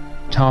are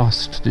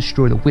tasked to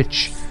destroy the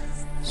witch,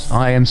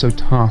 I am so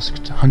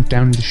tasked to hunt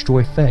down and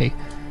destroy Fey.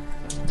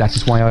 That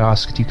is why I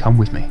ask that you come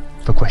with me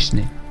for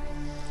questioning.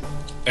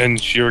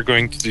 And you're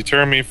going to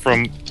deter me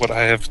from what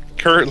I have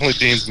currently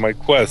deemed my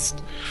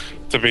quest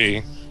to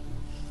be,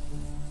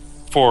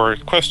 for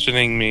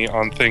questioning me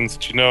on things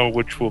that you know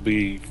which will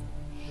be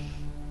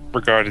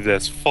regarded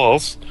as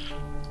false.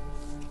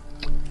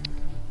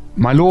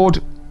 My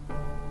lord,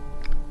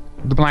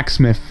 the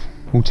blacksmith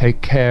will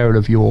take care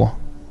of your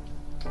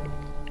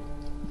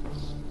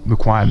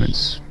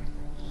requirements,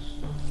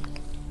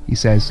 he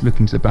says,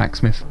 looking to the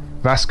blacksmith.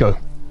 Vasco.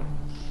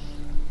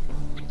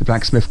 The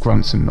blacksmith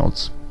grunts and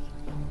nods.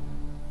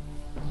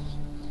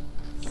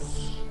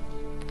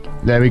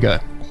 There we go.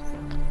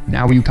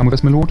 Now will you come with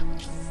us, my lord?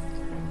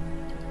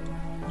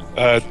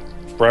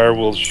 Briar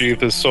will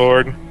sheath his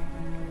sword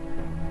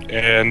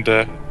and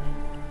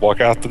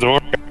walk out the door.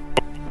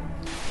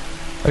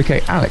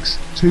 Okay, Alex,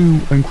 2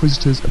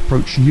 Inquisitors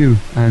approach you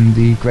and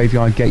the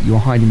graveyard gate you're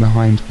hiding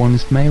behind. One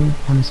is male,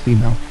 one is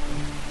female.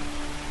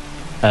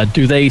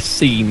 Do they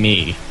see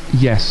me?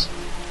 Yes.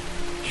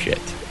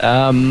 Shit.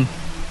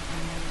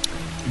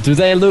 Do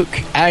they look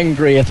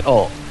angry at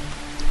all?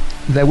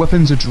 Their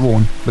weapons are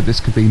drawn, but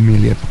this could be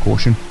merely a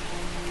precaution.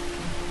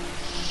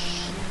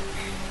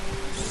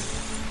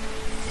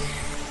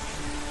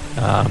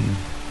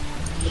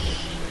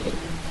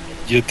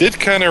 You did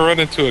kind of run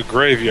into a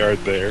graveyard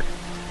there.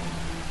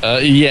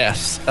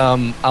 Yes.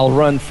 I'll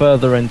run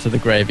further into the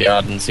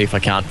graveyard and see if I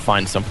can't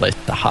find someplace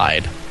to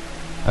hide.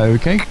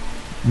 Okay.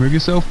 Move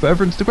yourself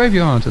further into the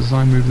graveyard as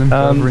I move them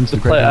further into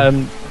the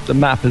graveyard. The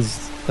map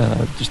is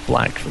just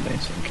blank for me,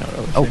 so I can't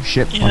really Oh see.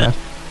 shit! Yeah. My bad.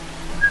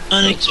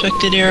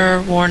 Unexpected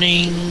error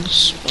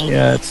warnings. Oh,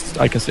 Yeah,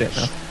 I can see it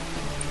now.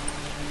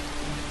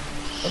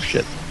 Oh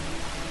shit.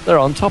 They're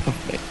on top of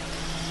me.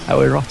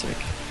 How erotic.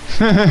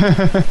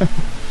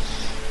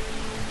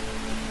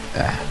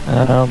 Yeah,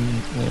 I'll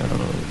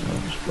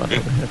just run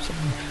over here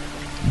somewhere.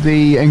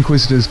 The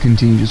Inquisitors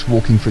continue just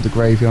walking through the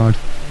graveyard.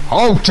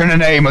 Halt in the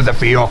name of the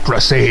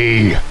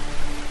theocracy!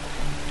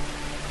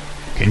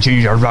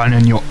 Continue to run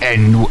and your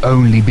end will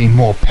only be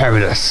more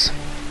perilous.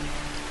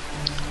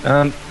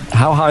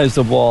 How high is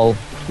the wall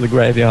to the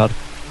graveyard?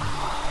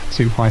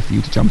 Too high for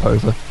you to jump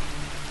over.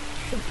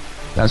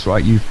 That's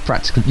right, you've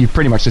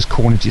pretty much just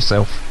cornered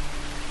yourself.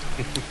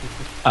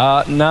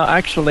 No,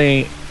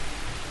 actually,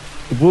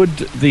 would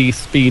the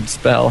speed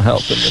spell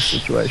help in this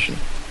situation?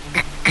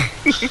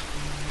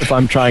 If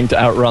I'm trying to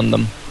outrun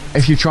them.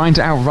 If you're trying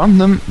to outrun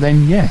them,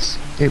 then yes,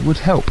 it would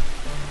help.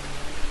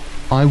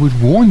 I would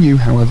warn you,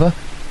 however,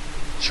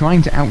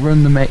 trying to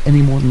outrun them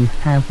any more than you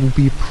have will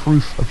be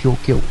proof of your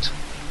guilt.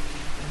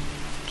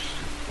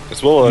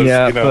 As well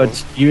as,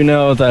 but you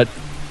know that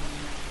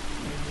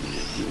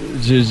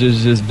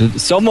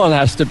someone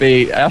has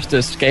to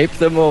escape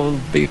them or we'll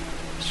be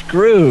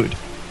screwed.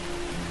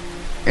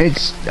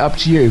 It's up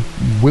to you.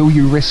 Will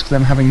you risk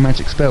them having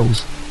magic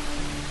spells?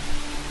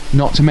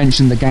 Not to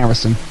mention the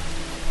garrison.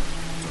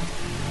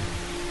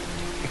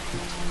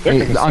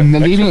 I'm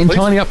leaving it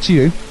entirely up to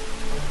you,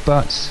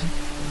 but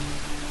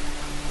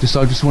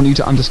I just want you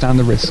to understand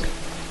the risk.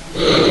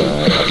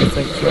 Let me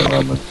think for a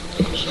moment.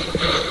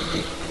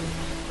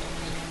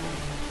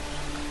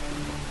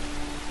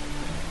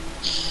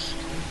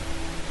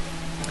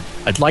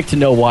 I'd like to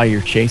know why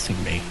you're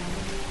chasing me.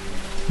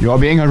 You are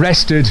being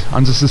arrested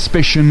under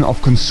suspicion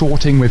of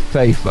consorting with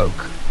Fey folk.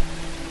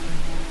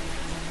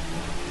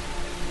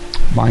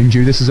 Mind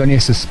you, this is only a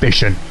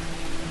suspicion.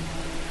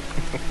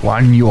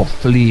 One your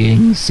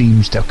fleeing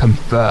seems to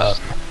confirm.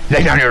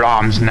 Lay down your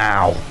arms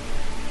now.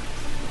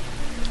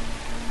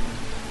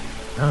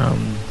 Hold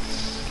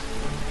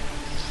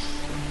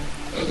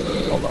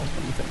on,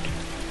 let me think.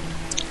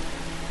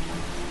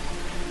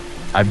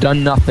 I've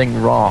done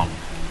nothing wrong.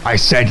 I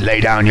said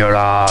lay down your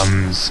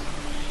arms.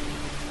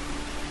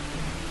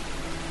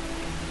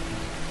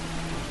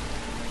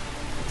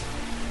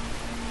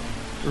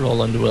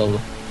 Roland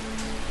will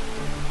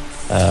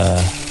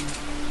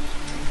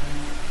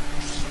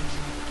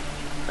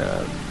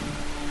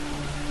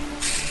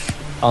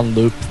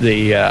unloop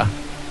the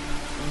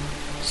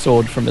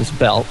sword from his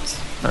belt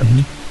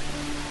and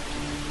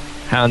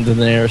hand the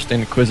nearest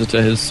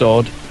Inquisitor his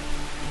sword.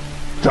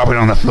 Drop it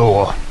on the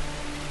floor.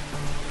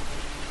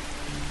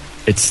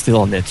 It's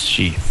still in its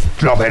sheath.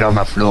 Drop it on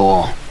the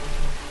floor.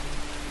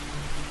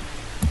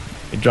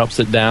 He drops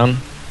it down.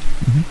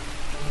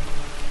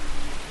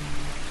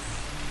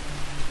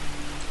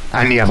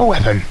 And the other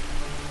weapon,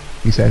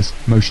 he says,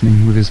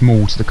 motioning with his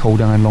maul to the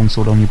cold iron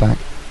longsword on your back.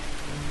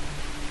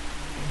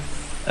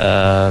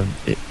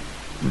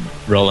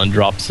 Roland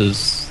drops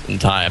his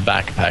entire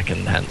backpack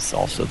and hence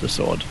also the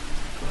sword.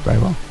 Very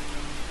well.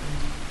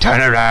 Turn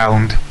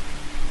around.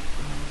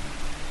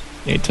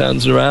 He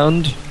turns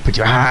around. Put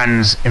your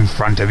hands in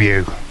front of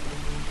you.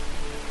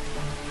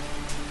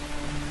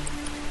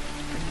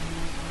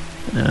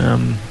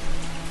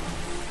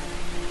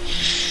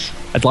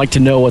 I'd like to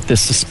know what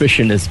this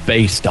suspicion is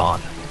based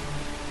on.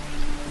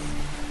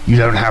 You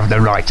don't have the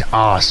right to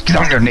ask. Get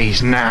on your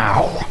knees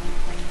now.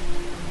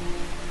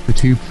 The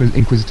two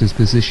Inquisitors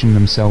position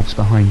themselves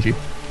behind you.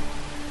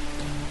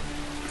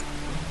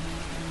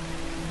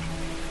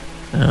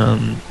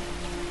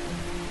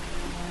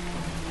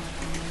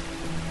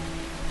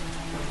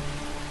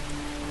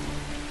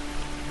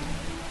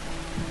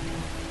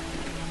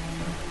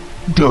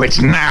 Do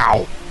it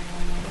now.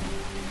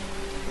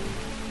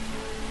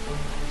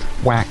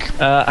 Whack.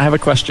 I have a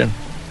question.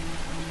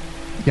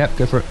 Yep,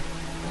 go for it.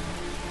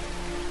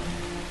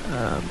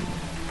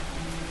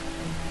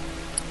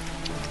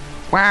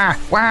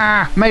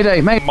 Wah!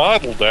 Mayday!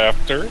 Modeled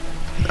after.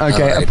 Okay,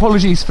 Alright.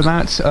 apologies for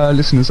that,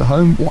 listeners at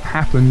home. What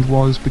happened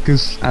was,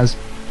 because, as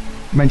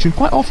mentioned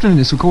quite often in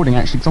this recording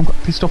actually, because I'm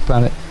quite pissed off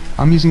about it,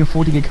 I'm using a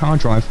 40 gig hard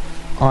drive.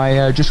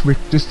 I just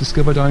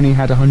discovered I only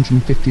had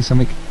 150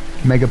 something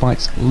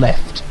megabytes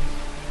left.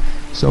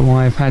 So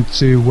I've had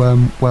to,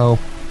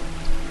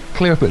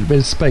 clear up a bit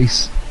of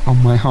space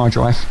on my hard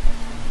drive.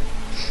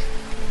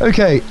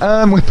 Okay,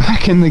 we're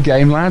back in the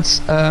game,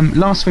 lads.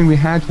 Last thing we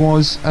had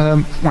was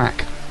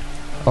whack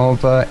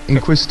of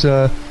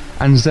Inquisitor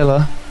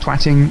Anzella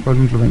twatting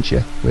Roland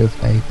Laurentia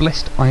with a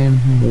blessed iron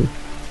maul.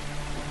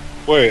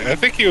 Wait, I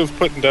think he was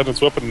putting down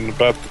his weapon and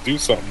about to do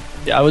something.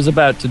 Yeah, I was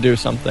about to do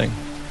something.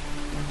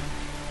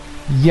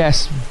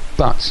 Yes,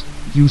 but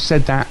you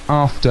said that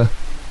after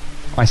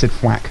I said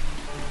whack.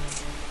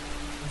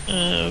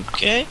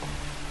 Okay.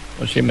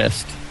 Well, she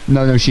missed.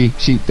 No, she.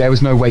 There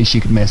was no way she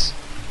could miss.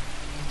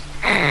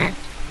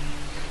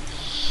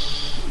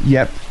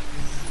 Yep.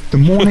 The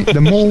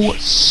maul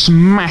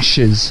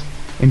smashes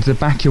into the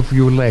back of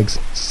your legs,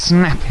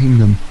 snapping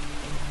them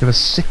with a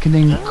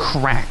sickening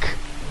crack,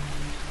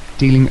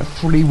 dealing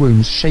 3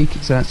 wounds. So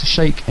that's a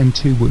shake and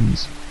 2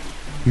 wounds.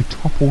 You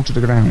topple to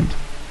the ground.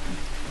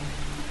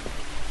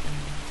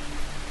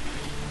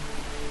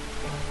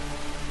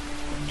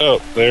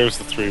 Oh, there's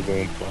the 3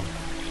 wound one.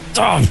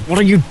 Oh, what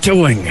are you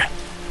doing?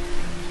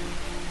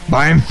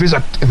 By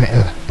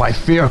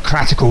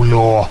theocratical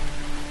law,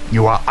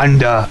 you are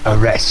under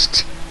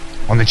arrest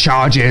on the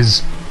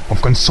charges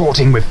of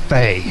consorting with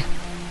Fae,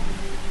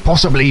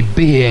 possibly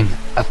being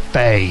a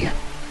Fae,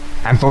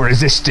 and for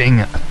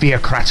resisting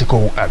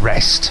theocratical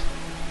arrest.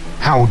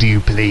 How do you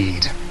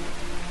plead?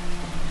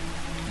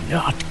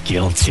 Not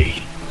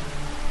guilty.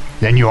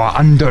 Then you are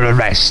under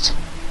arrest.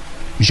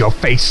 You shall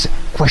face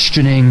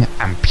questioning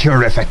and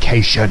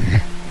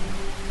purification.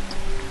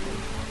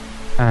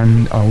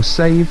 And I'll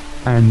save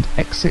and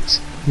exit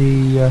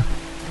the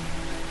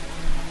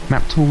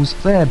map tools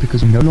there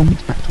because we no longer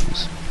need map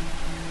tools.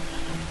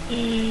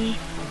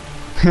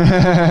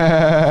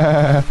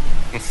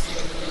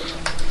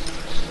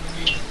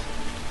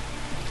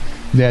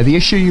 Yeah, the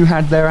issue you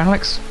had there,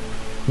 Alex,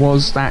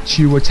 was that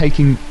you were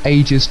taking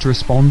ages to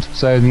respond,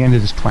 so in the end it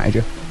just twatted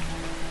you.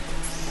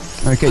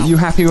 Okay, you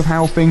happy with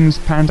how things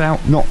panned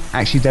out? Not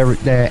actually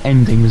their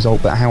ending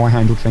result, but how I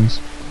handled things.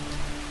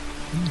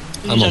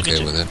 I'm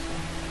okay with it.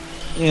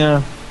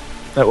 Yeah,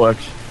 that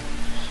works.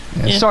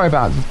 Yeah. Sorry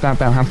about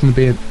having to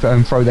be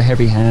throw the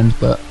heavy hand,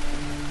 but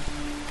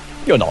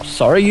You're not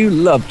sorry, you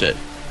loved it.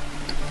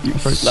 You I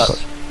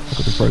slut.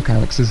 got to broke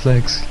Alex's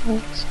legs.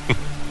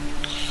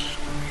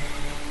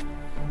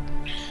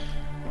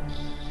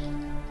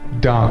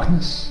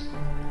 Darkness.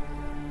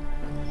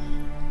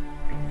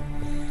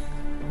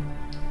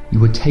 You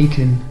were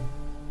taken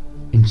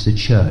into the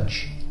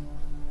church.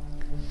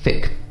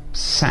 Thick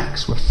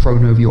sacks were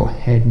thrown over your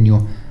head and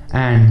your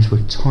hands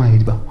were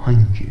tied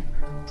behind you.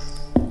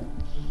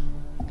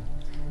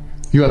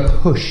 You are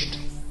pushed,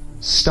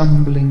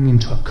 stumbling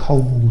into a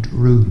cold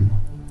room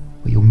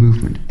where your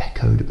movement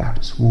echoed about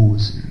its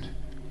walls and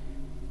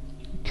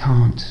you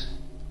can't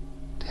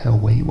tell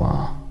where you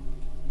are.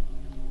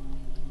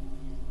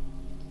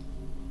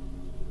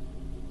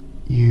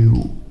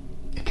 You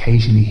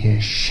occasionally hear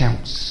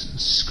shouts and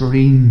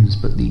screams,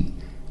 but they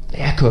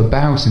echo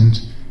about,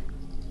 and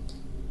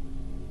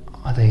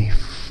are they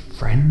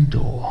friend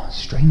or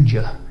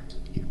stranger?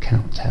 You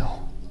cannot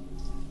tell.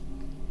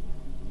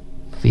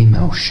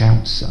 Female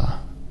shouts are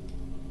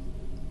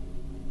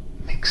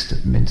mixed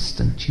and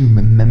minced. You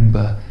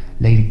remember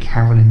Lady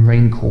Carolyn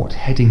Raincourt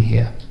heading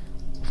here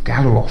with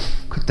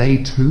Galaroth. Could they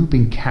too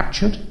been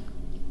captured?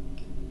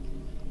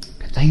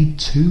 Could they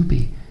too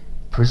be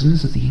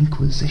prisoners of the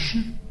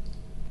Inquisition?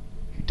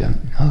 You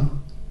don't know.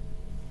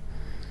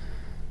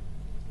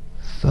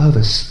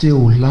 Further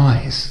still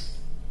lies,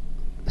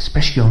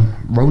 especially on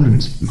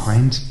Roland's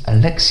mind,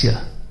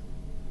 Alexia.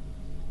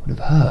 What of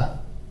her?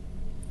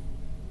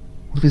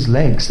 What of his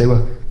legs? They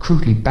were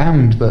crudely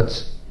bound,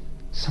 but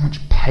so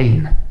much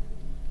pain.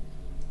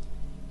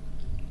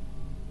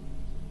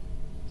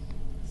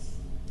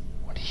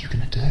 What are you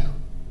going to do?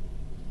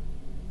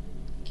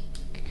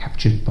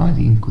 Captured by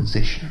the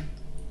Inquisition.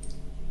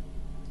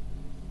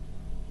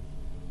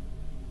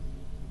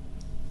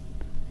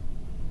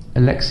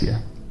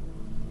 Alexia,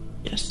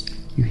 Yes.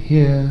 you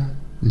hear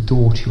the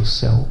door to your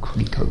cell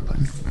creak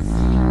open.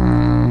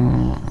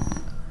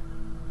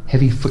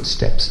 Heavy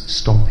footsteps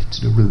stomp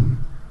into the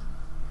room,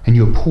 and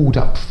you are pulled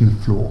up from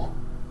the floor.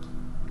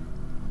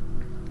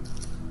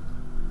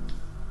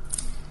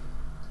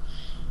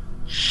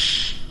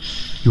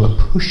 You are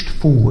pushed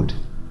forward,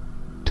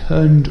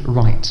 turned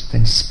right,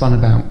 then spun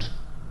about.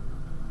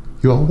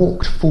 You are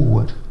walked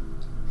forward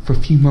for a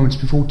few moments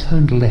before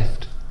turned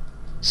left,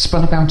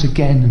 spun about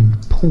again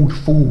and pulled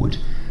forward.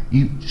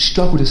 You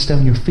struggle to stay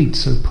on your feet,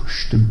 so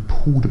pushed and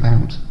pulled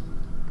about.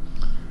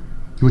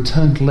 You are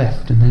turned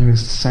left, and there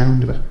is the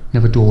sound of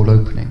another door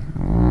opening.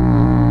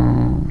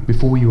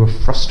 Before you are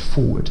thrust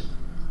forward,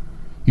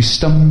 you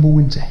stumble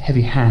into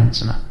heavy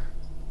hands and are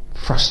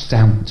thrust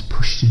downwards,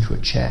 pushed into a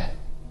chair.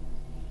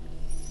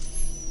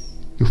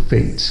 Your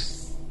feet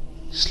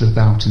slip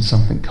out in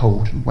something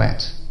cold and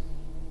wet.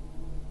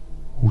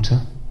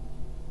 Water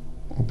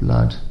or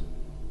blood?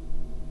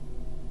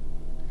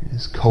 It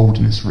is cold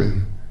in this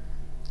room.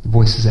 The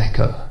voices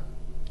echo.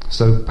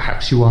 So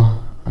perhaps you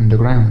are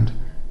underground.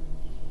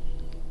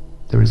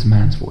 There is a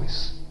man's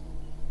voice.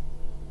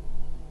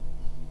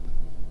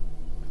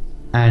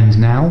 And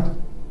now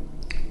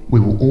we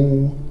will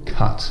all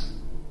cut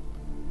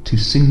to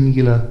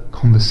singular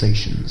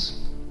conversations.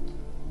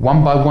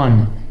 One by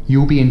one, you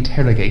will be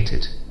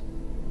interrogated.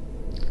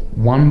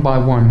 One by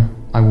one,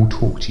 I will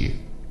talk to you.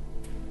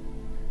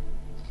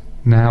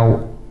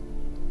 Now,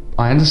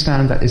 I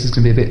understand that this is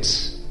going to be a bit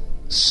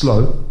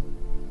slow,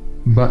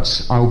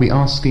 but I will be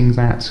asking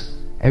that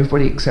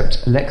everybody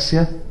except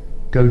Alexia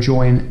go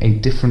join a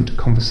different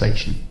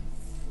conversation.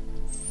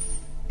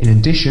 In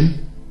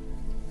addition,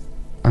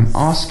 I'm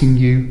asking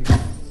you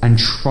and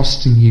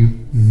trusting you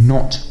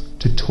not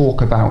to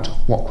talk about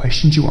what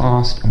questions you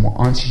asked and what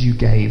answers you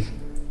gave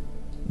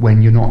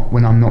when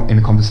I'm not in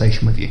a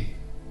conversation with you.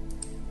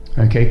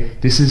 Okay?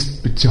 This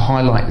is to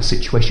highlight the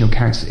situation your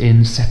character's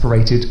in,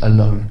 separated,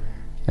 alone.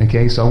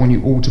 Okay? So I want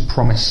you all to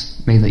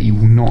promise me that you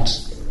will not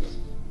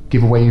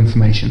give away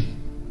information.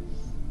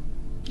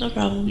 No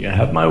problem. You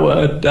have my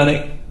word,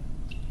 Danny.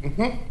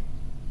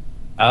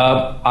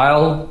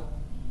 I'll...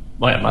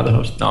 Wait, am I the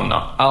host? No, I'm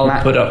not. I'll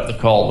Matt. put up the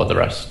call with the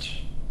rest.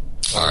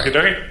 All right.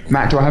 Okay.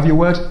 Matt, do I have your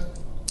word?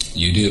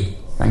 You do.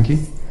 Thank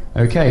you.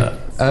 Okay.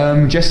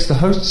 Jess is the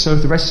host, so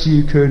if the rest of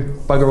you could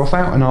bugger off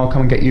out and I'll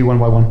come and get you one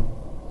by one.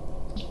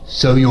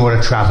 So you're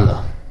a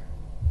traveller?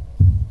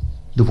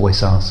 The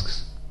voice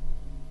asks.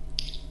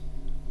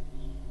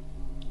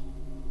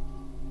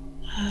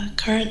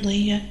 Currently,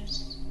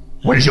 yes.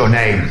 What is your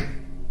name?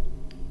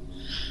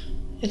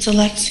 It's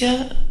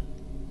Alexia.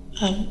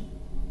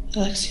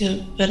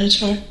 Alexia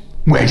Venator.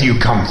 Where do you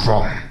come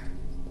from?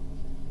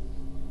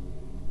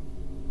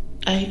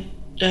 I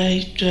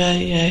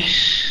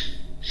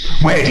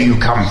Where do you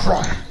come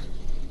from?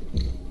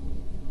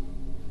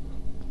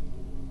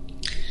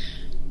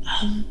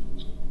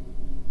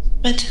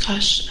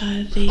 Mentakosh,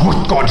 the...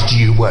 What god do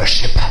you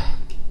worship?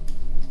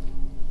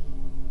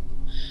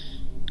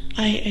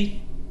 I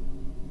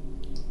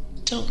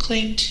don't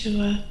claim to,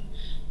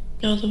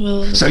 know the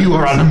will of the... So you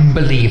are an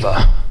unbeliever?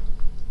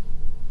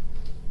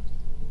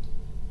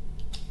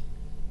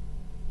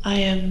 I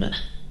am,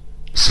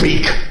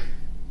 Speak!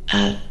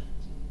 Hurry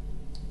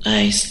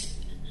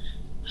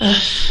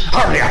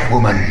up,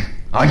 woman!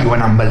 Are you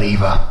an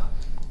unbeliever?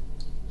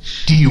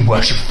 Do you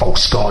worship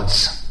false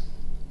gods?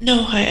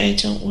 No, I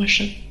don't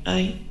worship.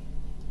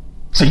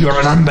 So you're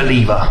an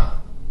unbeliever?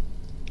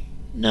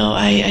 No,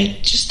 I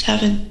just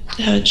haven't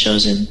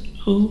chosen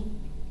who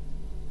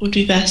would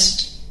be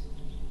best.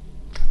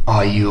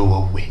 Are you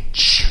a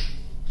witch?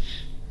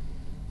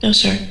 No,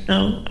 sir.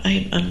 No,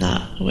 I'm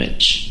not a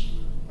witch.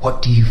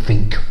 What do you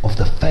think of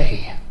the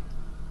Fae?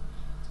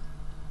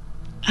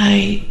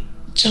 I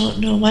don't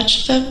know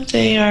much of them.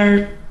 They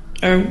are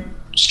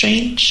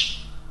strange.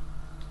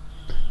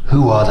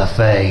 Who are the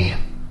Fae?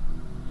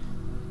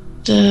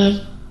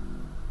 The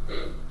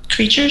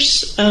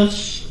creatures of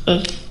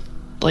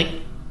like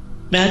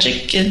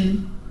magic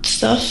and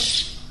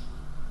stuff.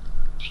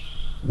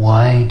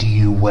 Why do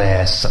you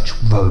wear such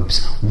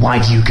robes? Why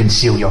do you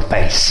conceal your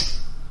face?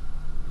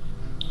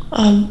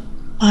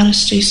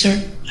 Honesty,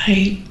 sir.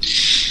 I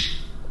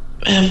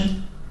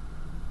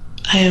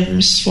am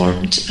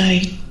misformed.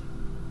 I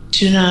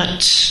do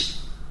not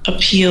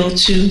appeal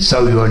to...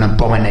 So you're an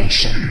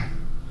abomination.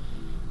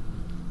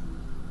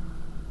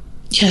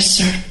 Yes,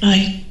 sir.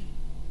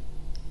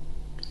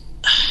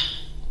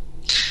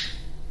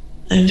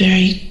 I'm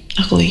very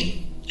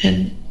ugly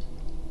and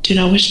do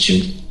not wish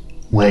to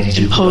Where did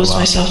you impose grow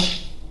up? myself.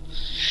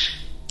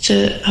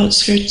 The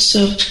outskirts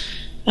of...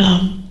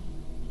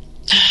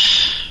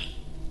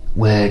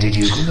 Where did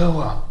you grow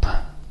up?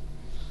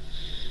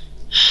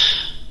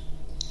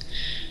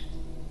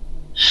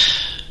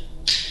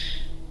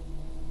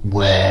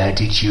 Where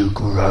did you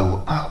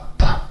grow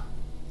up?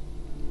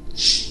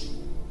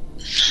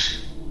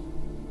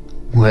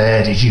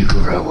 Where did you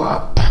grow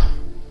up?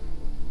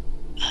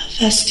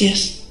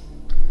 Vestius.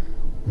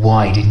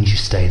 Why didn't you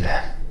stay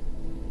there?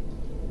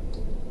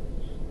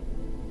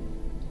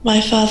 My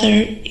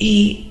father,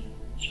 he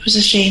was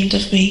ashamed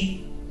of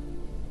me.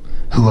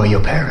 Who are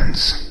your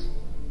parents?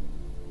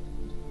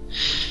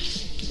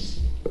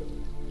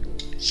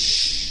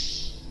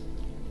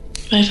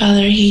 My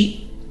father,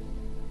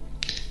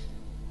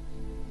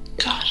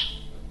 God.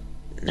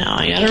 Now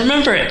I gotta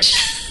remember it.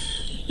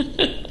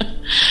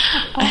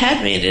 I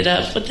had made it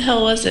up. What the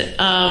hell was it?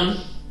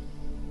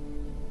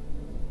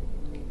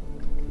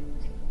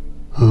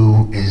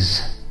 Who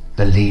is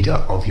the leader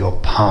of your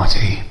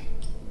party?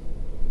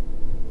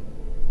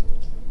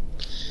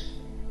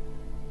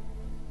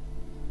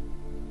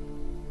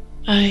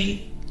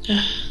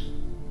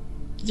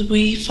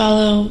 We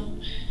follow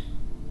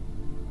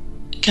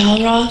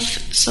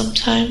Galroth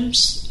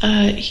sometimes.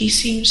 He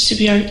seems to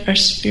be our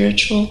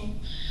spiritual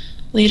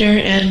leader,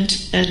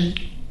 and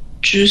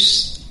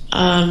Druce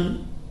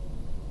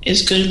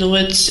is good in the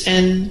woods,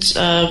 and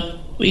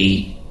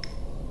we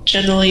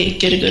generally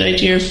get a good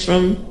idea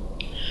from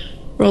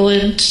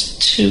Roland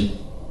too.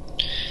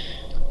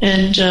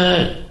 And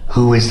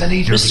who is the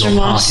leader Mr. of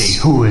your Moss. party?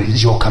 Who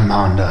is your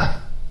commander?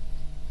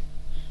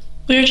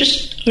 We're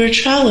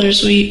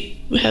travelers.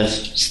 We have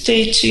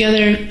stayed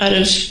together out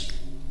of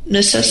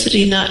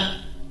necessity, not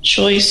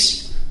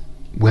choice.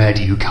 Where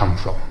do you come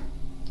from?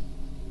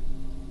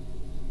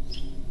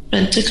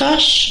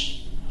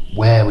 Mentakosh?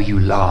 Where were you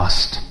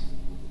last?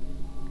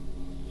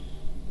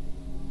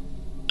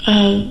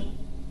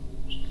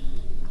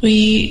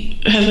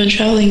 We have been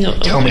traveling.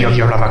 Tell me of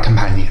your other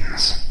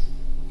companions.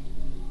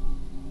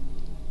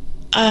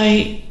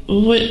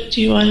 What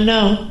do you want to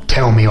know?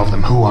 Tell me of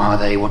them. Who are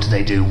they? What do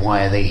they do?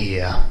 Why are they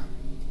here?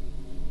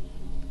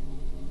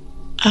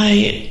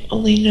 I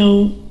only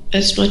know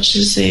as much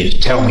as they've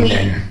Tell told me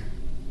then.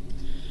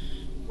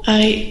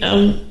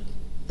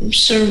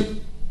 Sir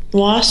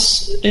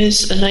Moss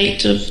is a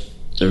knight of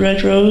the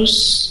Red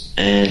Rose,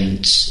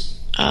 and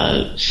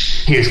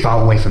He is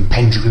far away from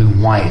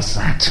Pendulum. Why is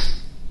that?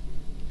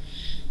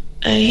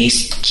 he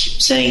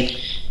keeps saying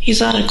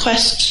he's on a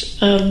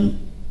quest.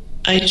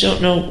 I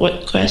don't know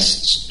what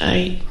quest.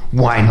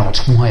 Why not?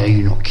 Why are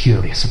you not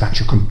curious about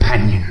your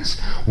companions?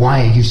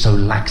 Why are you so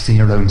lax in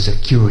your own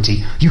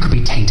security? You could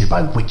be tainted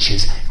by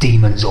witches,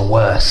 demons, or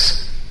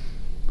worse.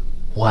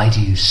 Why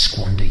do you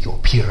squander your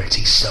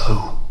purity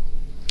so?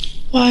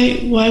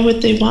 Why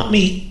would they want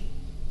me?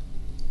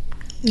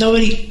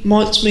 Nobody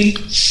wants me.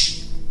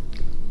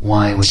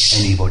 Why would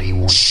anybody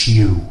want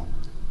you?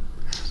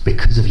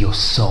 Because of your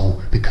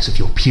soul, because of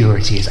your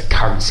purity is a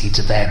currency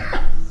to them.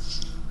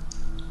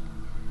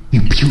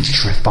 You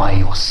putrefy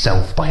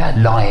yourself by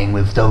allying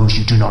with those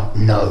you do not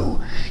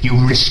know.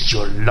 You risk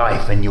your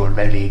life and your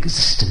very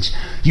existence.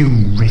 You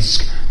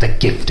risk the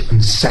gift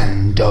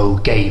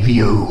Sando gave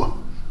you.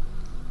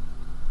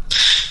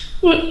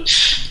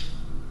 What?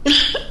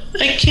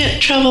 I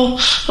can't travel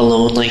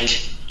alone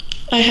like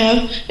I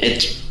have.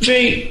 It's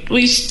very...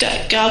 We've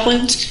got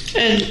goblins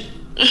and...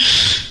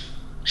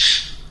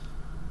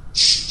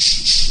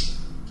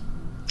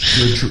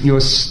 You're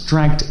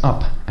dragged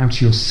up out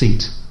of your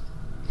seat.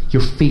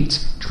 Your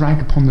feet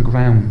drag upon the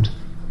ground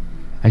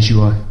as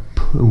you are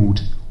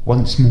pulled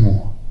once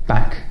more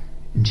back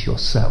into your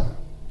cell.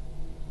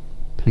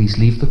 Please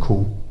leave the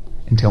call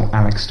and tell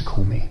Alex to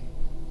call me.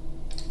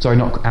 Sorry,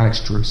 not Alex,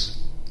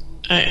 Druce.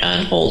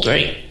 On hold,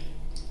 right?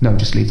 No,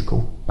 just leave the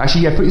call.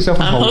 Actually, yeah, put yourself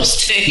on hold.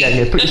 Hosting.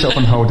 Yeah, put yourself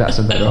on hold. That's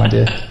a better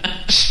idea.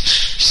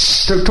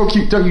 Shh, don't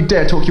you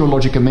dare talk your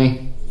logic at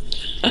me.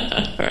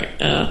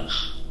 Alright,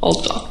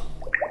 hold on.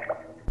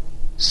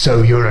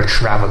 So you're a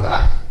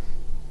traveller.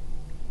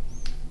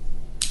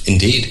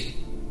 Indeed.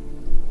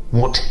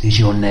 What is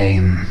your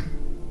name?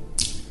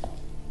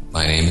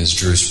 My name is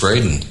Druce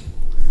Braden.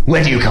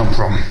 Where do you come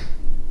from?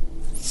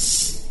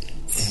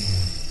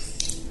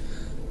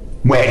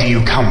 Where do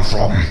you come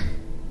from?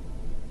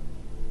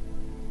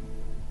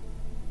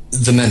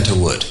 The Menta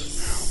Wood.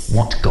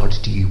 What god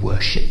do you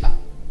worship?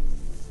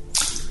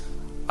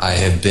 I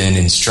have been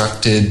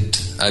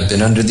I've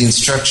been under the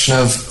instruction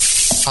of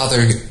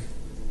Father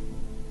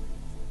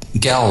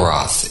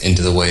Galroth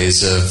into the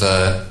ways of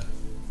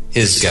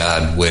his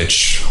god,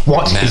 which...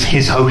 What is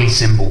his holy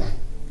symbol?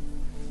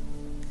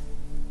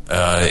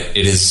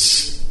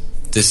 This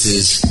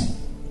is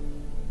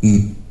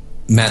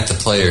Matt the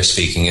player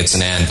speaking. It's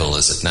an anvil,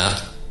 is it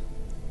not?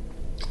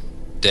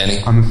 Danny?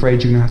 I'm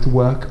afraid you're going to have to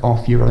work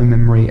off your own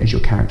memory as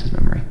your character's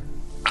memory.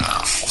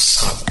 Oh,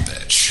 son of a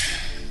bitch.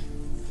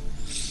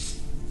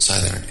 It's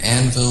either an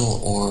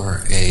anvil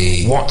or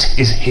a... What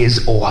is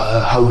his or her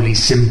holy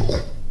symbol?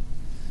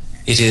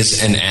 It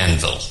is an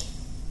anvil.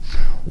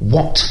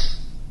 What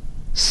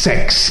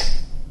sex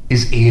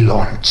is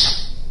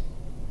Elant?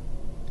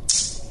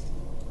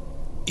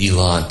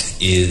 Elant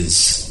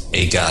is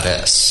a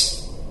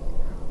goddess.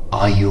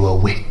 Are you a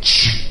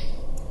witch?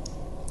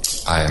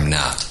 I am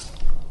not.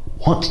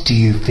 What do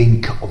you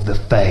think of the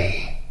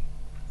Fae?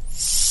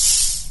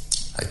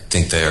 I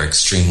think they are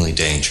extremely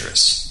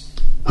dangerous.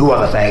 Who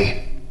are the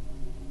Fae?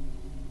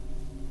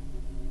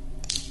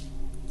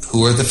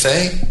 Who are the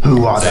Fae?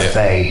 Who are the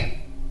Fae?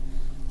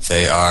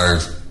 They are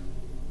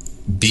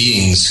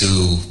beings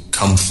who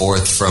come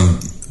forth from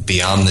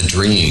beyond the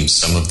dream.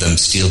 Some of them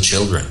steal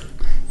children.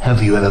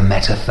 Have you ever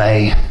met a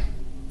Fae?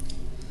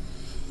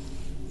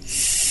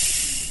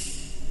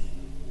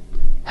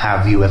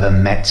 Have you ever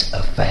met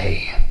a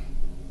Fae?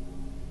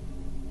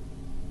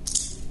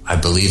 I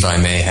believe I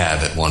may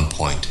have at one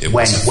point. It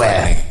was a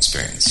frightening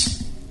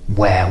experience.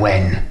 Where?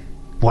 When?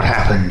 What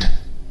happened?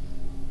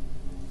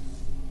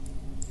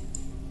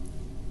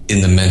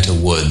 In the Menta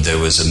Wood, there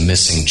was a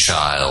missing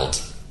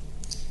child.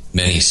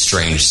 Many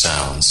strange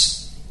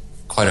sounds.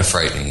 Quite a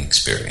frightening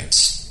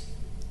experience.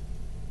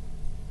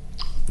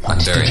 I'm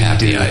very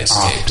happy I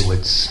escaped.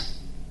 Afterwards?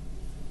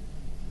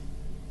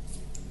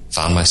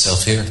 Found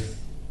myself here.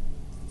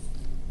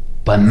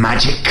 By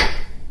magic?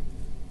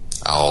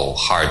 Oh,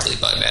 hardly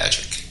by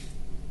magic.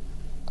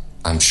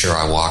 I'm sure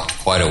I walked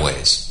quite a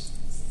ways.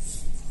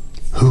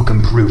 Who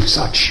can prove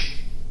such?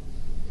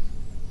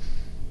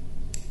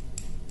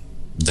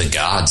 The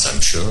gods, I'm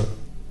sure.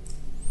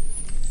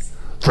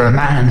 For a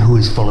man who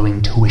is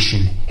following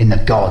tuition in the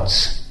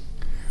gods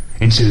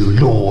into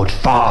Lord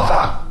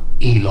Father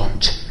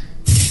Elant,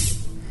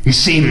 you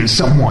seem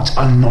somewhat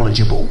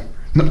unknowledgeable.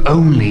 Not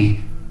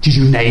only did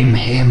you name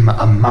him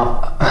a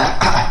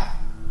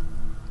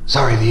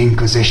Sorry, the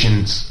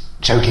Inquisition's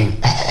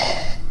choking.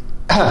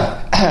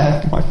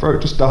 My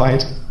throat just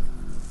died.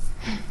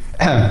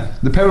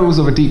 The perils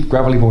of a deep,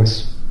 gravelly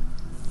voice.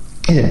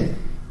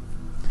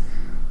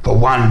 For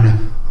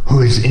one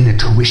who is in the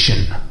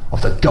tuition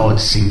of the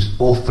gods seems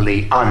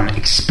awfully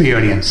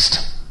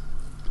unexperienced.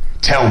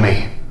 Tell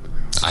me,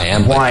 I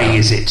am. Why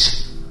is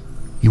it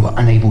you are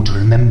unable to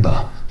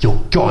remember your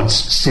god's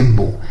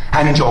symbol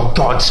and your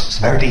god's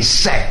very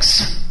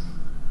sex?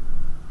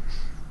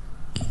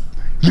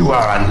 You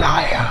are a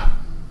liar.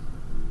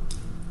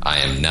 I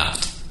am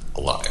not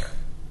a liar.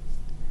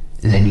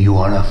 Then you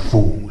are a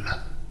fool.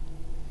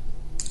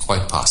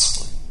 Quite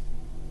possibly.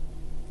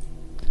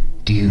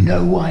 Do you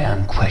know why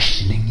I'm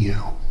questioning you?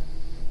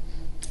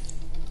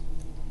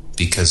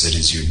 Because it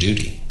is your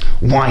duty.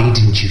 Why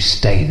didn't you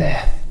stay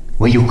there,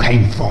 where you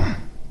came from?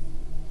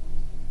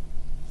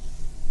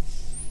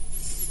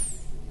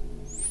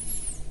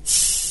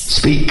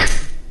 Speak.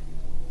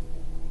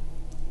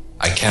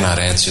 I cannot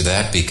answer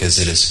that because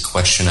it is a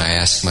question I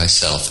ask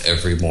myself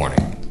every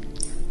morning.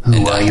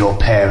 Who are your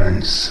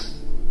parents?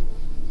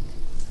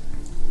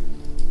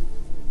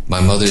 My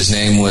mother's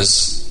name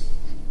was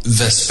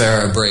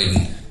Vespera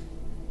Braden.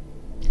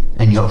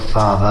 And your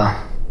father?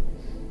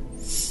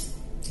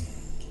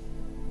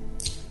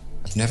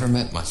 I've never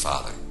met my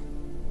father.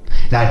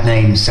 That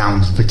name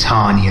sounds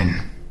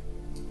Vitanian.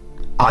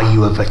 Are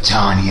you a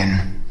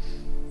Vitanian?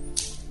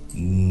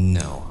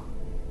 No.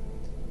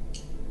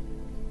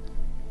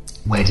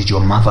 Where did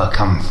your mother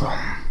come from?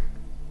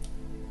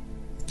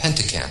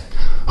 Pentacam.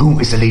 Who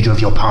is the leader of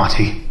your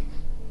party?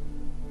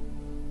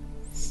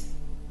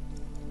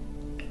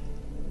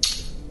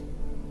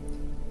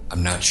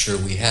 I'm not sure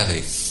we have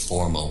a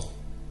formal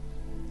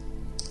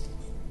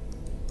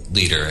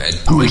leader.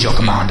 Who is your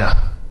commander?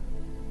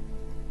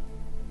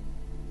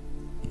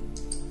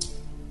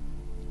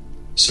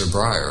 Sir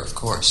Briar, of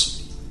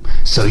course.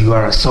 So you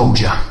are a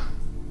soldier.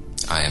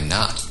 I am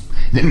not.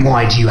 Then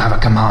why do you have a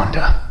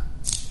commander?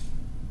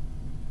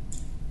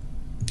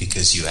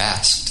 Because you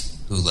asked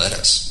who led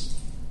us.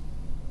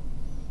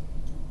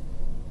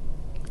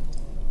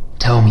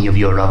 Tell me of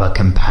your other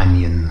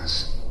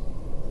companions.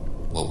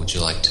 What would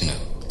you like to know?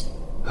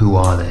 Who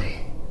are they?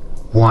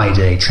 Why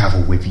do they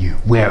travel with you?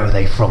 Where are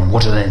they from?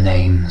 What are their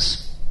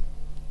names?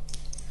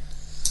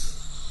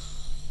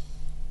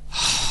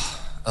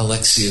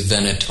 Alexia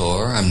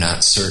Venator, I'm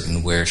not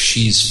certain where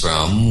she's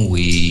from.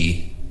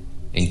 We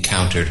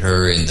encountered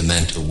her in the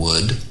Menta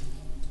Wood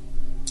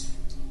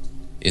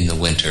in the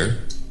winter.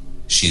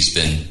 She's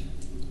been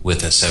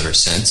with us ever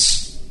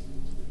since.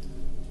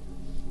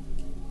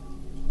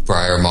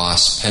 Briar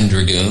Moss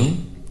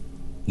Pendragoon,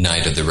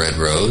 Knight of the Red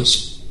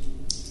Rose.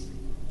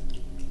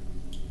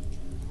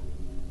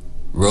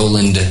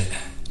 Roland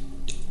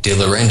de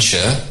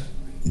Laurentia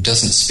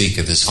doesn't speak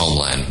of his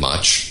homeland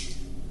much.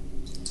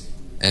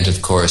 And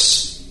of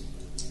course,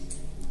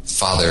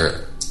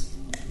 Father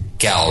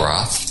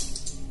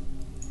Galroth.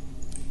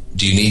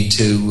 Do you need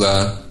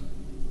to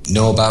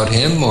know about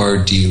him,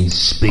 or do you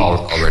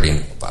already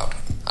know about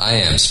him? I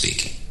am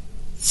speaking.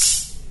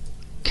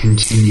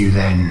 Continue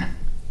then.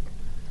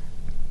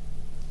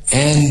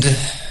 And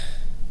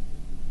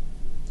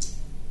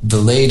the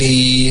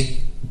lady...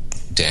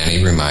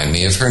 Danny, remind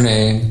me of her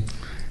name.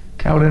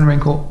 Carolyn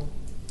Raincourt.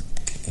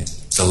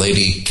 The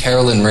lady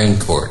Carolyn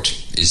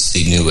Raincourt is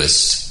the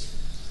newest,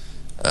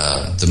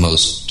 the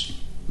most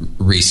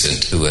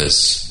recent who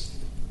has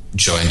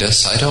joined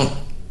us. I don't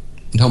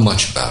know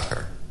much about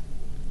her.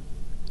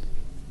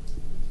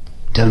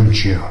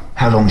 Don't you?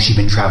 How long has she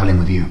been traveling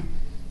with you?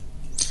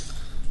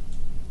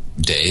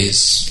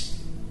 Days.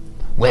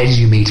 Where did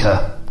you meet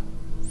her?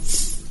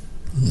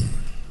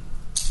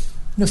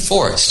 In a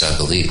forest, I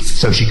believe.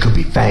 So she could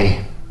be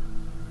Fae.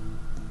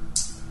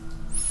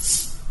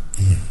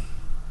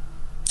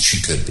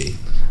 She could be.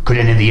 Could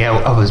any of the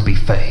others be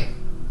Fae?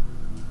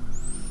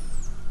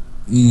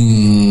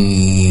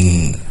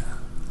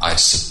 I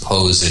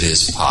suppose it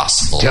is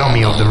possible. Tell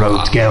me of the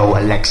road girl,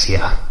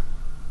 Alexia.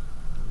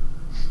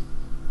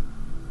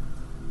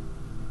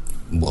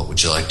 What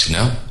would you like to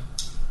know?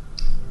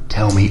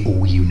 Tell me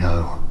all you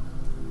know.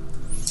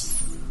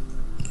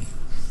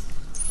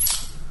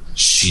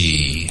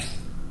 She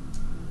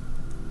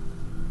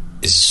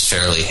is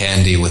fairly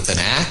handy with an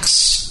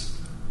axe.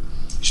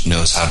 She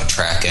knows how to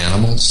track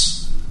animals.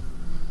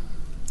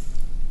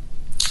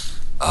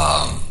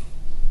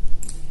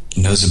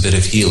 Knows a bit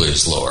of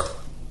healer's lore.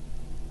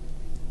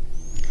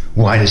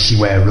 Why does she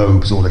wear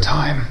robes all the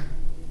time?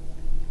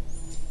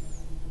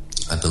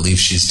 I believe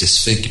she's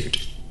disfigured.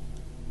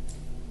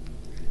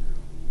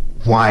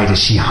 Why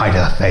does she hide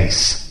her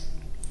face?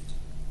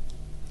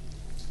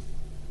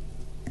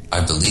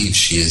 I believe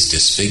she is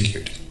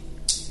disfigured.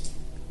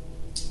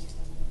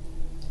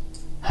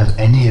 Have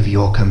any of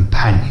your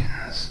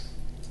companions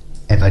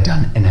ever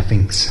done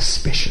anything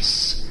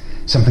suspicious?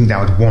 Something that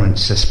would warrant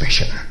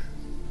suspicion?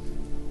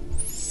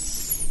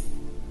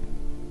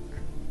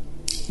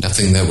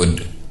 Nothing that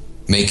would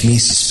make me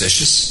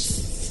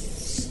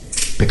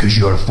suspicious. Because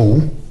you're a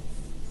fool?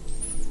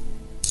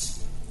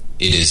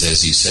 It is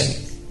as you say.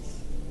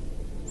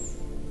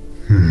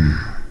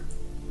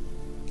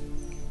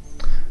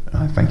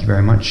 Thank you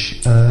very much.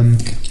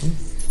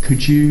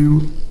 Could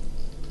you...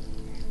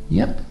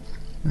 Yep.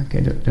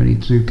 Okay, don't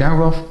need to do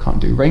Galroth. Can't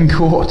do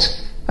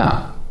Raincourt.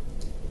 Alex.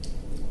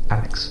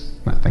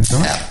 Right, thank you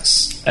very much.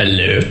 Alex.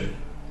 Hello.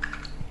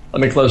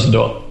 Let me close the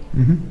door.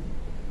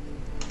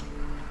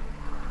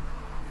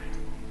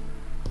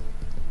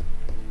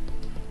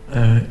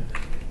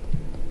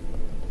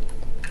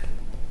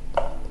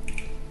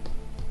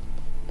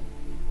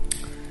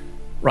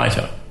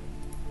 Righto.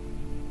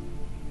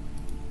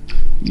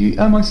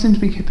 I seem to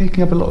be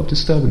picking up a lot of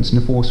disturbance in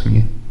the force from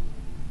you.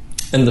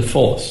 In the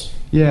force?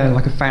 Yeah,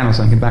 like a fan or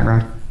something in the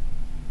background.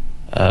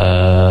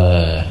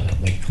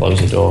 Let me close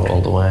the door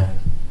all the way.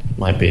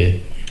 Might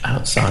be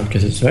outside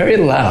because it's very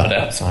loud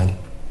outside.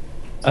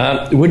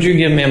 Would you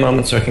give me a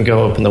moment so I can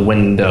go open the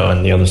window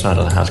on the other side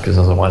of the house, because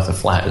otherwise the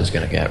flat is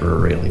going to get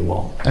really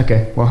warm.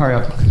 Okay, well hurry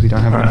up because we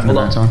don't have enough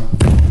amount of time.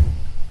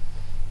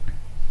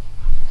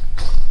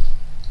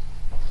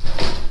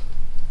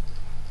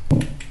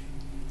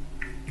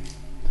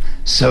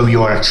 So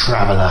you're a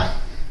traveller?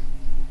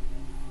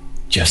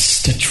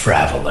 Just a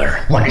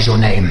traveller. What is your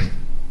name?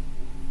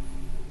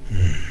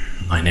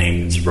 My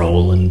name's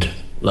Roland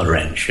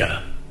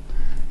Laurentia.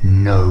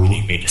 No. You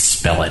need me to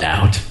spell it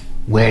out?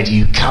 Where do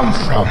you come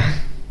from?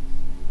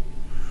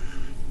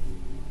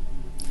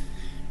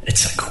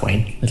 It's a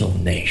quaint little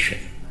nation.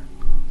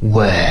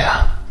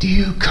 Where do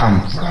you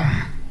come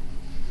from?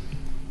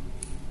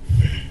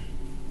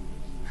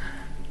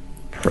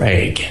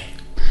 Prague.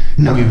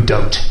 No, you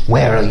don't.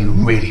 Where are you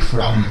really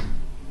from?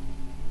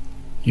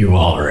 You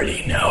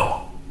already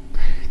know.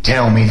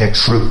 Tell me the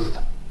truth,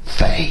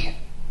 Faye.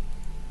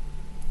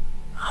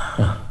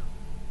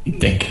 You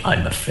think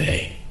I'm a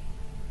fae?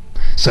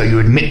 So you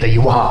admit that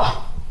you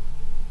are?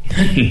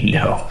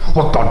 No.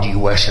 What god do you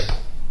worship?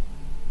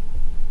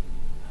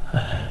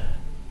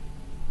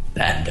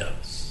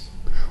 Thanos.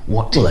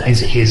 What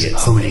is his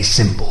holy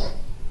symbol?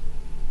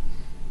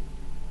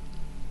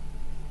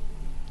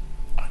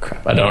 Oh,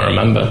 crap, I don't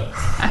remember.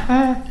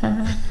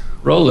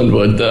 Roland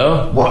would,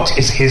 though. What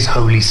is his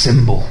holy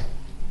symbol?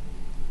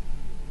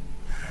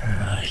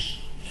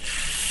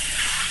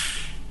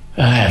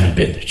 I haven't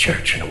been to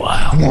church in a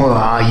while. Or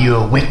are you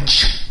a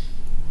witch?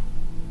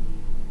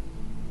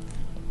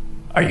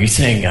 Are you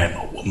saying I'm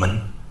a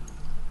woman?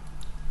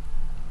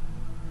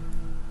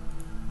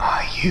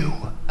 Are you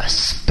a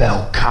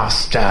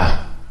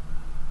spellcaster?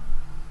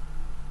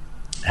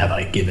 Have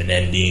I given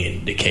any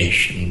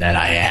indication that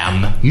I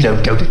am? You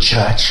don't go to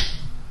church.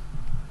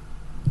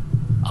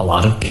 A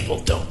lot of people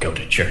don't go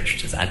to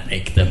church. Does that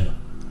make them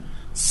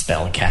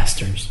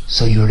spellcasters?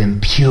 So you're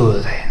impure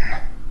then?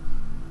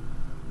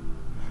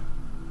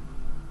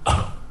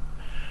 Oh.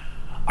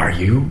 Are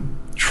you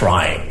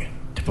trying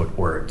to put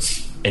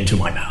words into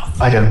my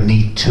mouth? I don't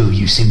need to.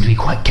 You seem to be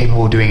quite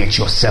capable of doing it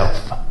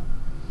yourself.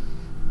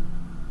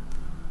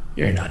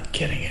 You're not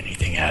getting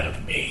anything out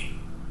of me.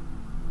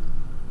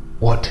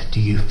 What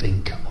do you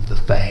think of the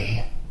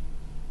Fae?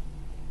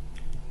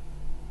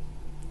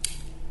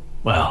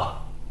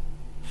 Well,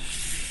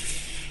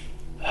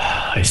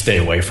 I stay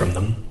away from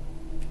them,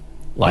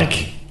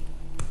 like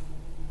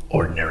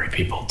ordinary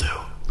people do.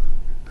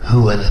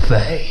 Who are the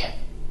Fae?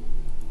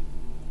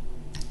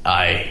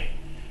 I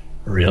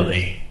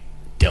really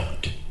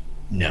don't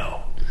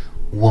know.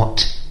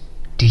 What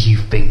do you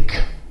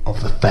think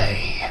of the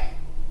Fae?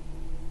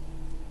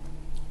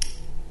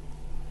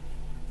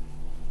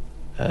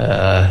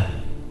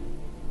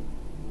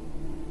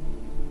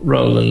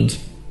 Roland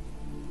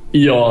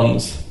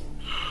yawns.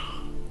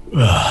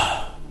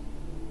 I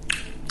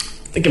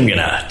think I'm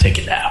gonna take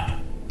a nap.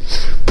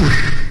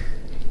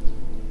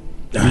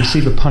 You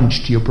receive a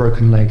punch to your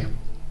broken leg.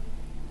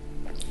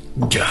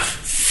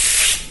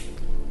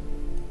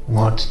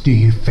 What do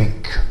you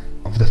think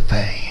of the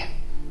Fae?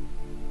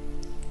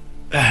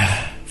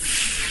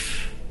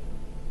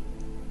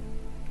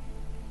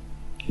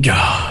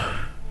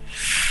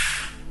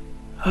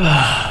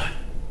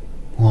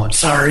 What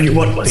Sorry, do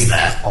what you was think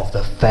that? of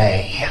the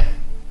Fae?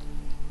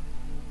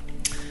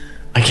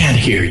 I can't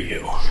hear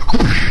you.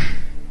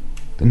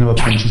 Another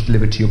punch is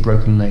delivered to your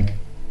broken leg.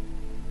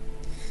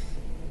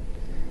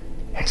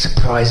 It's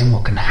surprising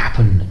what can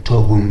happen to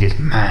a wounded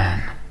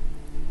man.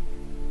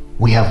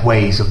 We have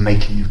ways of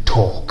making you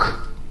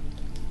talk.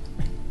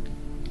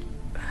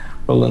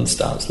 Roland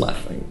starts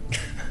laughing.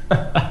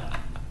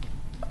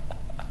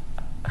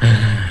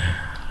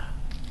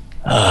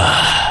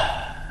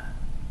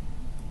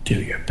 Do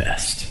your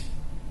best.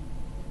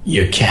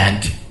 You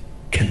can't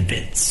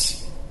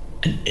convince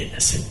an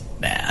innocent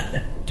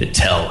man to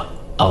tell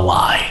a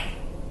lie.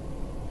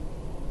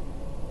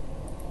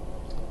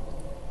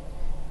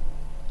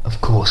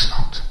 Of course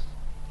not.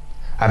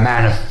 A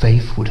man of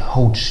faith would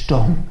hold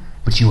strong,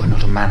 but you are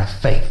not a man of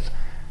faith.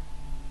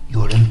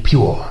 You are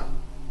impure.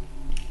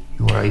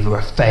 You are either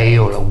a fae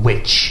or a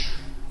witch,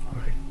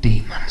 or a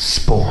demon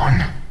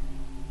spawn.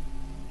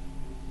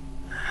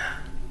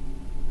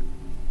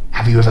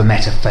 Have you ever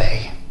met a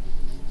fae?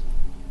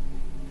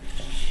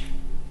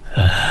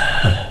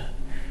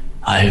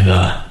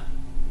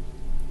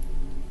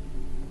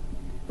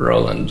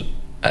 Roland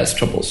has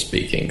trouble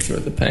speaking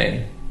through the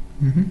pain.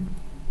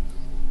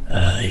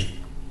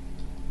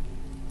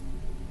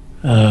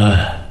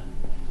 I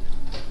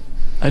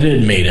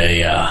did meet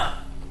a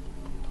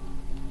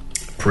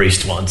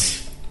priest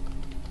once.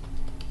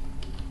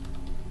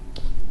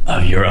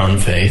 Of your own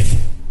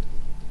faith.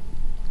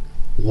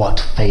 What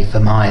faith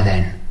am I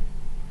then?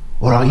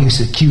 Or are you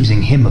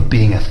accusing him of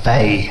being a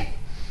fae?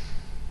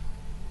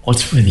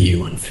 What's with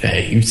you and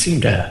Faye? You seem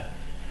to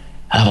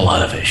have a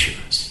lot of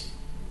issues.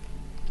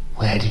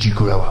 Where did you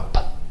grow up?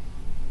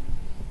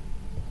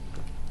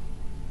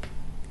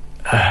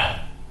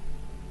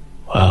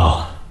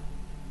 Well,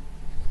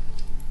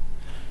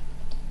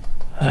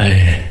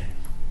 I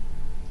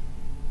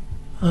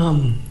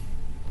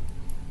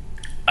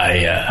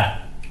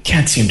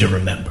can't seem to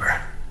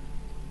remember.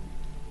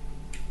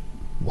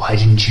 Why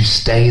didn't you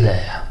stay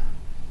there?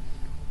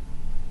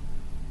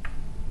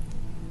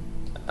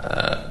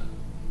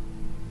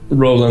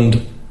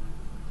 Roland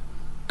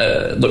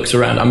looks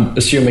around. I'm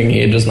assuming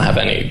he doesn't have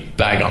any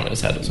bag on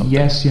his head or something.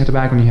 Yes, you had a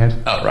bag on your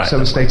head. Oh, right. So it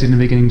was stated in the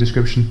beginning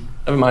description.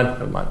 Never mind.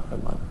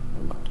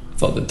 I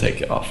thought they'd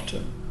take it off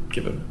to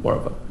give him more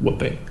of a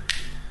whooping.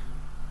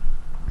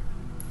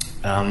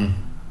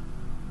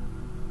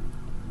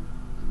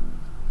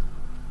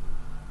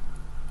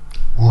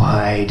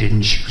 Why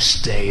didn't you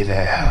stay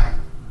there?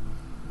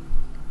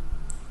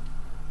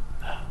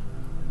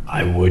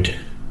 I would,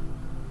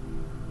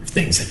 if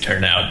things had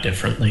turned out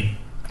differently.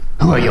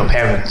 Who are your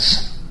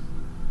parents?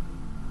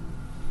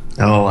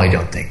 Oh, I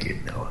don't think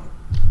you'd know him.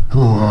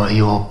 Who are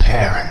your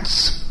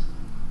parents?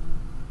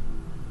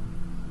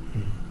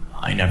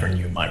 I never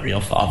knew my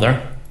real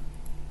father.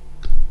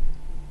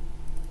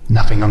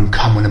 Nothing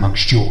uncommon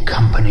amongst your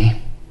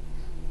company.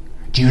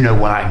 Do you know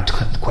why I'm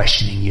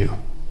questioning you?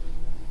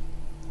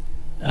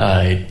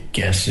 I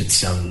guess it's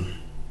some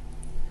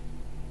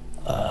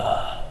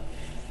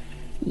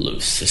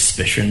loose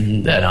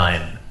suspicion that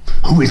I'm...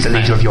 Who is the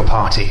leader of your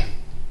party?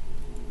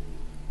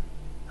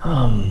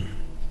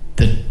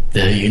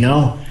 You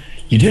know,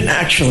 you didn't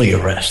actually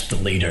arrest the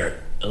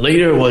leader. The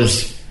leader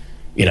was,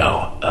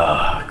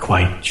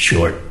 quite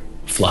short,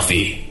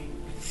 fluffy.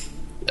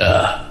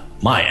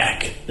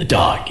 Mayak, the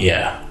dog,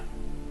 yeah.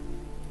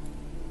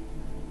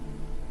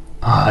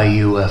 Are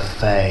you a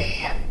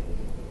Fae?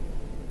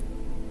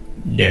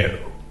 No.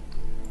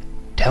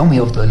 Tell me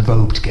of the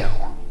robed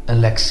girl,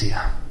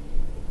 Alexia.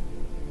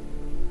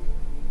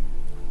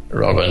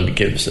 Roland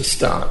gives a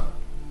start.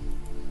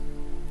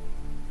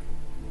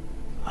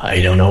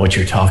 I don't know what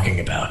you're talking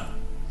about.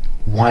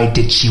 Why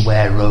did she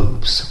wear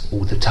robes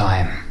all the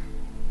time?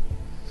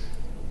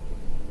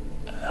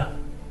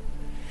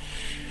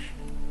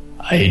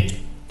 I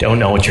don't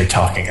know what you're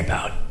talking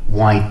about.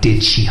 Why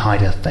did she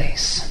hide her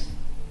face?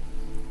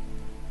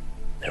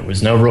 There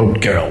was no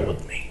robed girl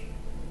with me.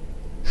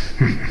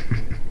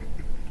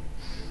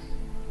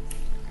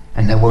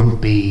 And there won't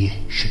be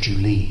should you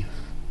leave.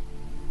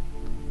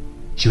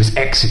 She was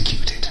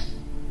executed.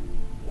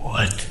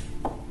 What?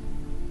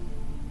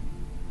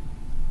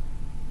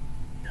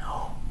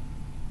 No.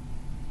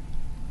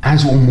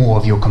 As will more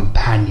of your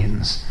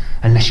companions,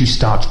 unless you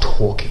start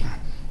talking.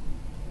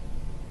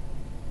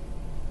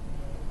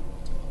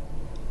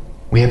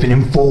 We have been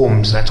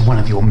informed that one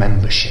of your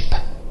membership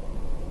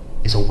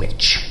is a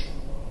witch.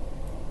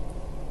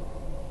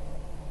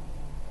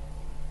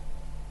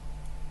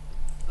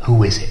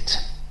 Who is it?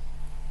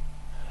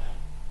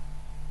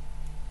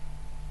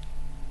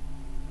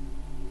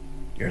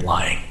 You're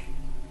lying.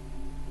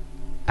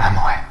 Am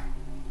I?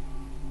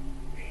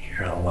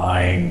 You're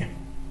lying.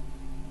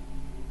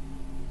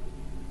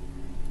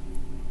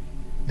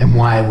 Then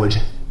why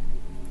would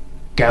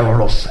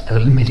Galroth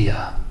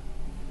Elmidia,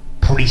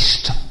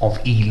 priest of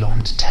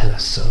Elond, tell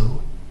us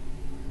so?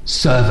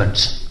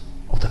 Servant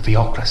of the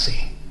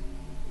theocracy.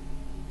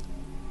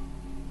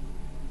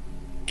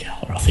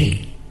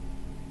 Galrothi,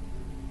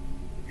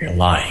 you're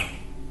lying.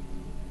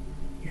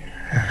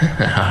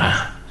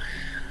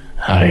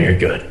 Oh, you're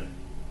good.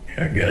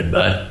 You're good,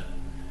 but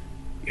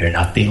you're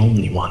not the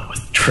only one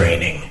with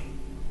training.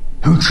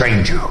 Who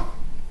trained you?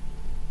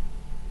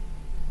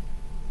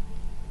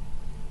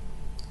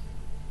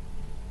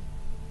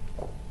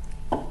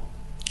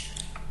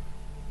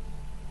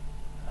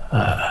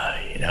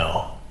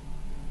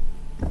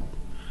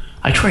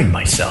 I trained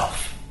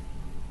myself.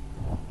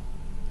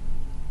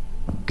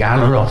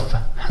 Galroth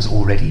has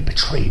already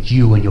betrayed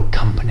you and your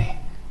company.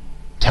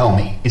 Tell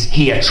me, is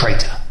he a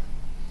traitor?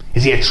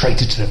 Is he a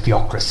traitor to the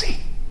theocracy?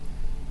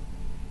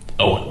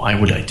 Oh, and why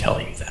would I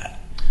tell you that?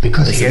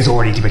 Because he has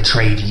already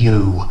betrayed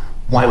you.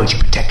 Why would you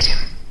protect him?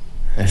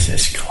 This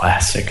is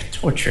classic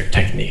torture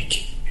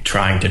technique. You're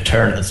trying to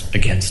turn us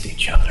against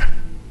each other.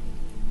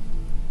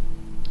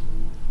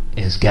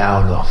 Is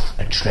Galroth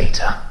a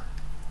traitor?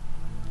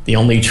 The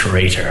only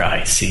traitor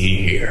I see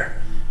here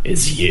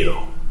is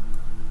you.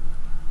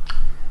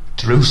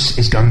 Druce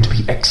is going to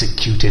be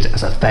executed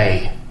as a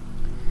Fae.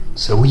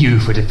 So are you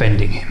for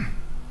defending him.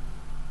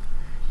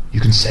 You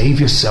can save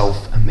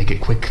yourself and make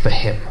it quick for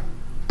him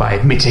by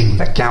admitting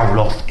that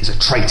Galroth is a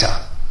traitor.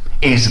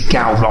 Is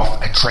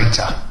Galroth a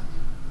traitor?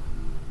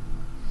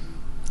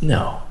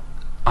 No.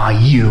 Are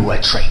you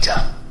a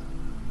traitor?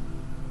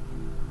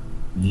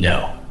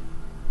 No.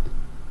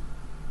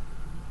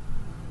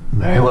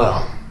 Very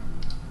well.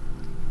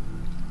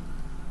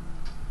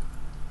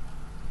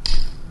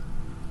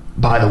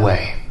 By the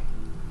way,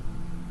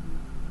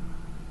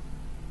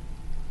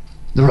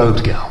 the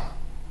road girl,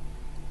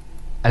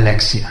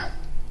 Alexia.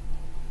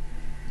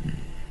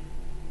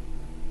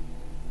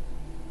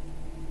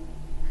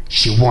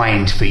 She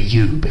whined for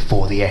you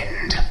before the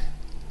end.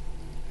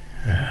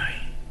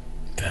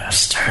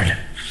 Bastard.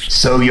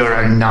 So you're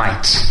a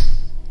knight.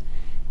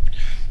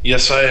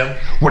 Yes, I am.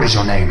 What is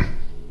your name?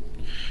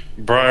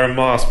 Briar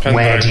Moss Pendragon.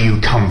 Where do you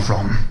come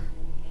from?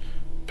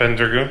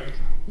 Pendragon.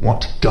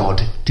 What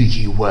god do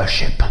you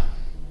worship?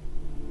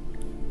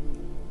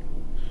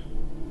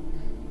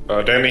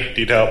 Danny,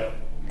 need help.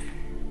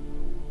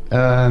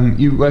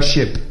 You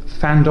worship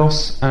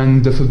Thandos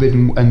and the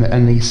forbidden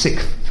and the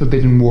sixth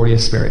forbidden warrior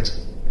spirit.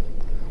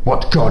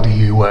 What god do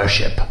you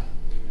worship?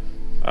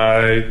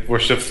 I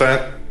worship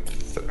that.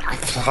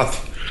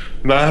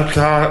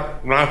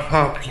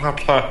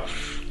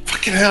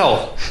 Fucking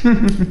hell.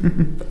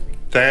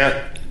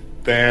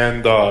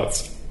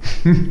 Thandos.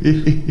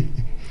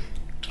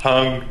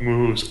 Tongue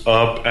moves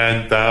up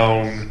and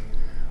down.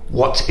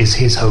 What is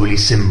his holy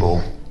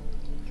symbol?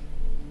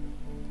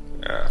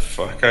 Ah,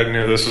 fuck, I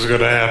knew this was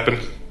gonna happen.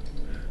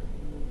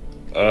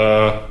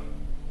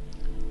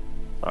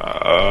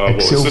 What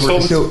was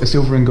this A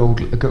silver and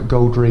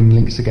gold ring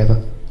linked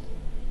together.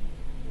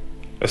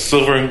 A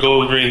silver and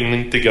gold ring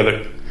linked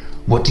together.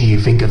 What do you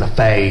think of the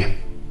Fae?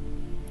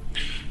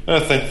 I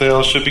think they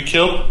all should be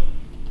killed.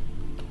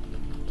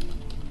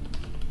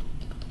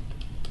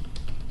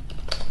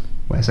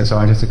 Wait, so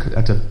sorry, I just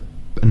had to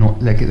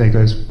there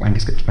goes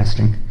Angus gets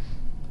messaging.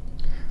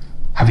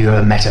 Have you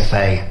ever met a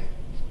Fae?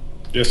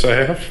 Yes, I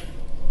have.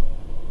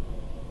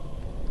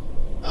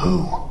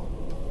 Who?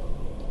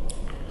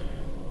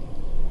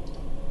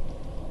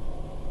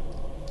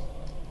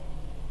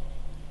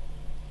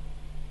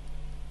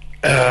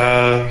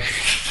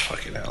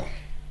 Fucking hell.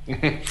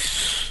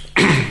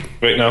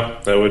 Wait, no,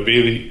 that would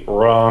be the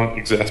wrong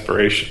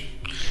exasperation.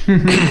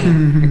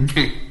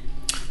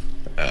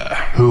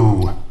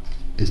 Who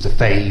is the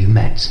Fae you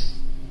met?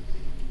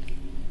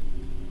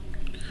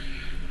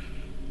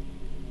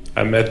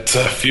 I met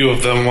a few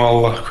of them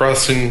while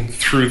crossing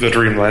through the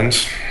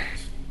Dreamlands.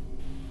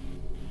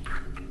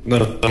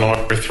 None of them are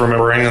worth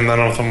remembering, and none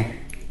of them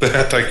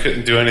that I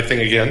couldn't do anything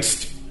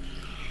against.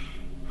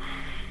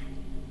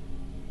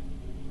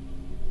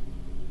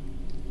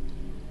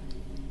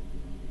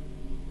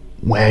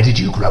 Where did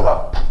you grow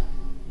up?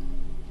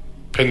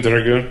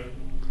 Pendragon.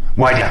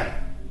 Why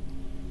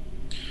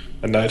do?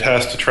 A knight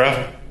has to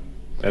travel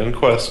and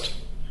quest.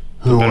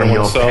 Who Better are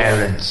your oneself.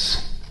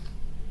 parents?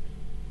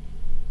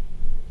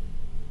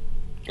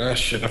 Ah,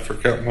 shit, I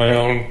forgot my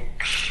own.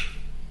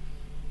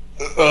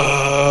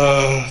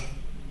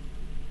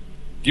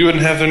 You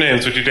wouldn't have their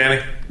names, would you,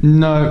 Danny?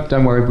 No,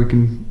 don't worry, we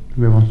can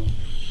move on.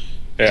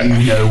 Yeah.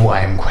 Do you know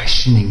why I'm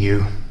questioning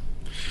you?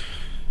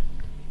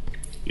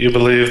 You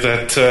believe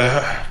that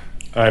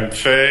I'm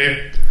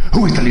Fae?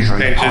 Who is the leader of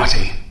the Painted.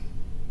 party?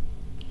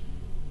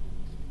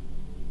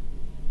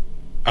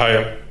 I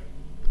am.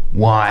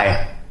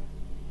 Why?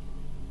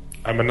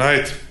 I'm a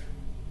knight.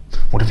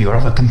 What of your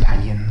other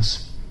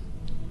companions?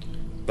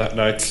 Not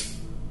knights.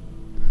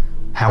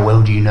 How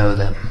well do you know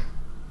them?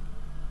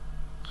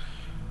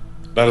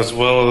 Not as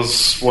well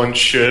as one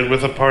should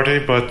with a party,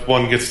 but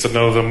one gets to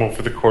know them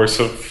over the course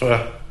of...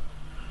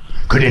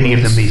 Could any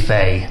of them be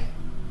Fae?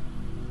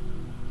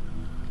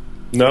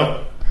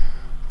 No?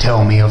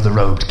 Tell me of the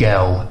robed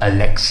girl,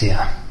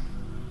 Alexia.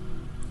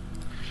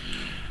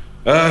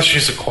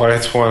 She's a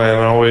quiet one and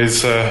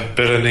always a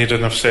bit in need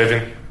of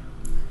saving.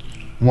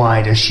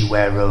 Why does she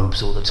wear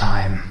robes all the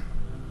time?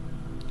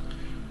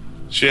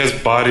 She has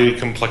body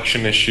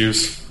complexion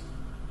issues.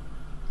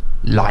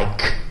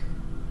 Like?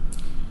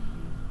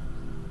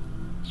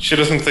 She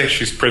doesn't think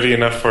she's pretty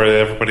enough for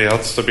everybody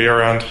else to be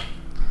around.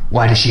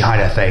 Why does she hide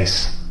her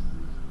face?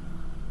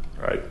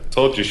 I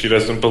told you she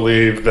doesn't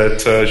believe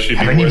that she'd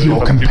Have be any of worthy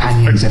your other people's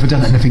companions affection.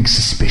 ever done anything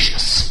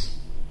suspicious?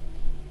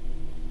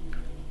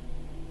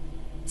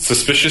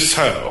 Suspicious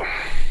how?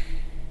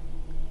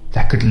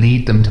 That could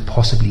lead them to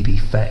possibly be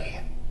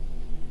Fae.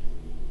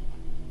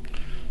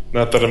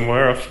 Not that I'm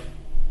aware of.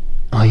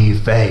 Are you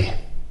Fae?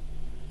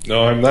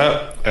 No, I'm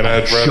not, and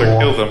I'd rather Sure.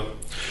 kill them.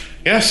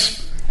 Yes.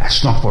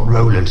 That's not what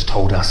Roland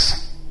told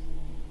us.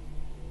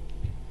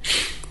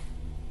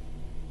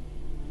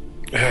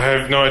 I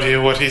have no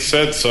idea what he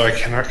said, so I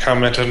cannot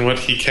comment on what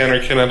he can or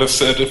cannot have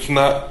said if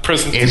not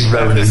present. Is at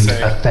Roland this a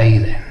saying. Fae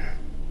then?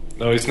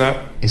 No, he's not.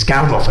 Is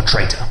Galroth a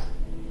traitor?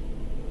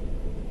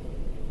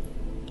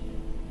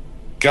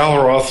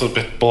 Galroth's a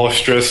bit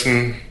boisterous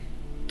and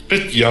a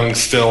bit young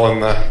still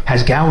in the...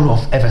 Has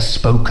Galroth ever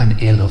spoken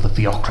ill of the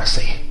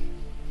theocracy?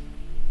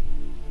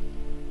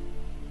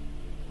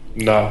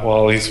 Not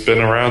while he's been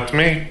around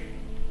me.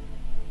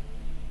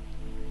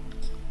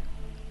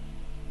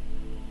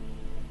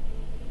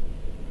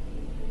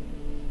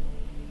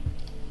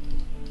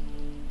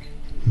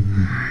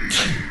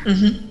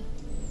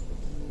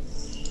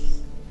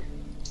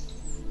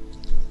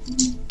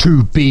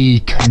 To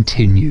be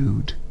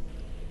continued.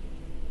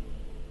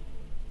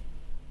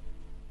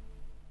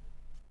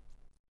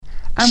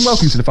 And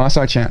welcome to the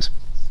Fireside Chat.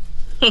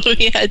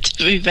 We had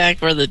to be back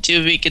for the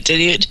to be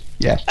continued.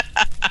 Yeah.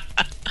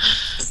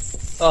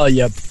 Oh,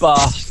 you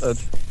bastard.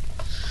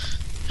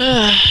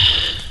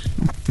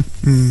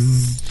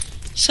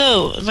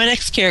 So, my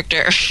next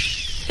character.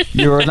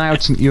 You are now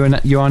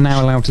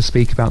allowed to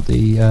speak about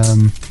the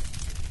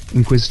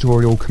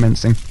inquisitorial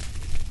commencing.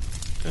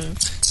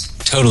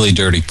 Totally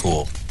dirty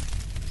pool.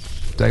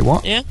 Day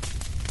what? Yeah.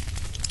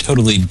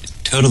 Totally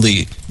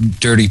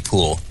dirty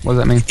pool. What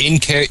does that mean?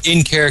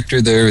 In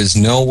character, there is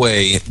no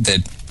way that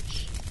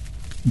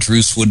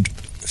Druce would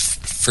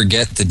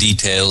forget the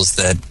details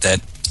that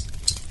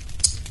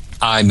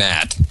I,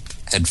 Matt,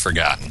 had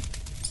forgotten.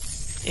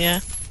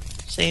 Yeah.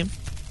 Same.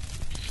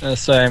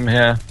 Same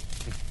here.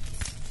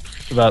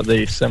 About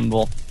the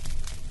symbol.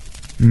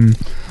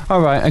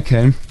 Alright,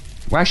 okay.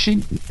 Well,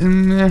 actually,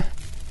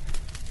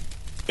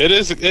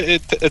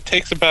 It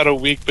takes about a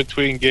week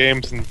between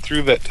games, and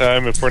through that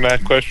time, if we're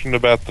not questioned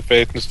about the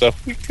faith and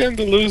stuff, we tend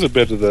to lose a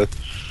bit of the.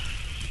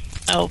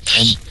 Oh,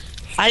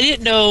 I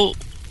didn't know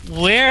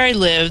where I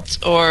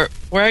lived or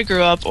where I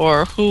grew up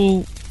or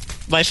who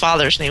my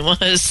father's name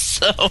was,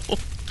 so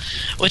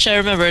which I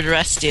remembered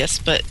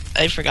Restius, but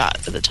I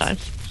forgot at the time.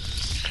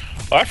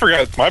 I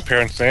forgot my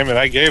parents' name, and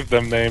I gave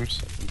them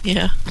names.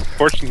 Yeah.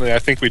 Fortunately, I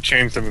think we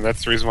changed them, and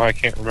that's the reason why I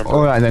can't remember.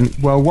 alright then.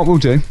 Well, what we'll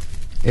do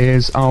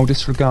is I'll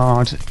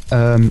disregard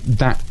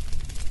that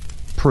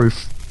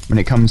proof when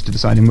it comes to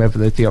deciding whether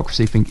the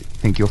theocracy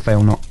think you'll fail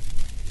or not.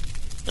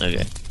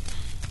 Okay.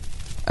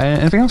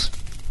 Anything else?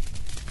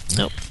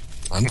 Nope.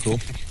 I'm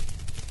cool.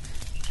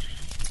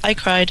 I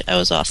cried. I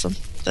was awesome.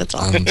 That's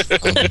all.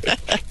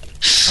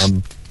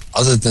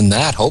 Other than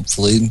that,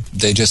 hopefully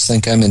they just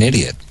think I'm an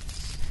idiot.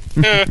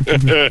 Yeah,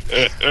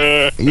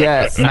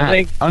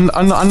 Matt,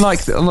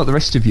 unlike the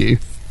rest of you,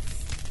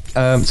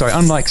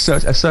 unlike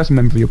a certain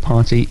member of your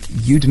party,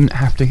 you didn't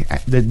have to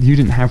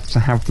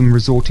have them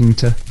resorting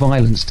to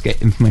violence to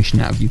get information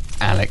out of you,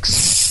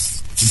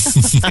 Alex.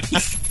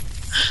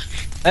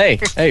 Hey,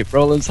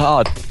 Roland's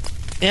hard.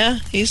 Yeah,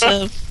 he's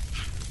what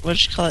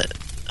do you call it?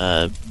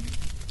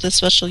 The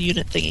special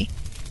unit thingy.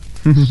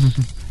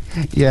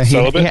 Yeah,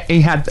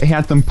 he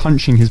had them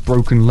punching his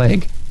broken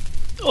leg.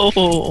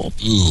 Oh.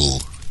 Ooh,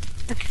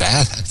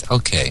 that.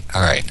 Okay,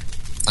 all right.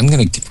 I'm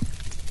gonna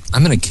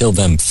kill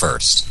them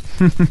first.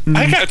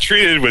 I got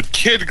treated with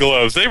kid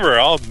gloves. They were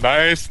all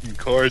nice and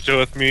cordial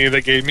with me. They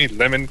gave me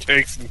lemon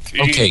cakes and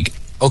tea.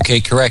 Okay,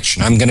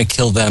 correction. I'm gonna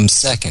kill them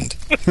second.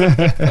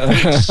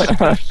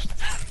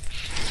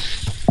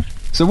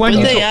 So when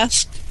Would you they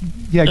ask?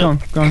 Yeah, go on.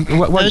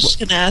 I was just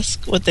going to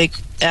ask what they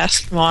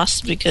asked Moss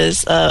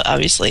because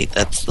obviously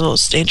that's the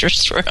most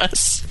dangerous for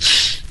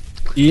us.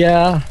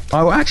 Yeah.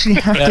 I will actually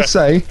have to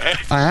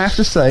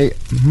say,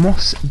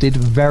 Moss did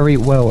very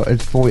well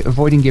at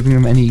avoiding giving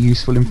them any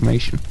useful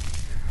information.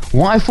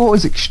 What I thought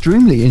was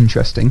extremely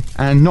interesting,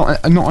 and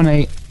not on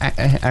a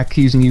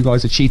accusing you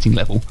guys of cheating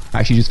level, I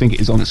actually just think it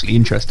is honestly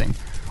interesting,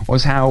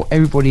 was how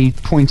everybody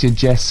pointed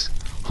Jess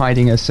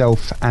hiding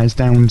herself as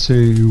down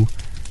to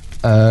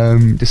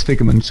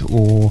disfigurement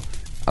or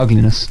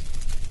ugliness.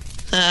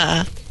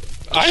 I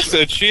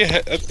said she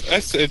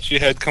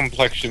had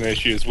complexion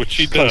issues, which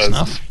she Close does.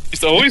 enough.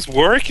 She's always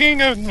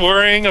working and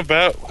worrying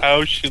about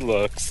how she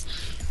looks.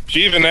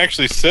 She even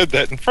actually said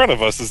that in front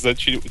of us, is that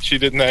she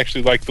didn't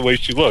actually like the way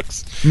she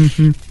looks.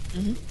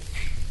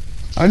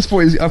 I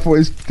thought it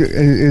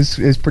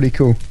was pretty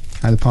cool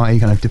how the party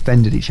kind of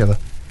defended each other.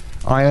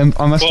 I'm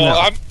going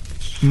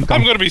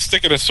to be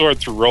sticking a sword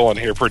through Roland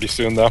here pretty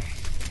soon, though.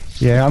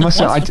 Yeah, I must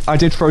say, I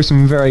did throw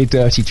some very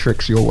dirty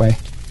tricks your way,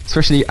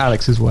 especially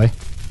Alex's way.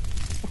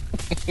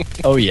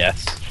 Oh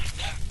yes.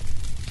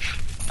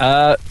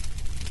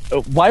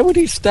 Why would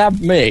he stab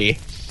me?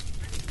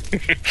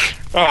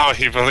 Oh,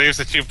 he believes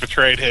that you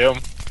betrayed him.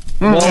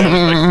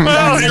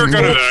 Well, you're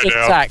gonna die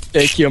now.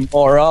 Tactic, you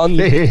moron.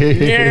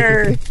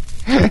 Yeah.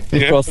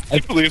 Because He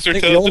believes her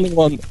the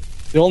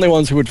only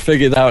ones who would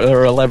figure that out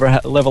are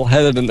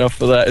level-headed enough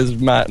for that is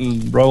Matt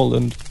and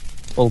Roland.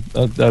 Well,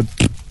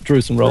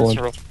 Druce and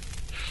Roland.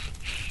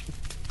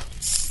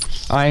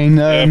 By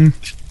the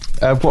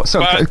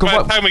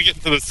time we get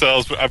into the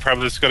cells, I'm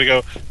probably just gonna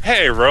go,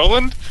 "Hey,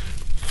 Roland!"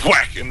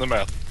 Whack in the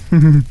mouth.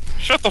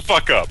 Shut the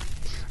fuck up.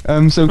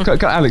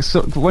 Alex,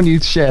 why don't you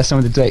share some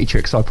of the dirty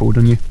tricks I pulled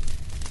on you?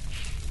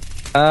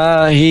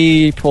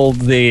 He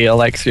pulled the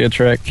Alexia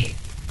trick.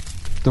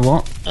 The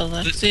what?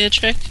 Alexia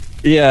trick?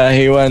 Yeah,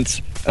 he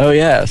went, "Oh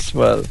yes,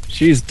 well,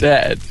 she's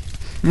dead."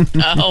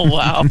 Oh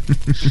wow.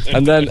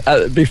 And then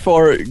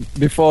before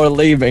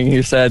leaving,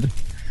 he said,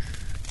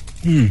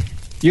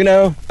 "You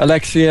know,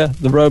 Alexia,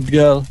 the robed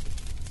girl,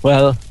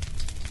 well,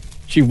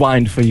 she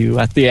whined for you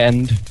at the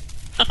end."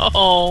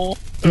 Oh.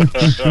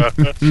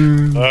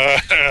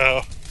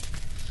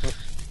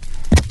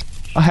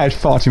 I had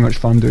far too much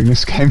fun doing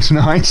this game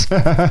tonight.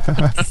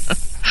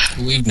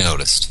 We've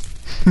noticed.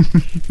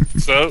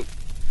 So,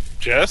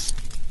 Jess,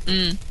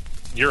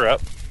 you're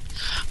up.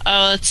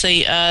 Oh, let's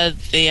see.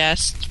 They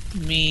asked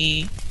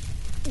me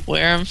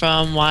where I'm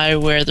from, why I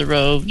wear the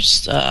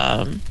robes,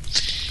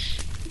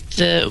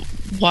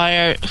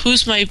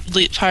 who's my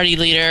party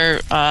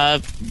leader,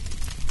 and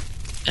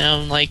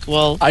I'm like,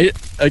 well,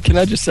 can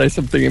I just say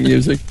something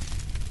amusing?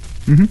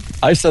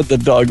 I said the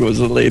dog was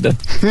the leader.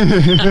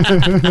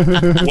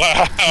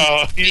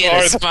 Wow, you Being are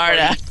a the smart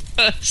ass.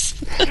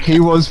 He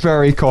was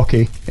very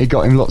cocky. It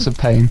got him lots of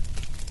pain.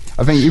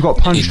 I think you got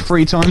punched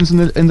 3 times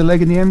in the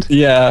leg in the end.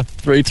 Yeah,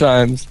 3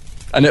 times.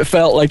 And it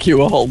felt like you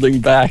were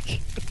holding back.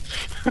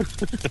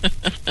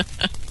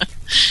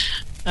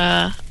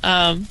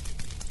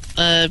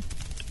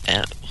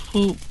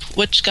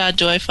 Which god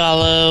do I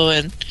follow?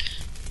 And,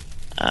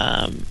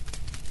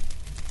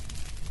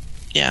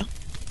 yeah.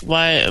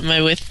 Why am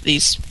I with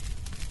these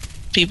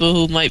people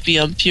who might be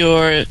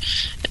impure,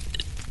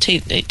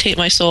 taint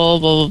my soul,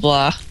 blah, blah,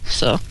 blah.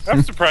 So.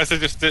 I'm surprised they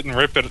just didn't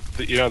rip it,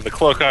 the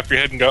cloak off your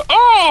head and go,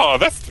 oh,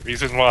 that's the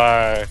reason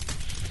why.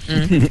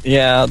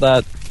 Yeah,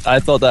 I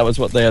thought that was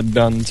what they had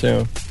done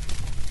too.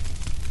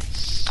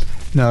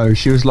 No,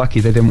 she was lucky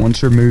they didn't want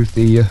to remove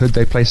the hood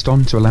they placed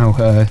on to allow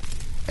her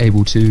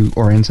able to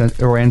orient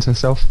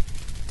herself.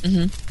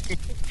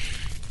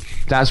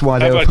 That's why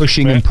they How were about you,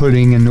 pushing Matt? and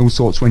pulling and all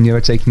sorts when they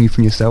were taking you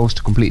from your cells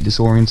to completely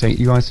disorientate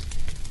you guys.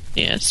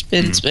 Yeah,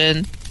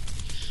 spin.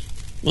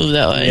 Move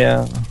that way.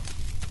 Yeah.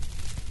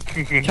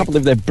 I can't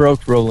believe they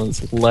broke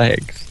Roland's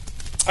legs.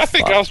 I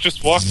think I was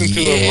just walked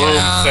into a room,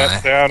 Yeah.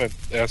 sat down, and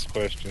asked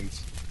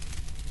questions.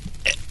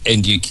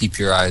 And you keep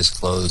your eyes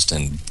closed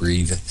and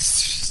breathe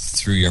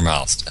through your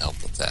mouth to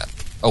help with that.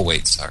 Oh,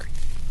 wait, sorry.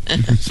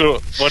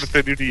 So, what did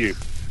they do to you?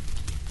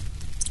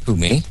 Who,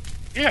 me?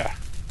 Yeah.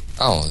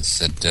 Oh, it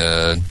said,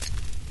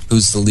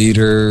 who's the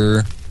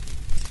leader?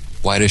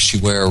 Why does she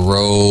wear a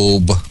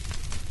robe?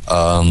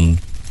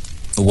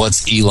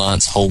 What's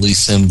Elon's holy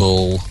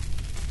symbol?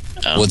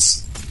 Oh.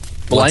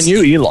 Well, I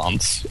knew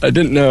Elon's. I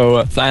didn't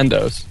know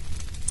Thandos.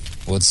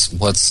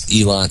 What's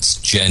Elon's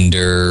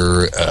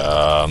gender?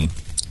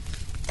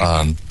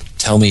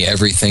 Tell me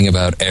everything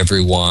about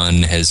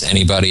everyone. Has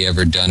anybody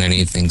ever done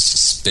anything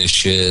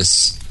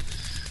suspicious?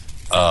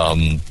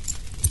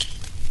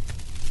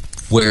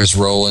 Where's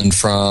Roland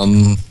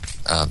from?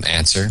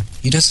 Answer: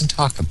 he doesn't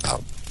talk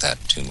about that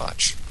too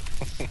much.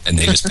 And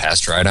they just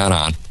passed right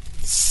on.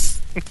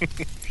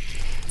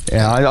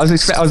 Yeah, I was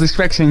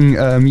expecting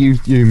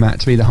you, Matt,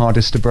 to be the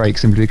hardest to break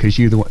simply because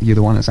you're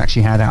the one that's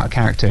actually had out of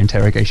character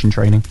interrogation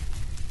training.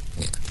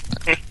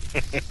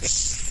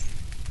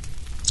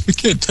 I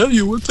can't tell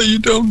you what you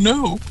don't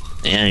know.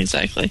 Yeah,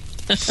 exactly.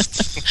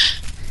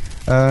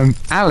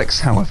 Alex,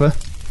 however,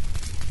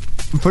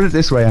 put it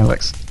this way,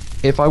 Alex.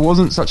 If I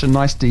wasn't such a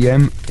nice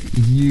DM,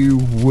 you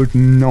would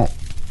not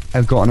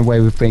have gotten away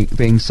with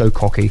being so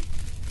cocky.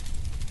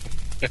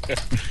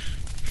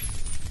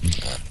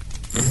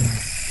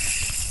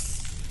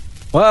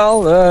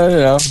 Well,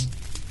 yeah.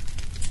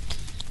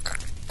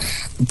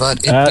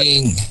 But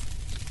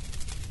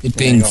it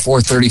being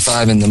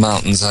 4:35 in the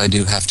mountains, I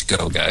do have to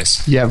go,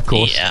 guys. Yeah, of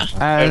course. Yeah.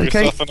 Have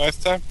Okay. yourself a nice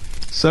time.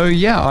 So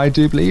yeah, I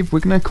do believe we're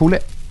gonna call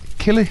it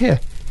killer here.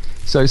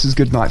 So this is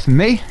good night from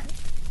me,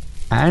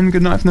 and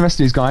good night from the rest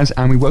of these guys,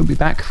 and we won't be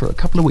back for a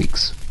couple of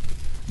weeks.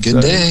 Good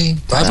So, day.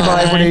 Bye,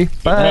 Bye. everybody.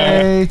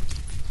 Bye.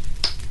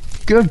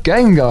 Good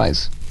game,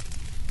 guys.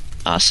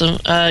 Awesome.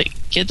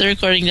 Get the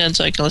recording done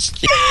so I can listen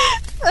to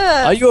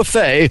Are you a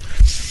fae?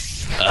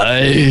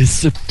 I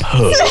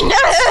suppose.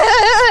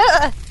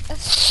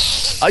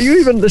 Are you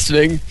even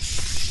listening?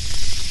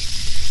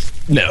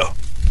 No.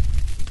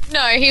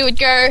 No, he would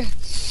go,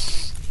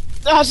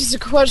 that is a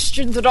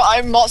question that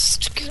I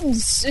must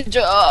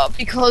consider,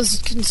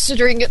 because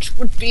considering it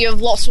would be a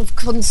lot of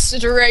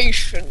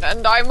consideration,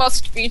 and I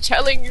must be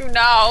telling you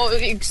now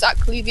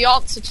exactly the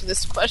answer to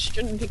this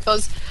question,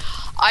 because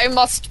I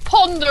must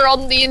ponder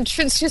on the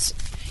intricacy.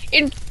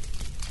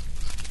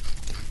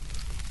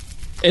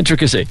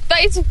 Intricacies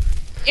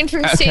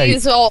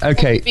of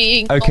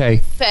being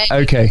Okay,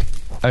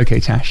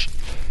 Tash.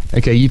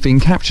 Okay, you've been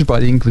captured by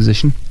the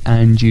Inquisition,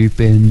 and you've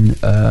been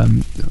a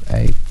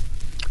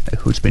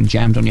hood's been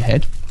jammed on your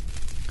head.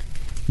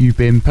 You've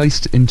been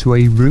placed into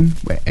a room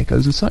where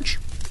echoes and such,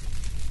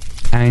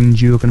 and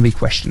you're going to be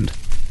questioned.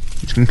 I'm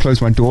just going to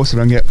close my door so I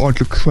don't get odd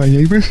looks from my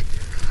neighbours.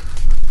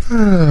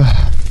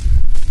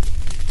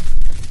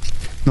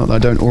 Not that I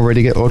don't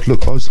already get odd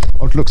looks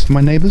from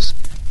my neighbours.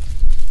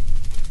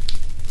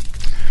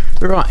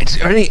 Right,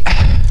 ready?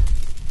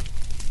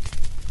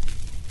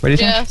 Ready,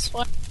 Tash? Yes,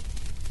 why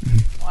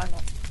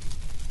not?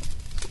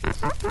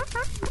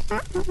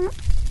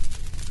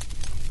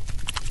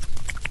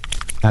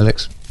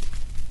 Alex.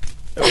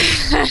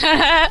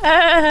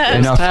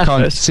 Enough,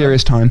 Tash.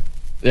 serious time.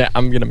 Yeah,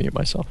 I'm gonna mute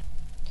myself.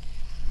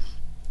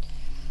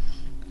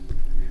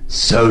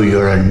 So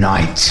you're a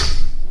knight.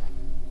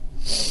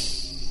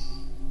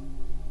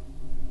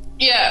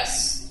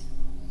 Yes.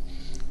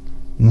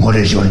 What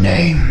is your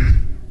name?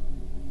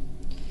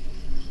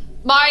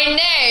 My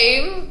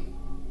name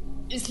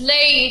is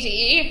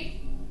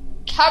Lady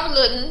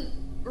Caroline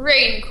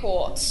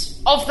Raincourt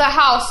of the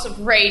House of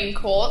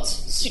Raincourt,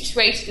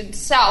 situated in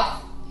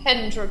South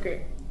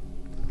Pendragoon.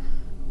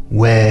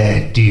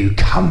 Where do you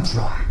come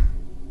from?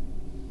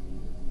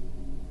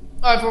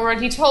 I've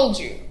already told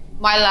you.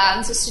 My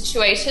lands are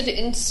situated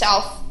in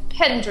South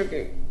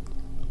Pendragoon.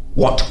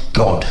 What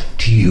god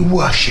do you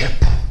worship?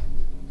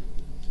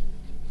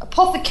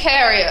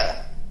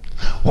 Apothecaria.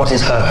 What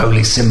is her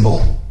holy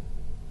symbol?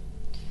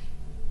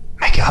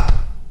 Make it up.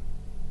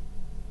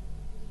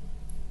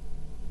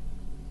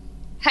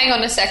 Hang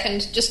on a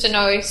second, just a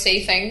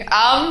no-see thing.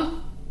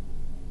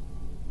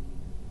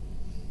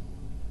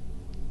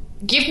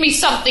 Give me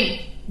something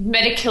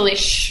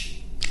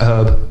medical-ish.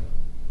 Herb.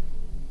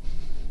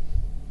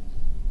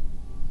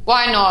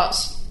 Why not?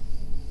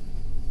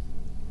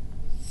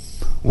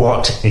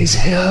 What is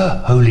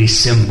her holy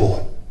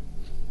symbol?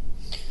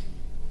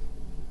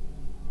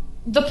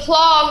 The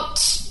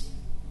plant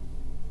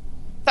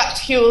that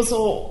heals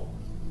all.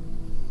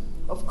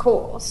 Of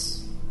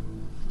course.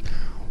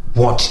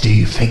 What do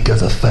you think of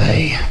the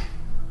Fae?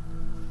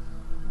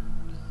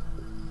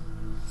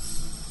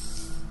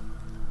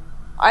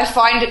 I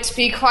find it to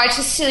be quite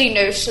a silly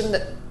notion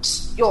that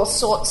your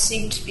sort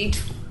seem to be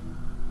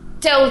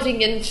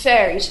delving in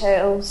fairy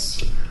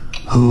tales.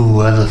 Who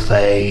are the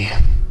Fae?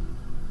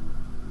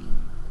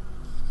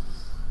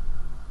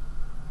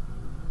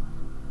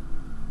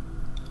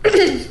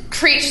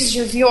 Creatures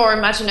of your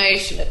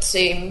imagination, it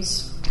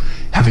seems.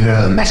 Have you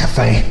ever met a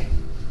Fae?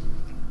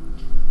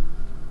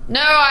 No,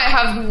 I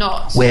have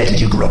not. Where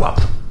did you grow up?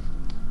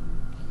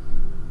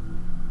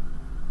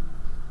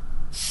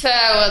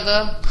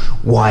 Fairweather.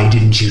 Why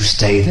didn't you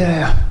stay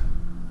there?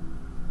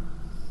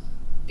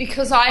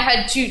 Because I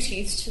had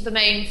duties to the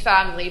main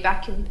family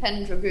back in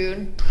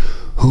Pendragoon.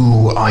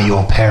 Who are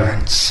your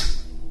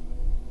parents?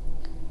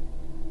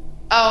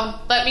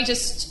 Oh, let me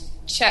just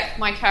check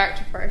my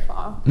character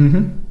profile.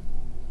 Mm-hmm.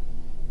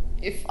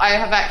 If I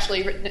have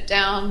actually written it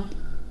down.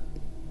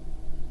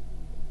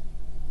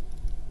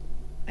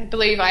 I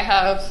believe I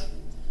have.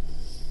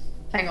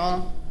 Hang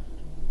on.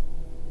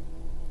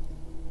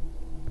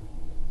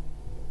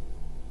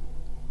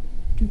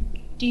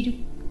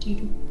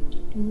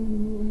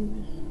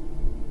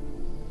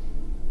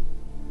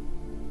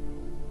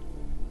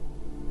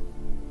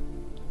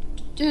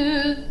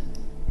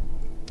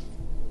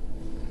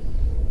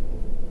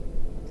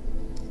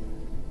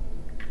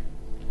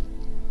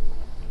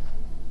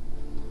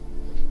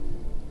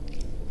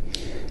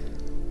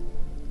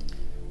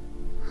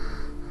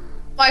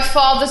 My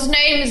father's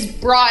name is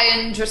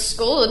Brian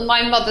Driscoll, and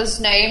my mother's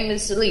name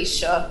is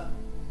Alicia.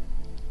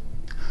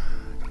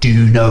 Do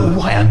you know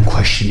why I'm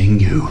questioning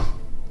you?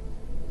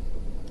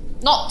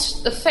 Not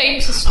the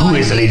faintest Who idea.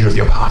 is the leader of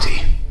your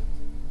party?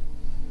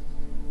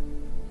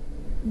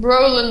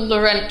 Roland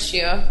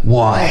Laurentia.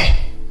 Why?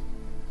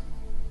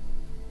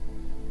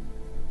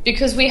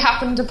 Because we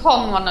happened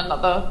upon one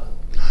another.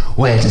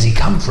 Where does he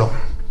come from?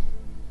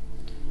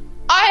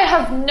 I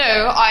have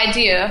no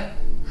idea.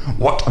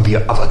 What of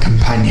your other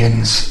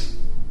companions?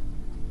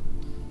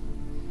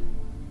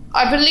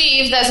 I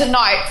believe there's a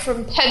knight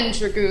from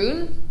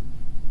Pendragoon,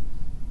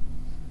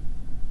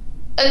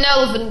 an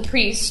elven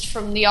priest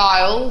from the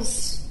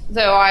Isles,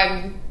 though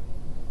I'm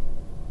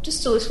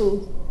just a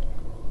little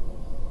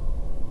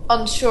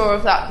unsure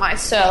of that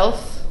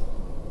myself.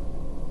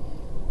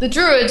 The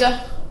druid,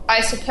 I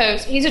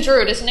suppose, he's a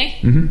druid, isn't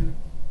he? Mm-hmm.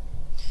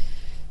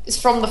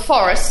 Is from the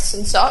forests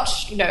and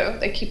such, you know,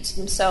 they keep to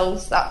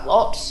themselves, that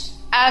lot.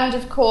 And,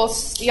 of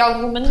course, the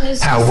young woman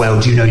is... How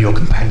well do you know your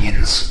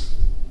companions?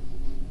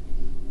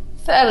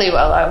 Fairly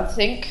well, I would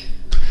think.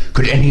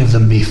 Could any of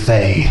them be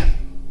Fae?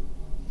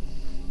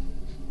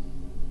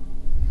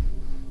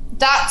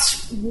 That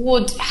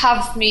would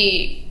have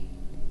me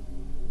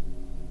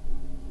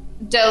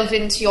delve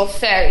into your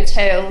fairy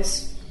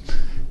tales.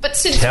 But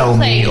since Tell we're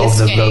me playing of this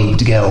the game...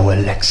 robed girl,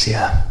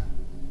 Alexia.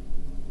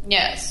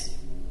 Yes.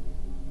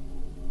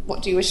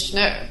 What do you wish to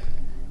know?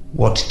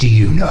 What do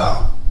you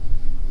know?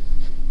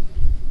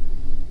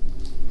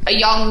 A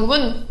young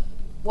woman.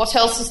 What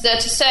else is there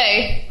to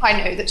say?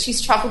 I know that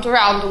she's travelled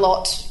around a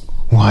lot.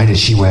 Why does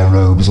she wear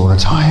robes all the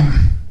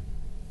time?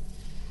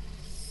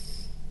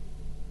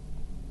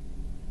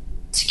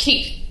 To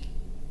keep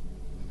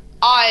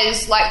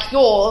eyes like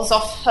yours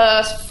off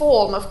her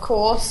form, of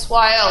course.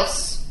 Why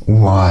else?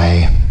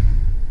 Why?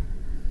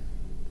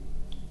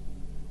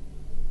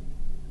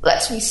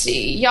 Let me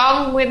see.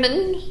 Young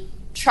women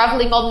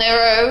travelling on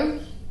their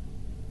own.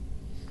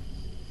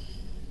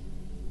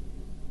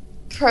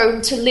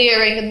 Prone to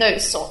leering and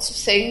those sorts of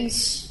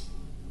things.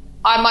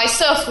 I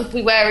myself would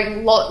be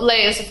wearing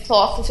layers of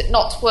cloth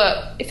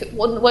if it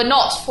were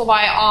not for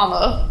my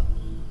armour.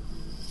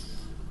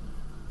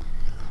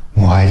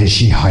 Why does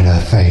she hide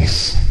her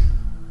face?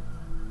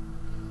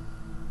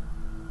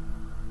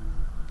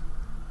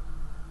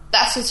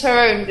 That is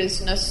her own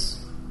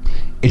business.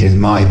 It is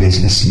my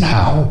business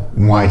now.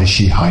 Why does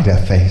she hide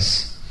her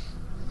face?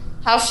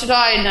 How should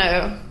I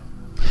know?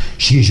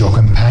 She is your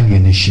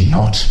companion, is she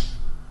not?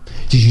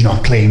 Did you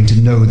not claim to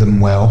know them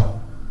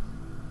well?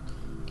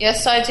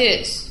 Yes, I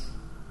did.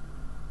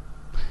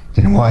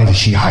 Then why does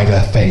she hide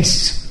her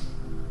face?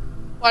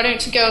 Why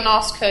don't you go and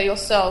ask her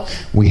yourself?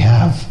 We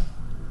have.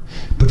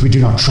 But we do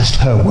not trust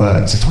her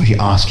words. That's why we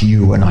ask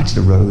you, a Knight of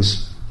the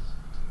Rose.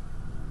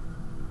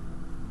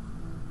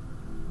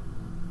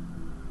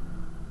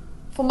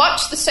 For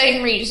much the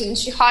same reason,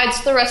 she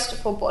hides the rest of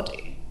her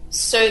body,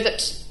 so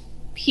that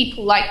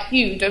people like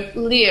you don't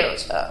leer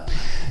at her.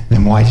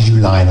 Then why did you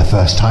lie the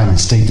first time and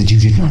state that you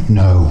did not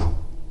know?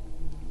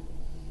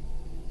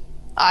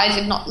 I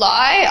did not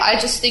lie. I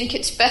just think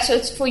it's better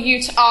for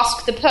you to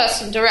ask the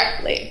person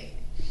directly.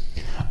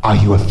 Are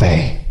you a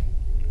fae?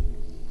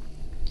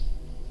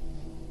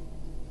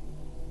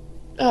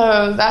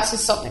 Oh, that is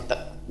something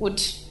that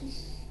would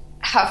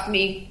have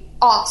me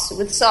answer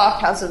with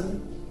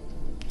sarcasm.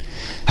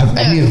 Have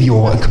any of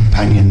your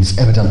companions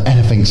ever done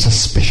anything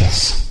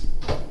suspicious?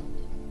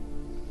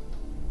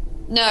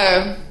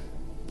 No.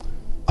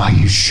 Are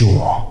you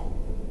sure?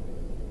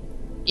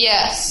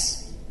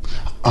 Yes.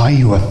 Are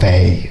you a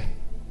fae?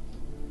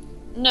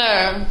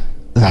 No.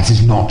 That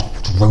is not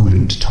what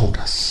Roland told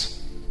us.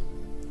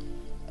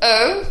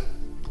 Oh?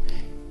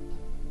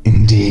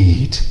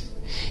 Indeed.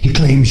 He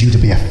claims you to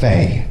be a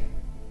fae.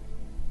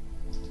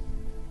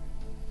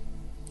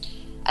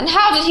 And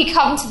how did he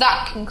come to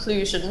that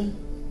conclusion?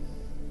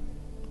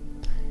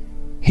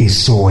 He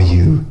saw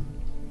you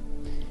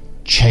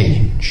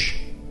change.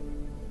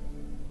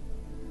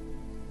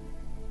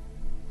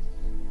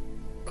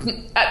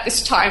 At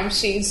this time,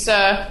 she's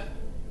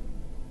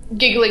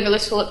giggling a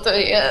little at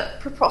the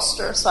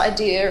preposterous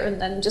idea and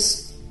then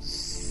just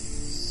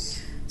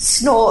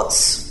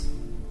snorts.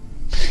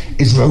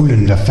 Is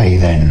Roland a fae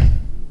then?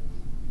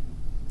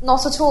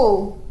 Not at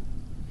all.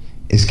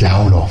 Is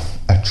Gauloff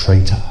a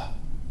traitor?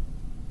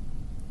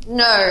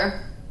 No,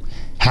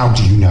 How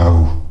do you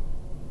know?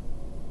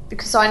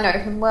 because I know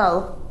him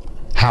well.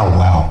 How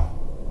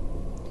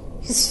well?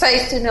 His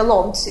faith in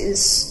Elant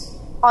is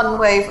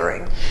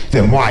unwavering.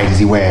 Then why does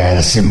he wear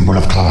the symbol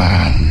of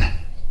clan?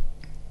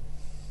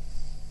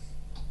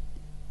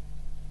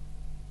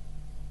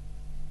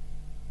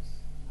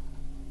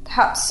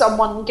 Perhaps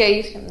someone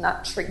gave him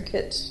that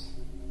trinket.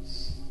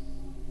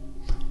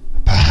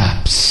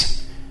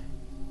 Perhaps.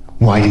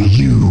 Why do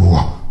you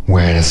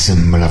wear the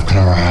symbol of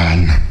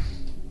clan?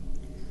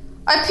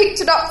 I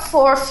picked it up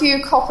for a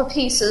few copper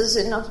pieces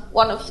in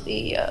one of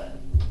the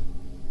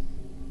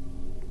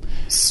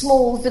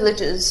small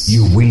villages.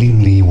 You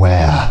willingly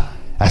wear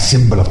a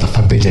symbol of the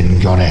forbidden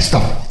goddess, the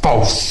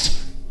false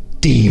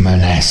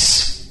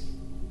demoness.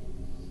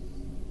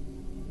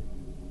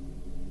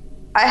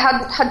 I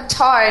hadn't had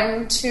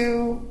time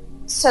to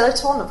sell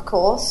it on, of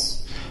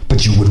course.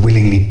 But you would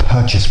willingly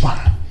purchase one,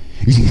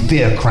 using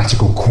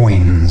theocratical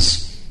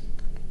coins.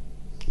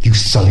 You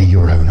sully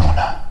your own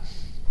honor,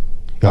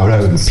 your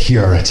own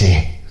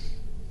purity.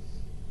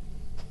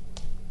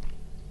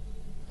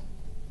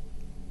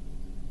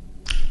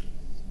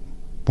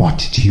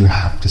 What do you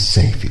have to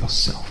say for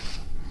yourself?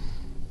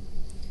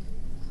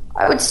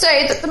 I would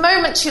say that the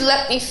moment you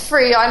let me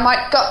free, I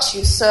might gut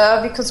you,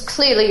 sir, because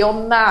clearly you're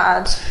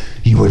mad.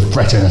 You would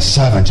threaten a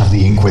servant of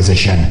the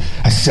Inquisition,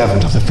 a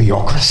servant of the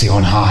theocracy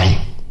on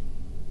high.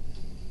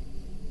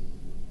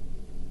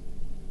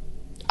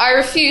 I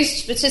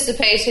refuse to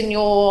participate in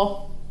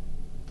your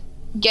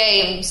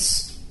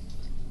games.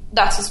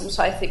 That is what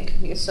I think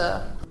of you,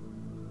 sir.